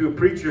talking to a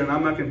preacher, and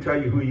I'm not going to tell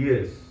you who he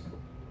is.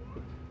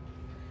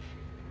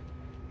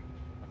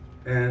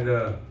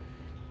 And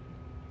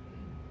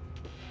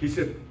he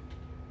said,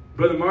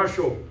 Brother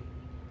Marshall,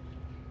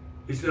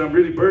 he said, I'm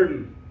really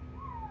burdened.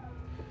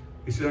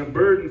 He said, I'm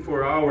burdened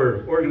for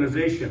our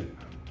organization.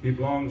 He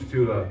belongs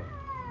to,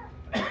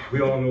 we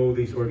all know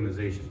these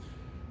organizations,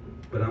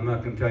 but I'm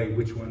not going to tell you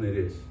which one it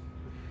is.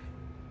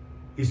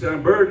 He said,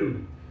 I'm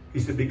burdened. He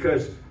said,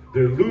 because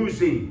they're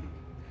losing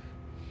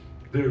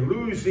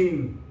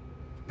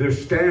their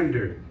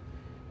standard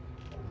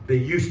they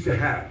used to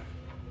have.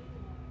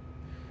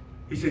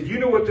 He said, you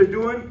know what they're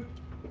doing?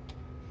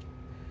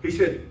 He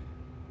said,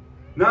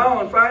 now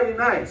on Friday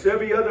nights,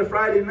 every other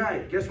Friday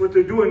night, guess what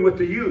they're doing with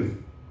the youth?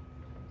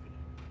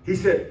 He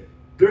said,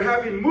 they're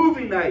having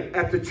movie night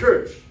at the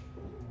church.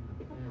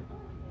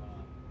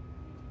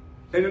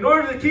 And in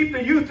order to keep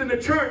the youth in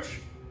the church,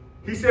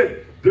 he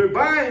said, they're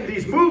buying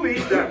these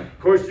movies that, of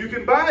course, you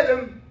can buy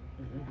them.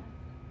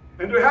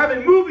 And they're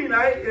having movie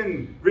night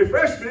and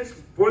refreshments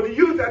for the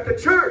youth at the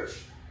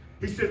church.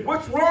 He said,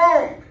 what's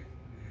wrong?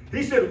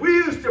 He said, we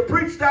used to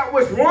preach that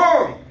was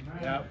wrong.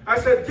 Yep. I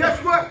said, guess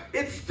what?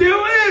 It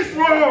still is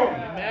wrong.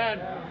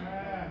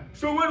 Amen.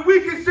 So when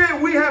we can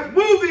say we have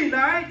movie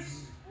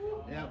nights,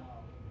 Yep.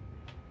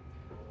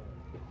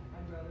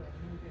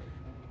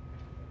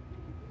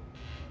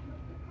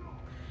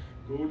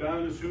 go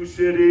down to Sioux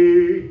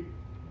City.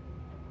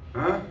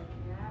 Huh?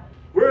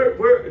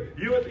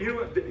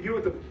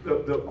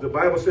 The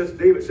Bible says,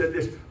 David said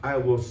this, I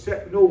will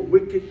set no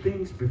wicked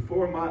things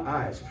before my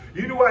eyes.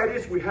 You know why it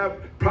is we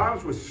have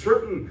problems with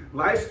certain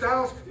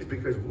lifestyles? It's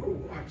because we're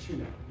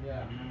watching it.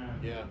 Yeah.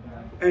 Yeah.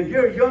 And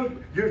your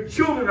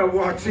children are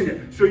watching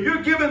it. So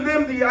you're giving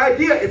them the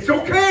idea it's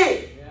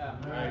okay. Yeah.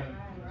 Right.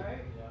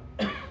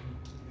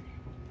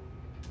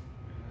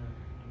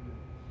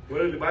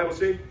 What did the Bible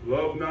say?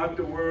 Love not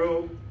the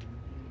world,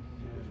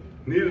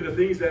 neither the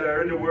things that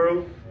are in the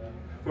world.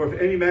 For if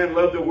any man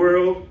love the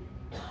world,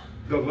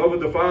 the love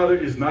of the Father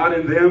is not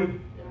in them.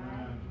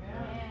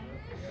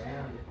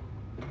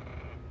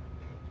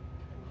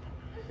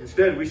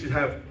 Instead, we should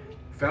have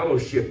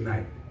fellowship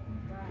night.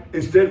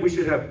 Instead, we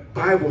should have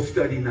Bible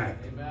study night.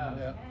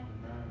 Amen.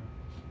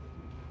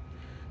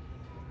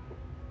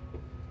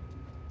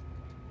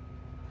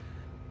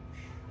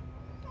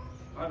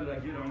 How did I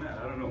get on that?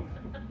 I don't know.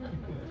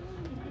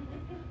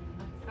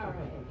 All right.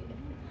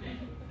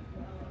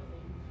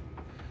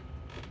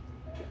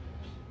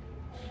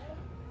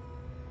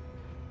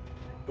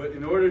 But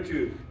in order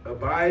to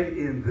abide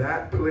in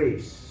that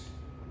place,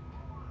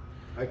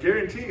 I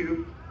guarantee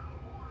you,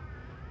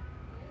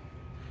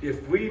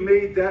 if we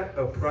made that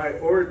a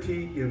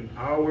priority in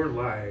our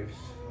lives,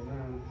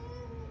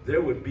 there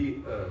would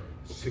be a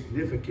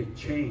significant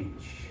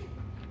change.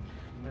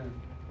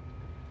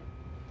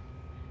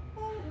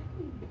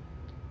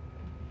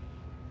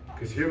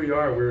 Because here we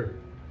are,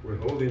 we're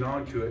holding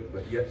on to it,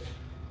 but yet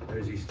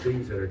there's these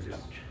things that are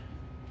just,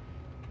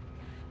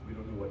 we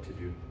don't know what to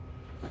do.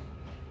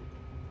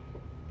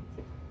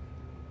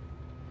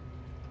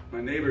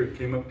 My neighbor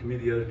came up to me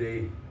the other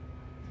day,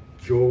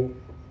 Joe,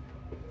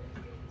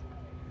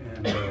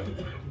 and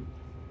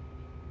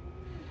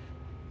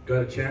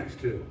got a chance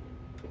to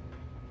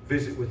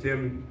visit with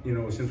him. You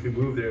know, since we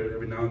moved there,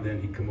 every now and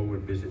then he'd come over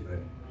and visit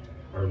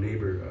our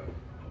neighbor,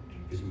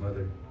 his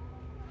mother,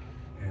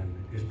 and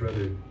his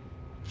brother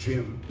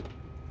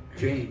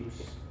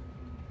James.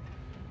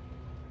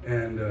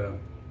 And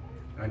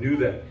I knew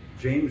that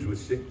James was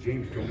sick.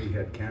 James told me he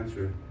had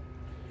cancer.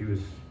 He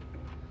was,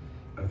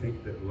 I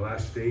think, the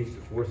last stage,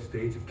 the 4th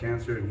stage of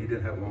cancer, and he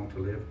didn't have long to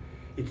live.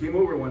 He came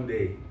over one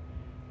day,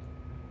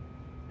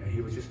 and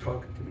he was just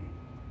talking to me.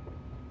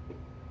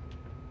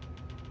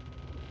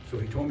 So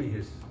he told me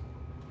his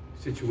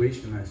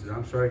situation, and I said,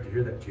 I'm sorry to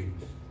hear that,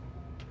 James.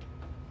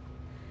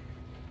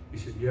 He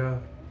said, yeah.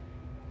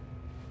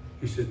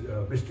 He said,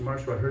 Mr.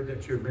 Marshall, I heard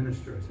that you're a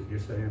minister. I said,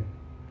 yes, I am.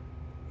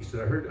 He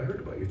said, I heard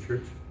about your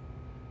church.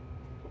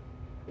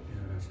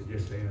 And I said,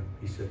 yes, I am.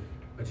 He said,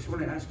 I just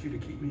want to ask you to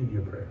keep me in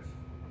your prayers.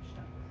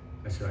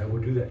 I said, I will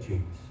do that,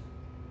 James.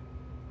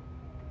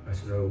 I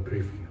said, I will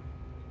pray for you.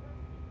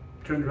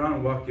 Turned around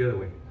and walked the other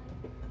way.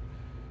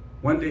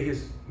 One day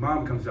his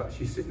mom comes out.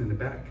 She's sitting in the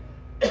back.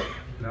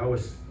 And I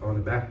was on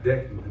the back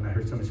deck, and I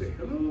heard somebody say,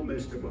 hello,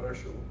 Mr.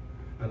 Marshall.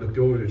 I looked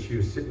over and she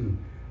was sitting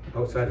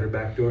outside her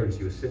back door, and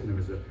she was sitting, there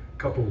was a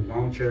couple of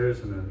long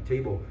chairs and a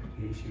table.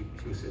 And she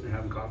was sitting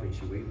having coffee, and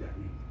she waved at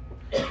me.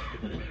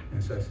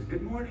 And so I said,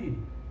 good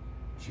morning.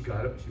 She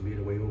got up, she made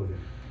her way over there.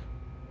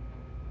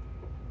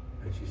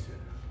 And she said,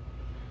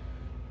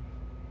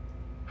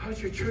 how's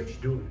your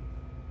church doing?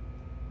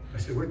 I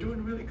said, we're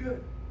doing really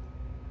good.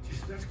 She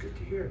said, that's good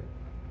to hear.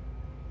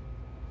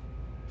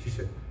 She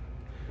said,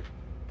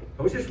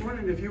 I was just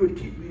wondering if you would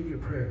keep me in your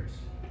prayers.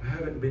 I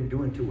haven't been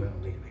doing too well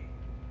lately.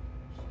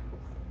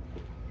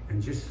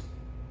 And just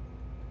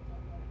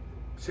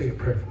say a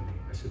prayer for me.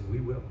 I said, we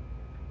will.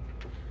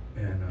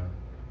 And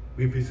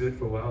we visited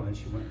for a while, and then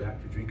she went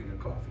back to drinking her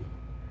coffee.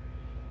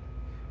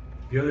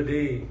 The other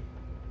day,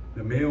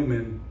 the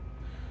mailman,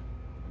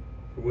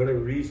 for whatever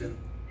reason,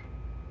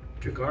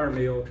 took our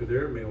mail to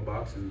their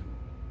mailbox and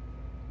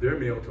their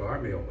mail to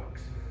our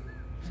mailbox.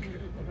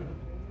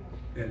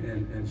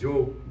 And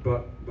Joe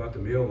brought the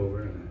mail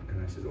over,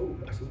 and I said, oh,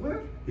 I said,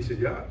 what? He said,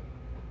 yeah.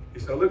 He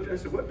said, I looked and I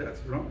said, what?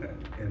 That's wrong.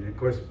 And of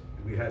course,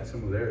 we had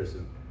some of theirs,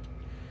 and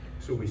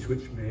so we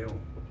switched mail.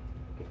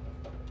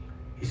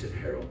 He said,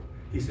 Harold,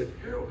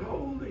 how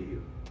old are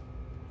you?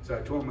 So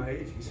I told him my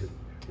age. He said,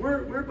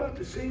 we're about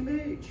the same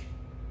age.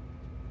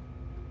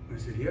 And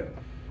I said, yeah.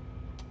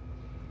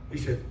 He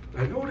said,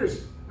 I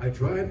noticed, I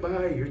drive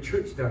by your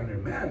church down there.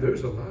 Man,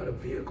 there's a lot of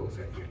vehicles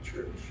at your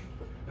church.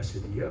 I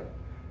said, yeah.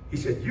 He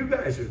said, you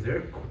guys are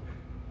there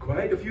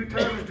quite a few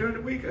times during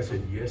the week. I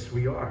said, yes,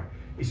 we are.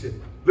 He said,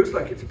 looks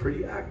like it's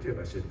pretty active.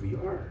 I said, we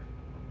are.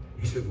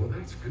 He said, well,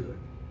 that's good.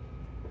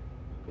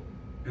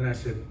 And I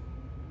said,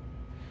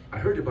 I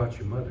heard about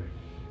your mother.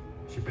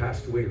 She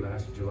passed away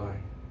last July.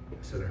 I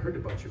said, I heard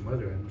about your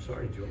mother. I'm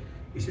sorry, Joe.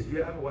 He said,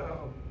 yeah,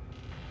 well,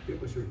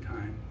 it was her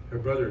time.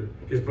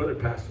 His brother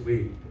passed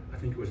away, I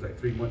think it was like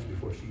 3 months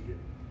before she did.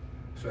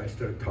 So I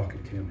started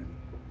talking to him,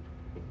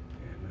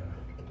 and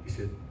he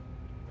said,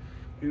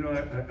 you know,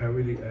 I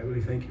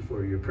really thank you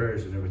for your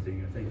prayers and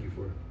everything. I thank you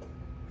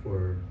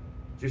for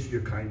just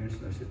your kindness.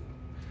 And I said,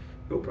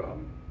 no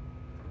problem.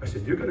 I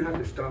said, you're going to have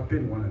to stop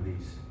in one of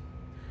these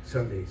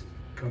Sundays.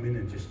 Come in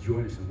and just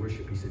join us in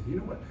worship. He said, you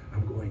know what?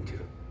 I'm going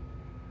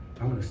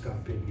to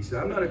stop in. He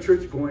said, I'm not a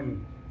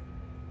church-going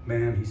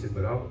man. He said,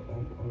 but I'll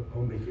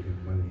make it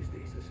in one of these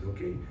days. I said,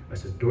 okay. I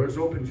said, doors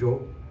open,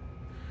 Joe.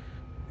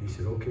 And he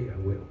said, okay, I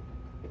will.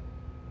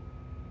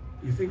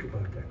 You think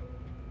about that.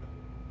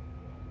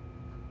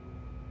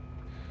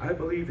 I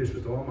believe this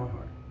with all my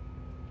heart.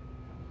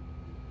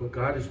 What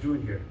God is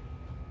doing here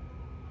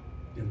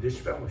in this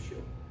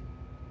fellowship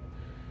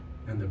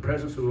and the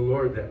presence of the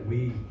Lord that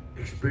we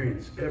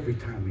experience every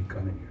time we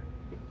come in here.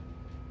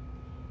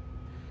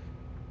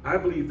 I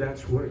believe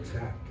that's where it's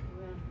at.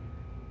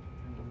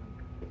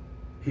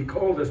 He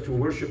called us to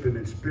worship him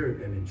in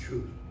spirit and in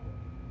truth.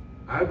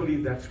 I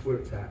believe that's where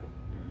it's at.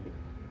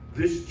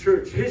 This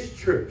church, his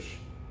church,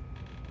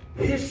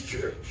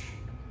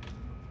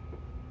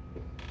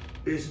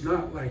 is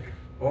not like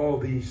all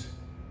these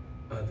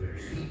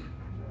others.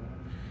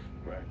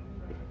 Right.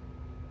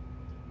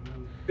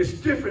 It's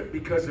different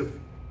because of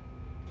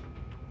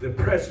the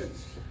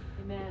presence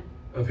Amen.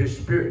 of his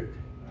spirit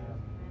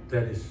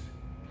that is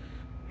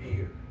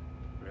here.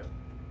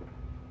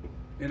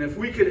 And if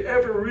we could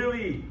ever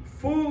really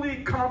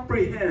fully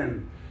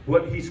comprehend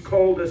what he's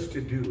called us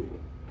to do,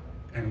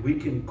 and we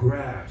can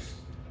grasp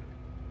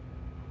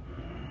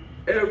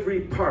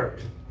every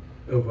part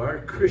of our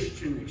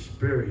Christian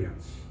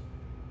experience,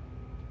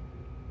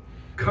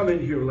 come in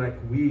here like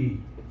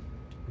we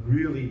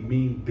really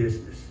mean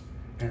business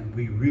and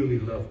we really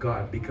love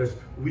God, because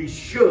we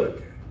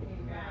should.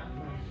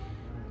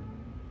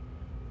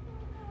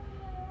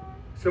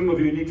 Some of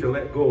you need to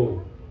let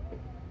go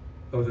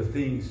of the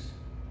things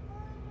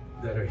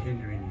that are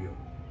hindering you.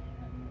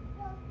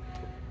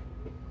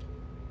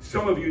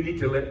 Some of you need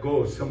to let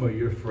go of some of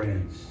your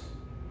friends.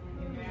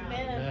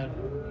 Amen.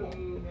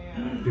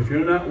 If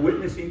you're not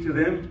witnessing to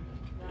them,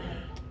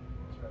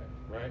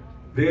 Right.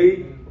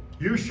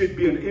 you should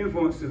be an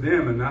influence to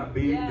them and not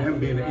be them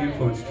being an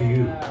influence to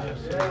you.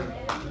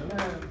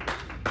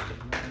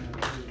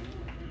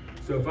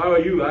 So if I were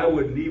you, I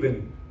wouldn't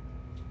even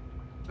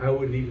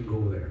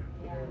go there.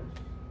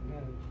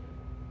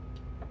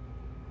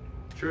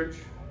 Church,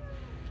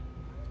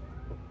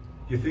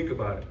 you think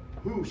about it.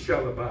 Who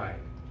shall abide?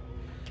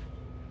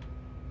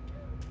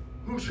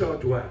 Who shall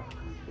dwell?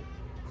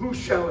 Who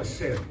shall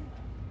ascend?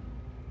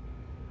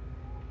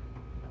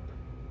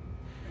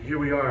 And here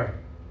we are.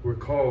 We're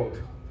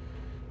called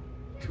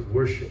to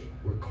worship.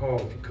 We're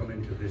called to come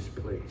into this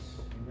place.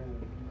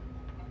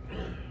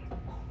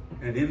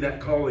 And in that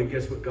calling,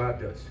 guess what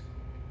God does?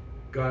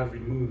 God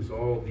removes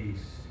all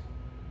these,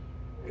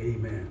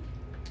 amen,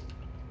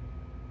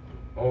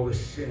 all the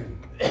sin,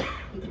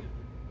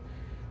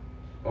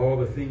 all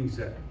the things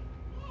that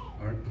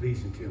aren't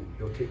pleasing to him.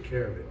 He'll take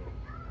care of it.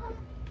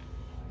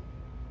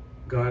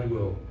 God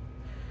will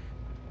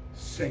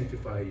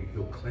sanctify you.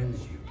 He'll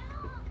cleanse you.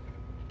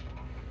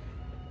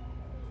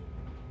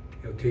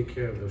 He'll take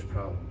care of those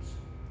problems.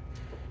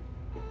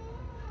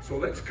 So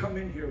let's come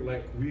in here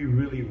like we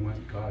really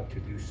want God to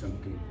do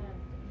something.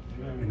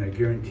 And I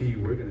guarantee you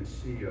we're going to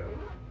see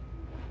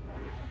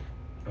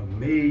a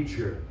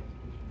major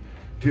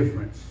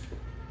difference.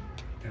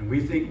 And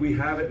we think we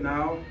have it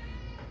now.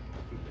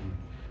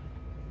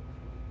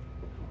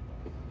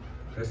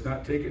 Let's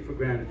not take it for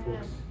granted,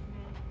 folks.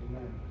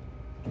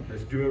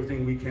 Let's do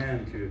everything we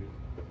can to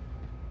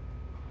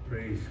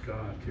praise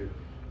God, to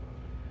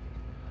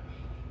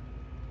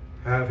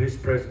have his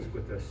presence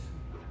with us.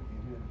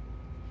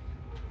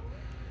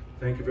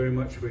 Thank you very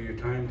much for your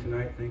time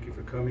tonight. Thank you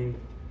for coming.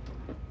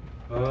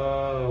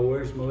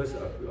 Where's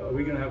Melissa? Are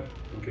we going to have,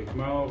 okay,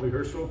 tomorrow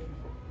rehearsal?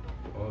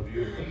 All of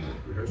you,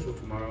 rehearsal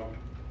tomorrow.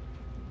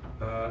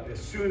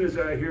 As soon as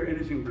I hear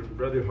anything from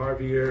Brother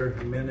Javier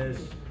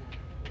Jimenez,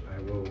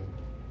 I will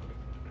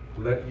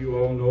let you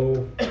all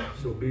know.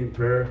 So be in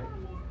prayer.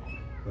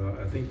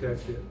 I think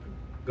that's it.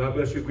 God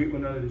bless you. Greet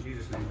one another in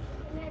Jesus' name.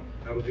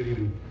 Have a good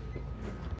evening.